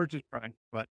purchase price,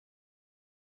 but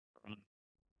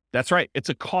that's right. It's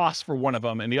a cost for one of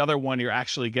them, and the other one you're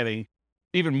actually getting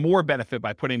even more benefit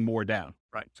by putting more down.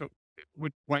 right. So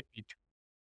it might be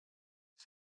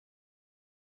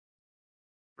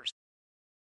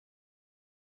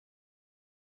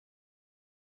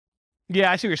Yeah,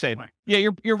 I see what you're saying. Right. Yeah,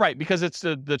 you're right, because it's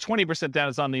the 20% down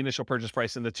is on the initial purchase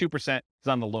price and the 2% is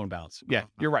on the loan balance. Yeah,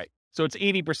 you're right. So it's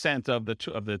 80% of the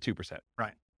 2%.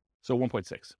 Right. So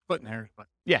 1.6. splitting hairs, but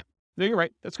No, you're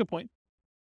right. That's a good point.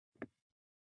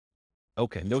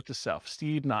 Okay, note to self.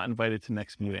 Steve not invited to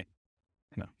next meeting.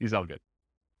 No, he's all good.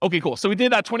 Okay, cool. So we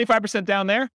did that 25% down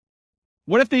there.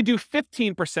 What if they do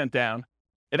 15% down?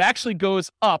 It actually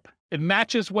goes up. It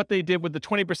matches what they did with the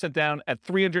 20% down at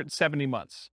 370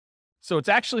 months. So it's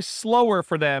actually slower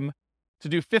for them to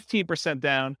do 15%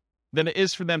 down than it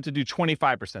is for them to do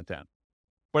 25% down.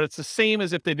 but it's the same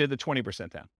as if they did the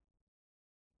 20% down.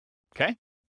 Okay?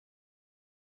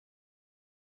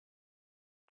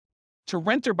 To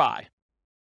rent or buy.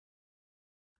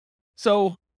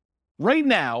 So right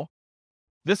now,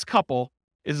 this couple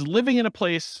is living in a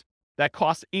place that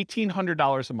costs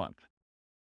 $1,800 a month.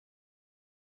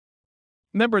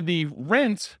 Remember, the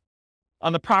rent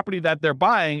on the property that they're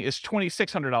buying is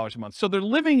 $2,600 a month. So they're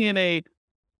living in a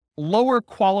lower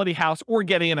quality house or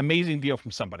getting an amazing deal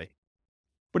from somebody.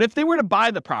 But if they were to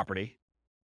buy the property,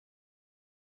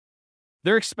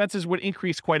 their expenses would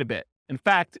increase quite a bit. In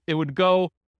fact, it would go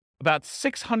about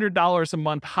 $600 a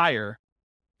month higher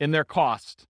in their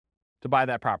cost to buy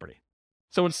that property.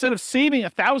 So instead of saving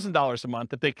 $1,000 a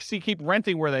month, if they keep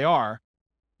renting where they are,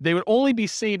 they would only be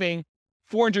saving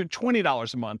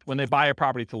 $420 a month when they buy a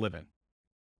property to live in.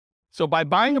 So by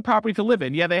buying a property to live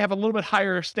in, yeah, they have a little bit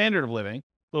higher standard of living, a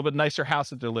little bit nicer house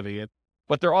that they're living in,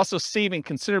 but they're also saving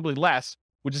considerably less,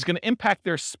 which is going to impact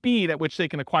their speed at which they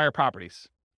can acquire properties.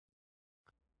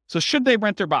 So should they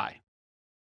rent or buy?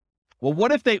 Well,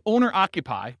 what if they owner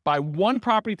occupy, buy one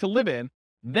property to live in,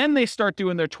 then they start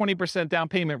doing their 20% down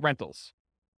payment rentals?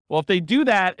 Well, if they do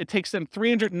that, it takes them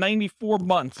 394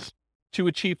 months to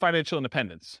achieve financial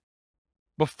independence.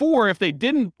 Before, if they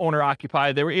didn't owner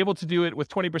occupy, they were able to do it with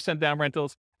 20% down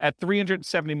rentals at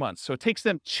 370 months. So it takes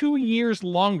them 2 years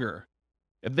longer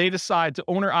if they decide to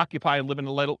owner occupy and live in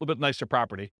a little bit nicer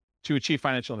property to achieve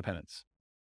financial independence.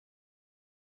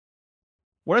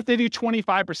 What if they do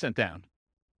 25% down?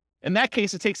 In that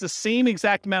case, it takes the same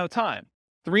exact amount of time,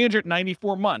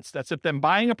 394 months. That's if them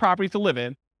buying a property to live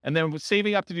in and then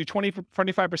saving up to do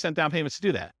 25% down payments to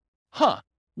do that.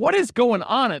 What is going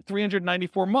on at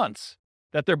 394 months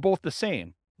that they're both the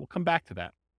same? We'll come back to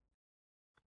that.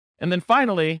 And then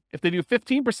finally, if they do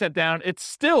 15% down, it's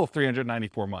still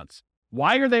 394 months.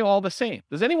 Why are they all the same?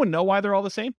 Does anyone know why they're all the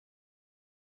same?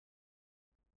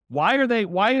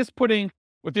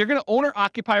 If you're going to owner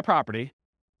occupy a property,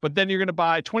 but then you're going to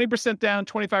buy 20% down,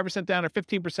 25% down, or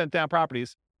 15% down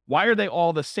properties, why are they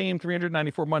all the same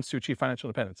 394 months to achieve financial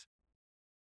independence?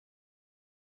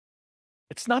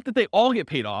 It's not that they all get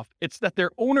paid off. It's that their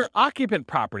owner occupant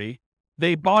property,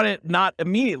 they bought it not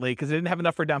immediately because they didn't have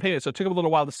enough for a down payment. So it took them a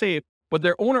little while to save, but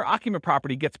their owner occupant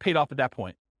property gets paid off at that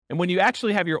point. And when you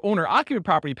actually have your owner occupant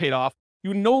property paid off,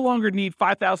 you no longer need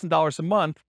 $5,000 a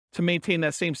month to maintain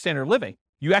that same standard of living.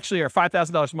 You actually are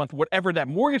 $5,000 a month, whatever that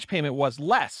mortgage payment was,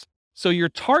 less. So your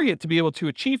target to be able to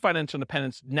achieve financial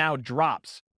independence now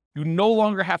drops. You no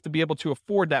longer have to be able to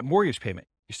afford that mortgage payment.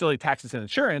 You still need taxes and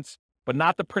insurance, but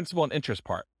not the principal and interest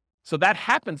part. So that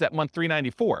happens at month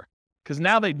 394 because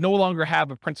now they no longer have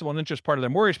a principal and interest part of their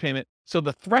mortgage payment. So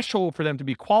the threshold for them to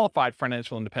be qualified for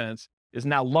financial independence is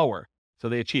now lower. So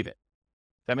they achieve it.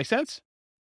 Does that make sense?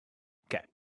 Okay.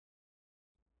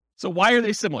 So why are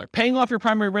they similar? Paying off your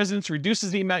primary residence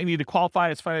reduces the amount you need to qualify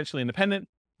as financially independent.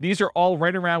 These are all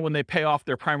right around when they pay off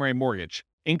their primary mortgage,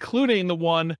 including the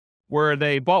one where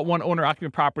they bought one owner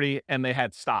occupant property and they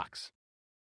had stocks,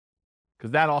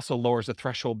 because that also lowers the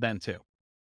threshold then too.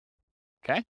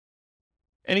 Okay.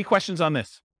 Any questions on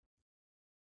this?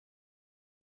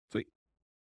 Sweet.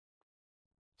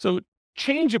 So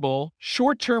changeable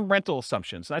short-term rental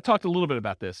assumptions. And I talked a little bit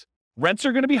about this. Rents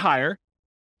are going to be higher,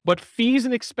 but fees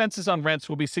and expenses on rents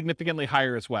will be significantly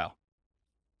higher as well.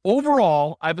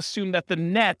 Overall, I've assumed that the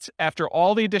net after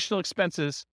all the additional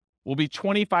expenses will be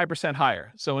 25%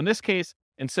 higher. So in this case,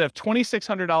 instead of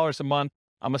 $2,600 a month,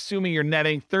 I'm assuming you're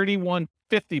netting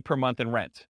 $3,150 per month in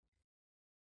rent.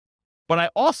 But I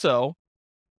also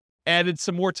added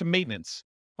some more to maintenance.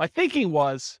 My thinking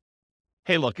was,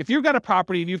 hey, look, if you've got a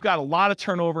property and you've got a lot of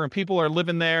turnover and people are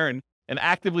living there and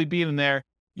actively being in there,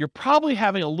 you're probably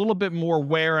having a little bit more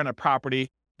wear on a property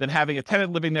than having a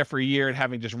tenant living there for a year and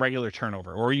having just regular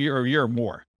turnover or a year or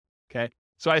more. Okay.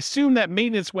 So I assume that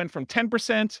maintenance went from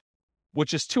 10%,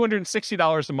 which is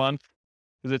 $260 a month,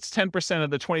 because it's 10% of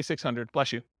the $2,600,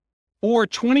 bless you, or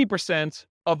 20%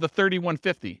 of the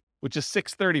 $3,150, which is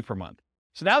 $630 per month.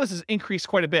 So now this has increased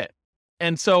quite a bit.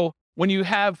 And so when you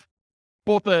have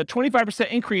both a 25%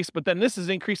 increase, but then this is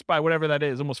increased by whatever that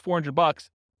is, almost $400,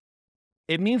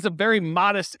 it means a very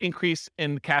modest increase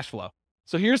in cash flow.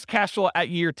 So here's cash flow at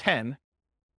year 10.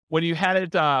 When you had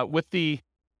it with the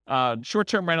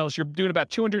short-term rentals, you're doing about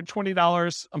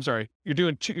 $220. I'm sorry, you're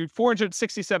doing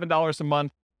 $467 a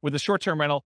month with the short-term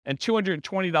rental and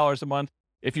 $220 a month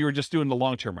if you were just doing the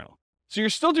long-term rental. So you're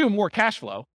still doing more cash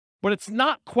flow, but it's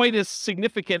not quite as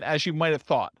significant as you might have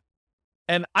thought.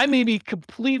 And I may be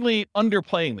completely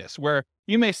underplaying this, where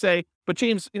you may say, but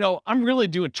James, I'm really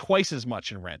doing twice as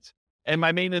much in rent and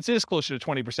my maintenance is closer to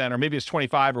 20%, or maybe it's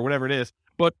 25 or whatever it is.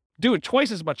 but doing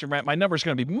twice as much in rent, my number is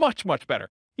going to be much, much better.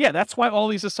 Yeah, that's why all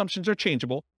these assumptions are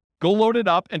changeable. Go load it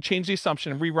up and change the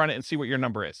assumption and rerun it and see what your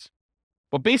number is.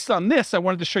 But based on this, I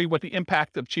wanted to show you what the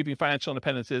impact of achieving financial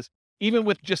independence is, even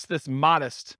with just this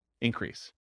modest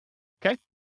increase. Okay?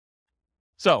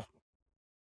 So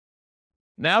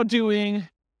now doing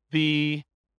the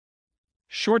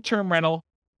short-term rental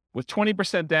with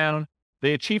 20% down,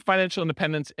 they achieve financial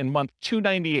independence in month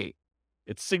 298.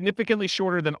 It's significantly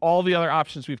shorter than all the other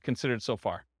options we've considered so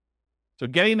far. So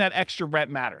getting that extra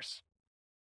rent matters.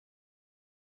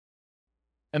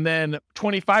 And then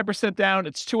 25% down,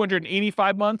 it's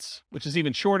 285 months, which is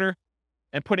even shorter.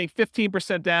 And putting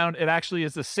 15% down, it actually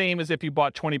is the same as if you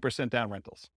bought 20% down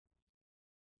rentals.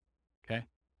 Okay.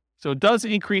 So it does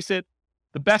increase it.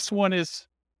 The best one is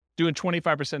doing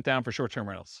 25% down for short-term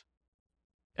rentals.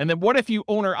 And then what if you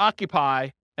owner occupy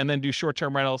and then do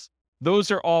short-term rentals?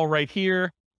 Those are all right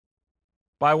here.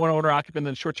 Buy one owner occupant,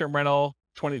 then short-term rental,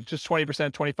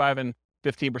 20%, 25 and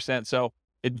 15%. So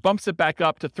it bumps it back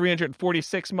up to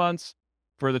 346 months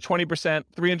for the 20%,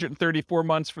 334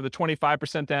 months for the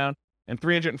 25% down, and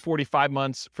 345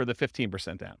 months for the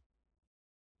 15% down.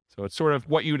 So it's sort of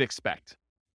what you'd expect.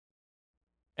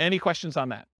 Any questions on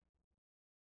that?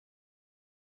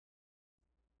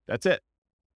 That's it.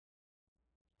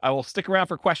 I will stick around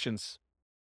for questions.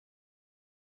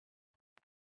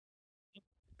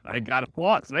 I got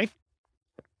applause, right?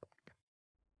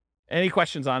 Any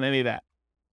questions on any of that?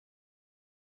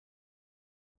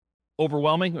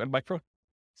 Overwhelming? Micro?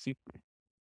 See?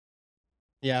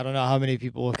 Yeah, I don't know how many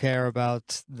people will care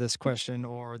about this question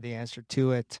or the answer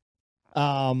to it.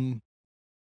 It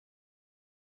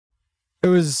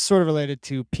was sort of related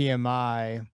to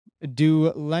PMI.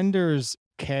 Do lenders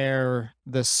care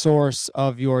the source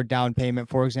of your down payment?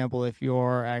 For example, if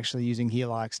you're actually using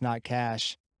HELOCs, not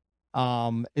cash,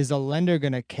 is a lender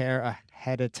going to care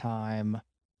ahead of time,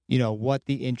 what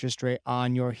the interest rate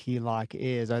on your HELOC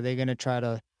is? Are they going to try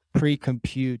to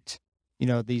pre-compute,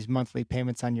 these monthly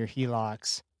payments on your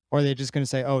HELOCs? Or are they just going to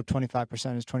say,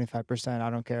 25% is 25%. I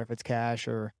don't care if it's cash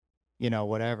or,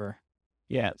 whatever.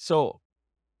 Yeah. So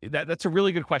that's a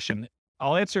really good question.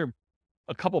 I'll answer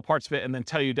a couple parts of it and then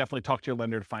tell you definitely talk to your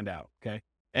lender to find out. Okay.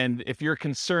 And if you're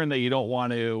concerned that you don't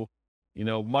want to,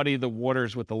 muddy the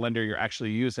waters with the lender you're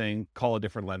actually using, call a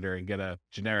different lender and get a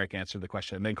generic answer to the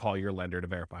question and then call your lender to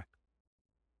verify.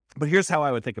 But here's how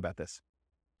I would think about this.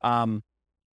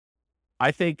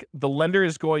 I think the lender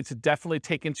is going to definitely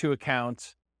take into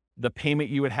account the payment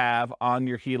you would have on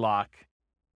your HELOC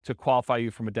to qualify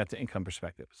you from a debt to income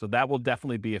perspective. So that will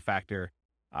definitely be a factor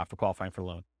for qualifying for a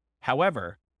loan.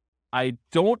 However, I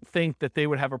don't think that they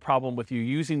would have a problem with you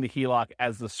using the HELOC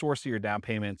as the source of your down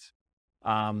payments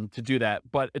to do that.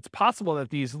 But it's possible that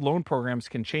these loan programs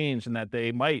can change and that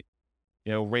they might,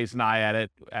 raise an eye at it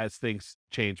as things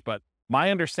change. But my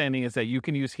understanding is that you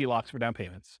can use HELOCs for down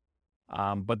payments,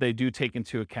 but they do take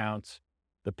into account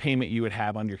the payment you would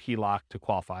have on your HELOC to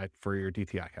qualify for your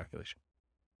DTI calculation.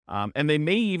 And they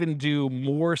may even do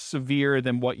more severe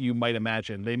than what you might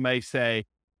imagine. They may say,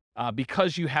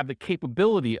 because you have the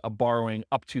capability of borrowing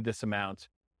up to this amount,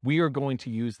 we are going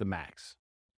to use the max.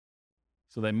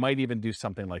 So they might even do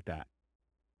something like that.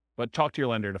 But talk to your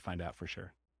lender to find out for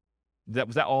sure.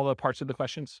 Was that all the parts of the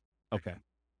questions? Okay.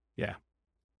 Yeah.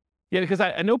 Yeah, because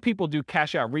I know people do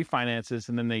cash out refinances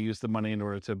and then they use the money in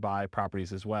order to buy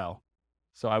properties as well.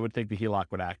 So I would think the HELOC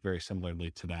would act very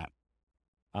similarly to that.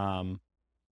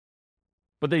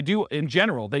 But they do, in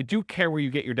general, they do care where you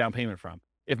get your down payment from.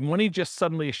 If money just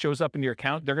suddenly shows up in your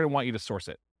account, they're going to want you to source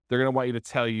it. They're going to want you to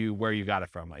tell you where you got it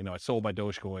from. I sold my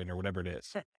Dogecoin or whatever it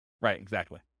is. Right,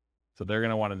 exactly. So they're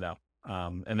going to want to know.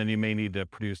 And then you may need to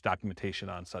produce documentation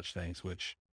on such things,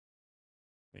 which,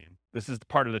 this is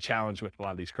part of the challenge with a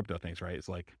lot of these crypto things, right? It's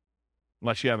like,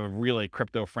 unless you have a really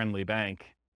crypto-friendly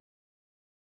bank,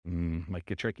 might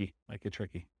get tricky.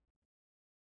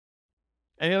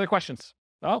 Any other questions?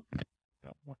 Oh,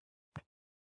 no.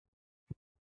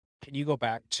 Can you go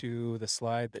back to the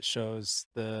slide that shows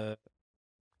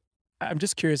I'm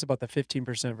just curious about the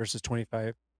 15% versus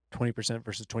 20%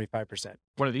 versus 25%.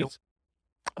 What are these?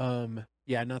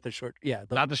 Yeah, not the short. Yeah,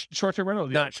 Not the short-term rental?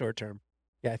 not short term.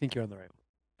 Yeah, I think you're on the right one.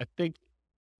 I think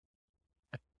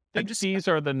these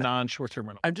are the non-short-term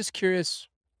rental. I'm just curious.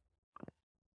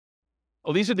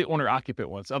 Oh, these are the owner-occupant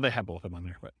ones. Oh, they have both of them on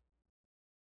there. But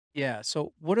Yeah.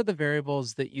 So what are the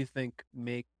variables that you think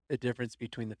make the difference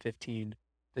between the 15,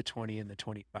 the 20, and the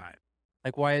 25?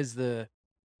 Like, why is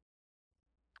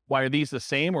why are these the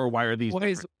same or why are these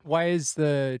different? why is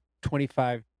the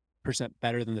 25%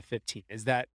 better than the 15? Is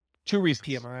that Two reasons.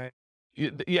 PMI?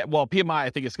 Yeah, well, PMI, I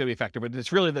think it's going to be a factor, but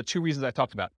it's really the two reasons I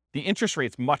talked about. The interest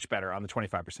rate's much better on the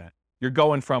 25%. You're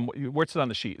going from, what's it on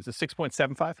the sheet? Is it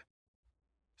 6.75?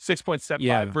 6.75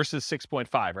 Yeah. versus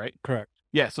 6.5, right? Correct.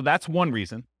 Yeah, so that's one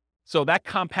reason. So that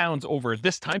compounds over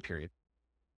this time period,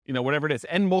 whatever it is,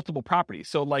 and multiple properties.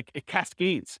 So like it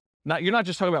cascades. You're not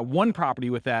just talking about one property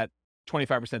with that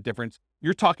 25% difference.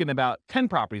 You're talking about 10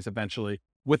 properties eventually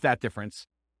with that difference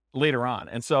later on.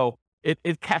 And so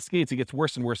it cascades, it gets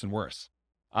worse and worse and worse,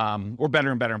 or better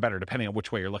and better and better, depending on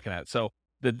which way you're looking at it. So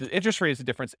the interest rate is the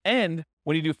difference. And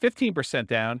when you do 15%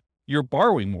 down, you're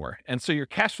borrowing more. And so your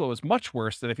cash flow is much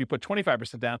worse than if you put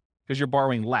 25% down because you're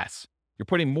borrowing less. You're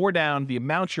putting more down. The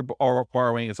amount you're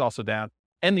borrowing is also down,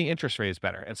 and the interest rate is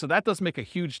better. And so that does make a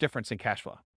huge difference in cash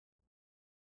flow.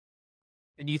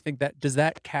 And you think does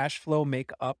that cash flow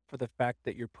make up for the fact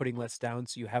that you're putting less down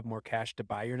so you have more cash to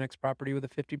buy your next property with a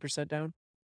 50% down?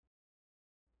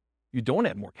 You don't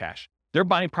add more cash. They're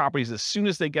buying properties as soon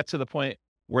as they get to the point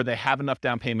where they have enough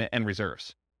down payment and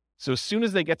reserves. So as soon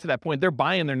as they get to that point, they're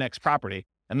buying their next property,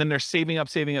 and then they're saving up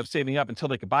until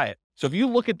they could buy it. So if you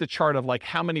look at the chart of like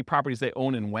how many properties they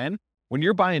own and when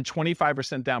you're buying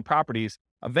 25% down properties,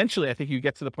 eventually I think you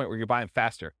get to the point where you're buying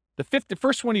faster. The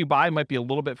first one you buy might be a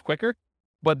little bit quicker,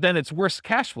 but then it's worse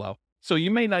cash flow. So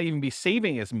you may not even be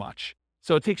saving as much.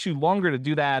 So it takes you longer to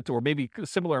do that, or maybe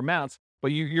similar amounts, but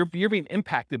you're being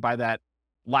impacted by that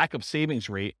lack of savings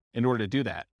rate in order to do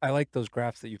that. I like those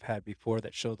graphs that you've had before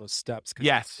that show those steps.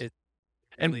 Yes.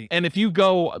 Really... And if you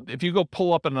go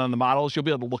pull up on the models, you'll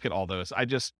be able to look at all those.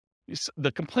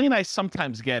 The complaint I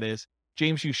sometimes get is,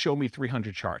 James, you show me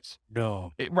 300 charts.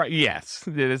 No. Right. Yes.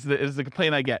 It is the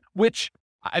complaint I get, which,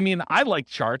 I mean, I like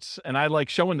charts and I like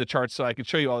showing the charts so I can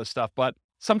show you all this stuff. But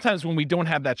sometimes when we don't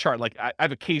have that chart, like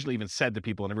I've occasionally even said to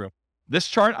people in the room, this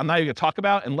chart, I'm not even going to talk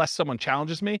about unless someone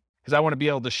challenges me, because I want to be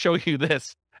able to show you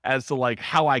this as to like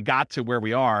how I got to where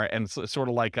we are. And so it's sort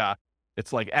of like,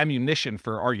 it's like ammunition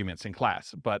for arguments in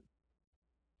class. But,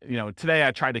 today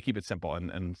I tried to keep it simple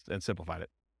and simplified it.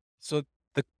 So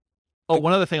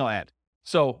one other thing I'll add.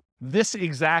 So this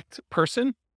exact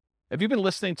person, have you been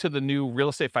listening to the new Real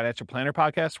Estate Financial Planner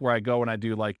podcast where I go and I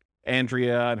do like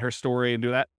Andrea and her story and do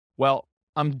that? Well,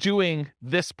 I'm doing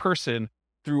this person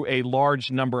through a large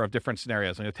number of different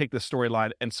scenarios. I'm going to take this storyline.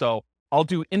 And so I'll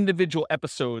do individual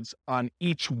episodes on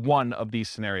each one of these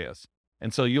scenarios.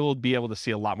 And so you'll be able to see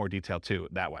a lot more detail too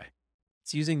that way.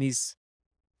 It's using these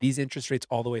interest rates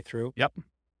all the way through? Yep.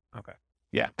 Okay.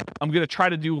 Yeah. I'm going to try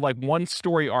to do like one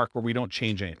story arc where we don't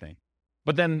change anything.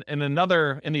 But then in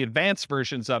the advanced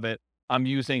versions of it, I'm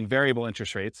using variable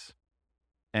interest rates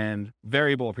and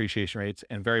variable appreciation rates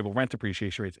and variable rent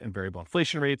appreciation rates and variable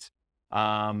inflation rates.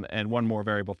 And one more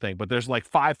variable thing, but there's like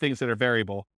 5 things that are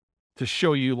variable to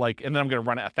show you and then I'm going to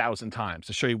run it 1,000 times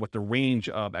to show you what the range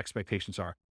of expectations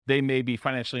are. They may be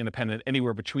financially independent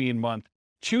anywhere between month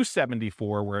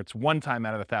 274, where it's 1 time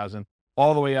out of 1,000,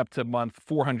 all the way up to month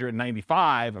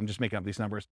 495. I'm just making up these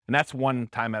numbers. And that's 1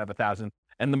 time out of 1,000.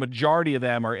 And the majority of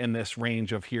them are in this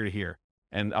range of here to here.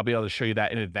 And I'll be able to show you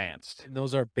that in advance. And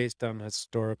those are based on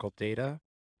historical data,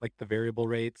 like the variable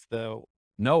rates,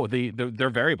 No, they're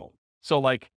variable. So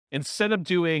like instead of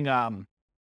doing an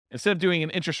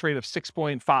interest rate of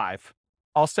 6.5,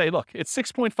 I'll say, look, it's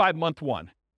 6.5 month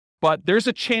 1, but there's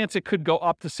a chance it could go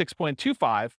up to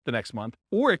 6.25 the next month,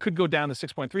 or it could go down to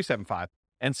 6.375.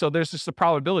 And so there's just a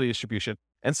probability distribution.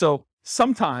 And so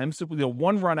sometimes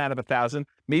one run out of 1,000,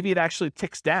 maybe it actually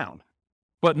ticks down,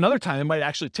 but another time it might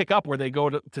actually tick up where they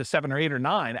go to 7 or 8 or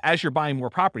 9 as you're buying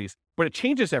more properties, but it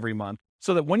changes every month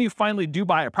so that when you finally do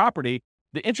buy a property,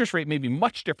 the interest rate may be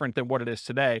much different than what it is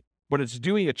today, but it's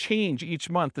doing a change each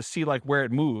month to see like where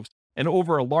it moves, and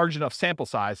over a large enough sample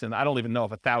size. And I don't even know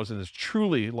if 1,000 is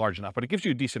truly large enough, but it gives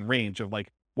you a decent range of like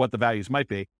what the values might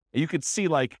be. And you could see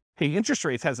like, hey, interest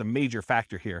rates has a major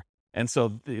factor here. And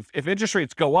so if interest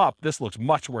rates go up, this looks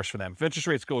much worse for them. If interest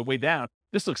rates go way down,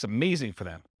 this looks amazing for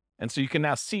them. And so you can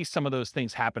now see some of those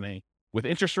things happening with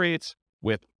interest rates,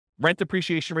 with rent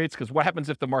appreciation rates, because what happens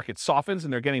if the market softens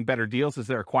and they're getting better deals as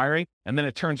they're acquiring, and then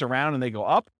it turns around and they go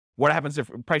up? What happens if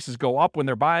prices go up when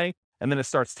they're buying, and then it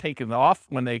starts taking off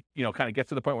when they, kind of get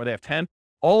to the point where they have 10?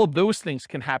 All of those things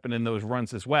can happen in those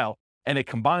runs as well. And it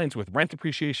combines with rent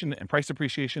appreciation and price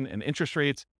appreciation and interest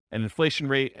rates and inflation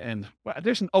rate. And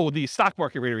the stock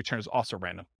market rate of return is also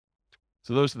random.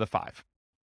 So those are the 5. Does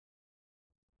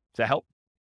that help?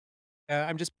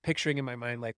 I'm just picturing in my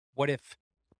mind, like, what if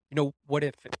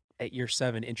at year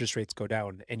 7 interest rates go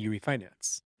down and you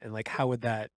refinance? And like, how would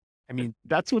that,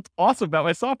 that's what's awesome about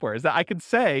my software, is that I could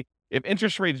say, if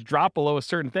interest rates drop below a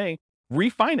certain thing,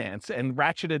 refinance and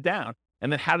ratchet it down.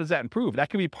 And then how does that improve? That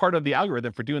could be part of the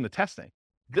algorithm for doing the testing.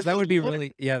 This That is would be what-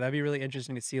 really, yeah, that'd be really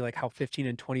interesting to see like how 15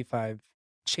 and 25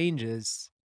 changes,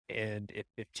 and if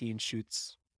 15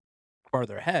 shoots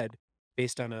farther ahead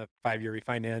based on a 5-year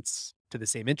refinance to the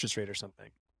same interest rate or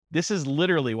something. This is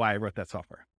literally why I wrote that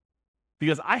software,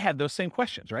 because I had those same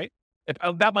questions, right?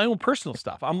 About my own personal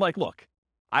stuff. I'm like, look,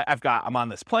 I'm on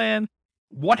this plan.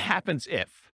 What happens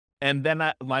if? And then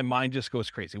my mind just goes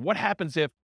crazy. What happens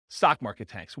if stock market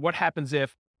tanks? What happens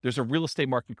if there's a real estate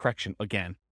market correction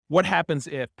again? What happens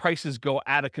if prices go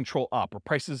out of control up, or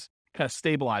prices kind of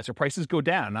stabilize, or prices go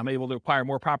down and I'm able to acquire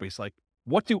more properties? Like,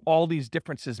 what do all these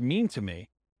differences mean to me?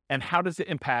 And how does it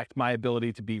impact my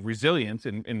ability to be resilient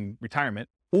in retirement?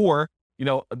 Or,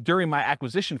 during my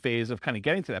acquisition phase of kind of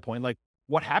getting to that point, like,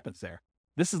 what happens there?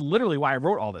 This is literally why I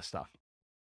wrote all this stuff.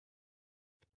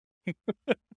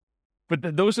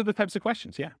 But those are the types of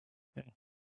questions. Yeah.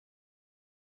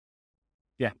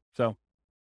 Yeah. So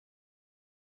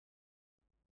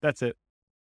that's it.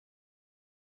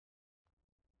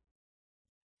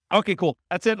 Okay, cool.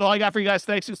 That's it. All I got for you guys.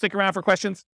 Thanks. Stick around for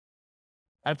questions.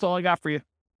 That's all I got for you.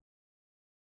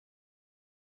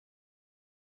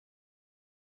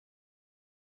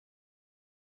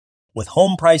 With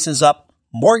home prices up,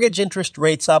 mortgage interest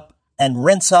rates up, and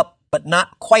rents up, but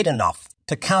not quite enough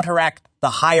to counteract the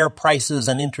higher prices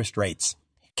and interest rates.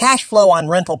 Cash flow on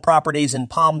rental properties in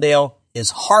Palmdale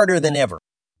is harder than ever.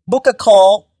 Book a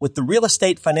call with the Real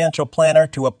Estate Financial Planner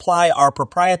to apply our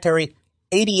proprietary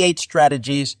 88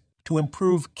 strategies to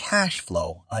improve cash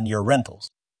flow on your rentals.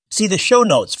 See the show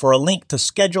notes for a link to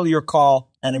schedule your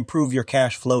call and improve your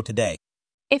cash flow today.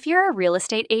 If you're a real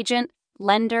estate agent,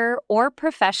 lender, or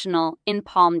professional in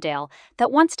Palmdale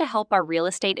that wants to help our real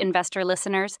estate investor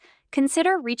listeners,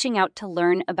 consider reaching out to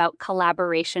learn about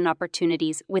collaboration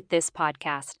opportunities with this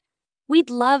podcast. We'd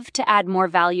love to add more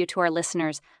value to our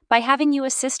listeners by having you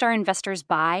assist our investors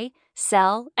buy,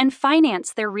 sell, and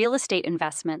finance their real estate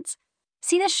investments.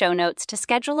 See the show notes to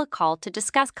schedule a call to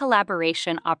discuss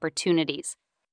collaboration opportunities.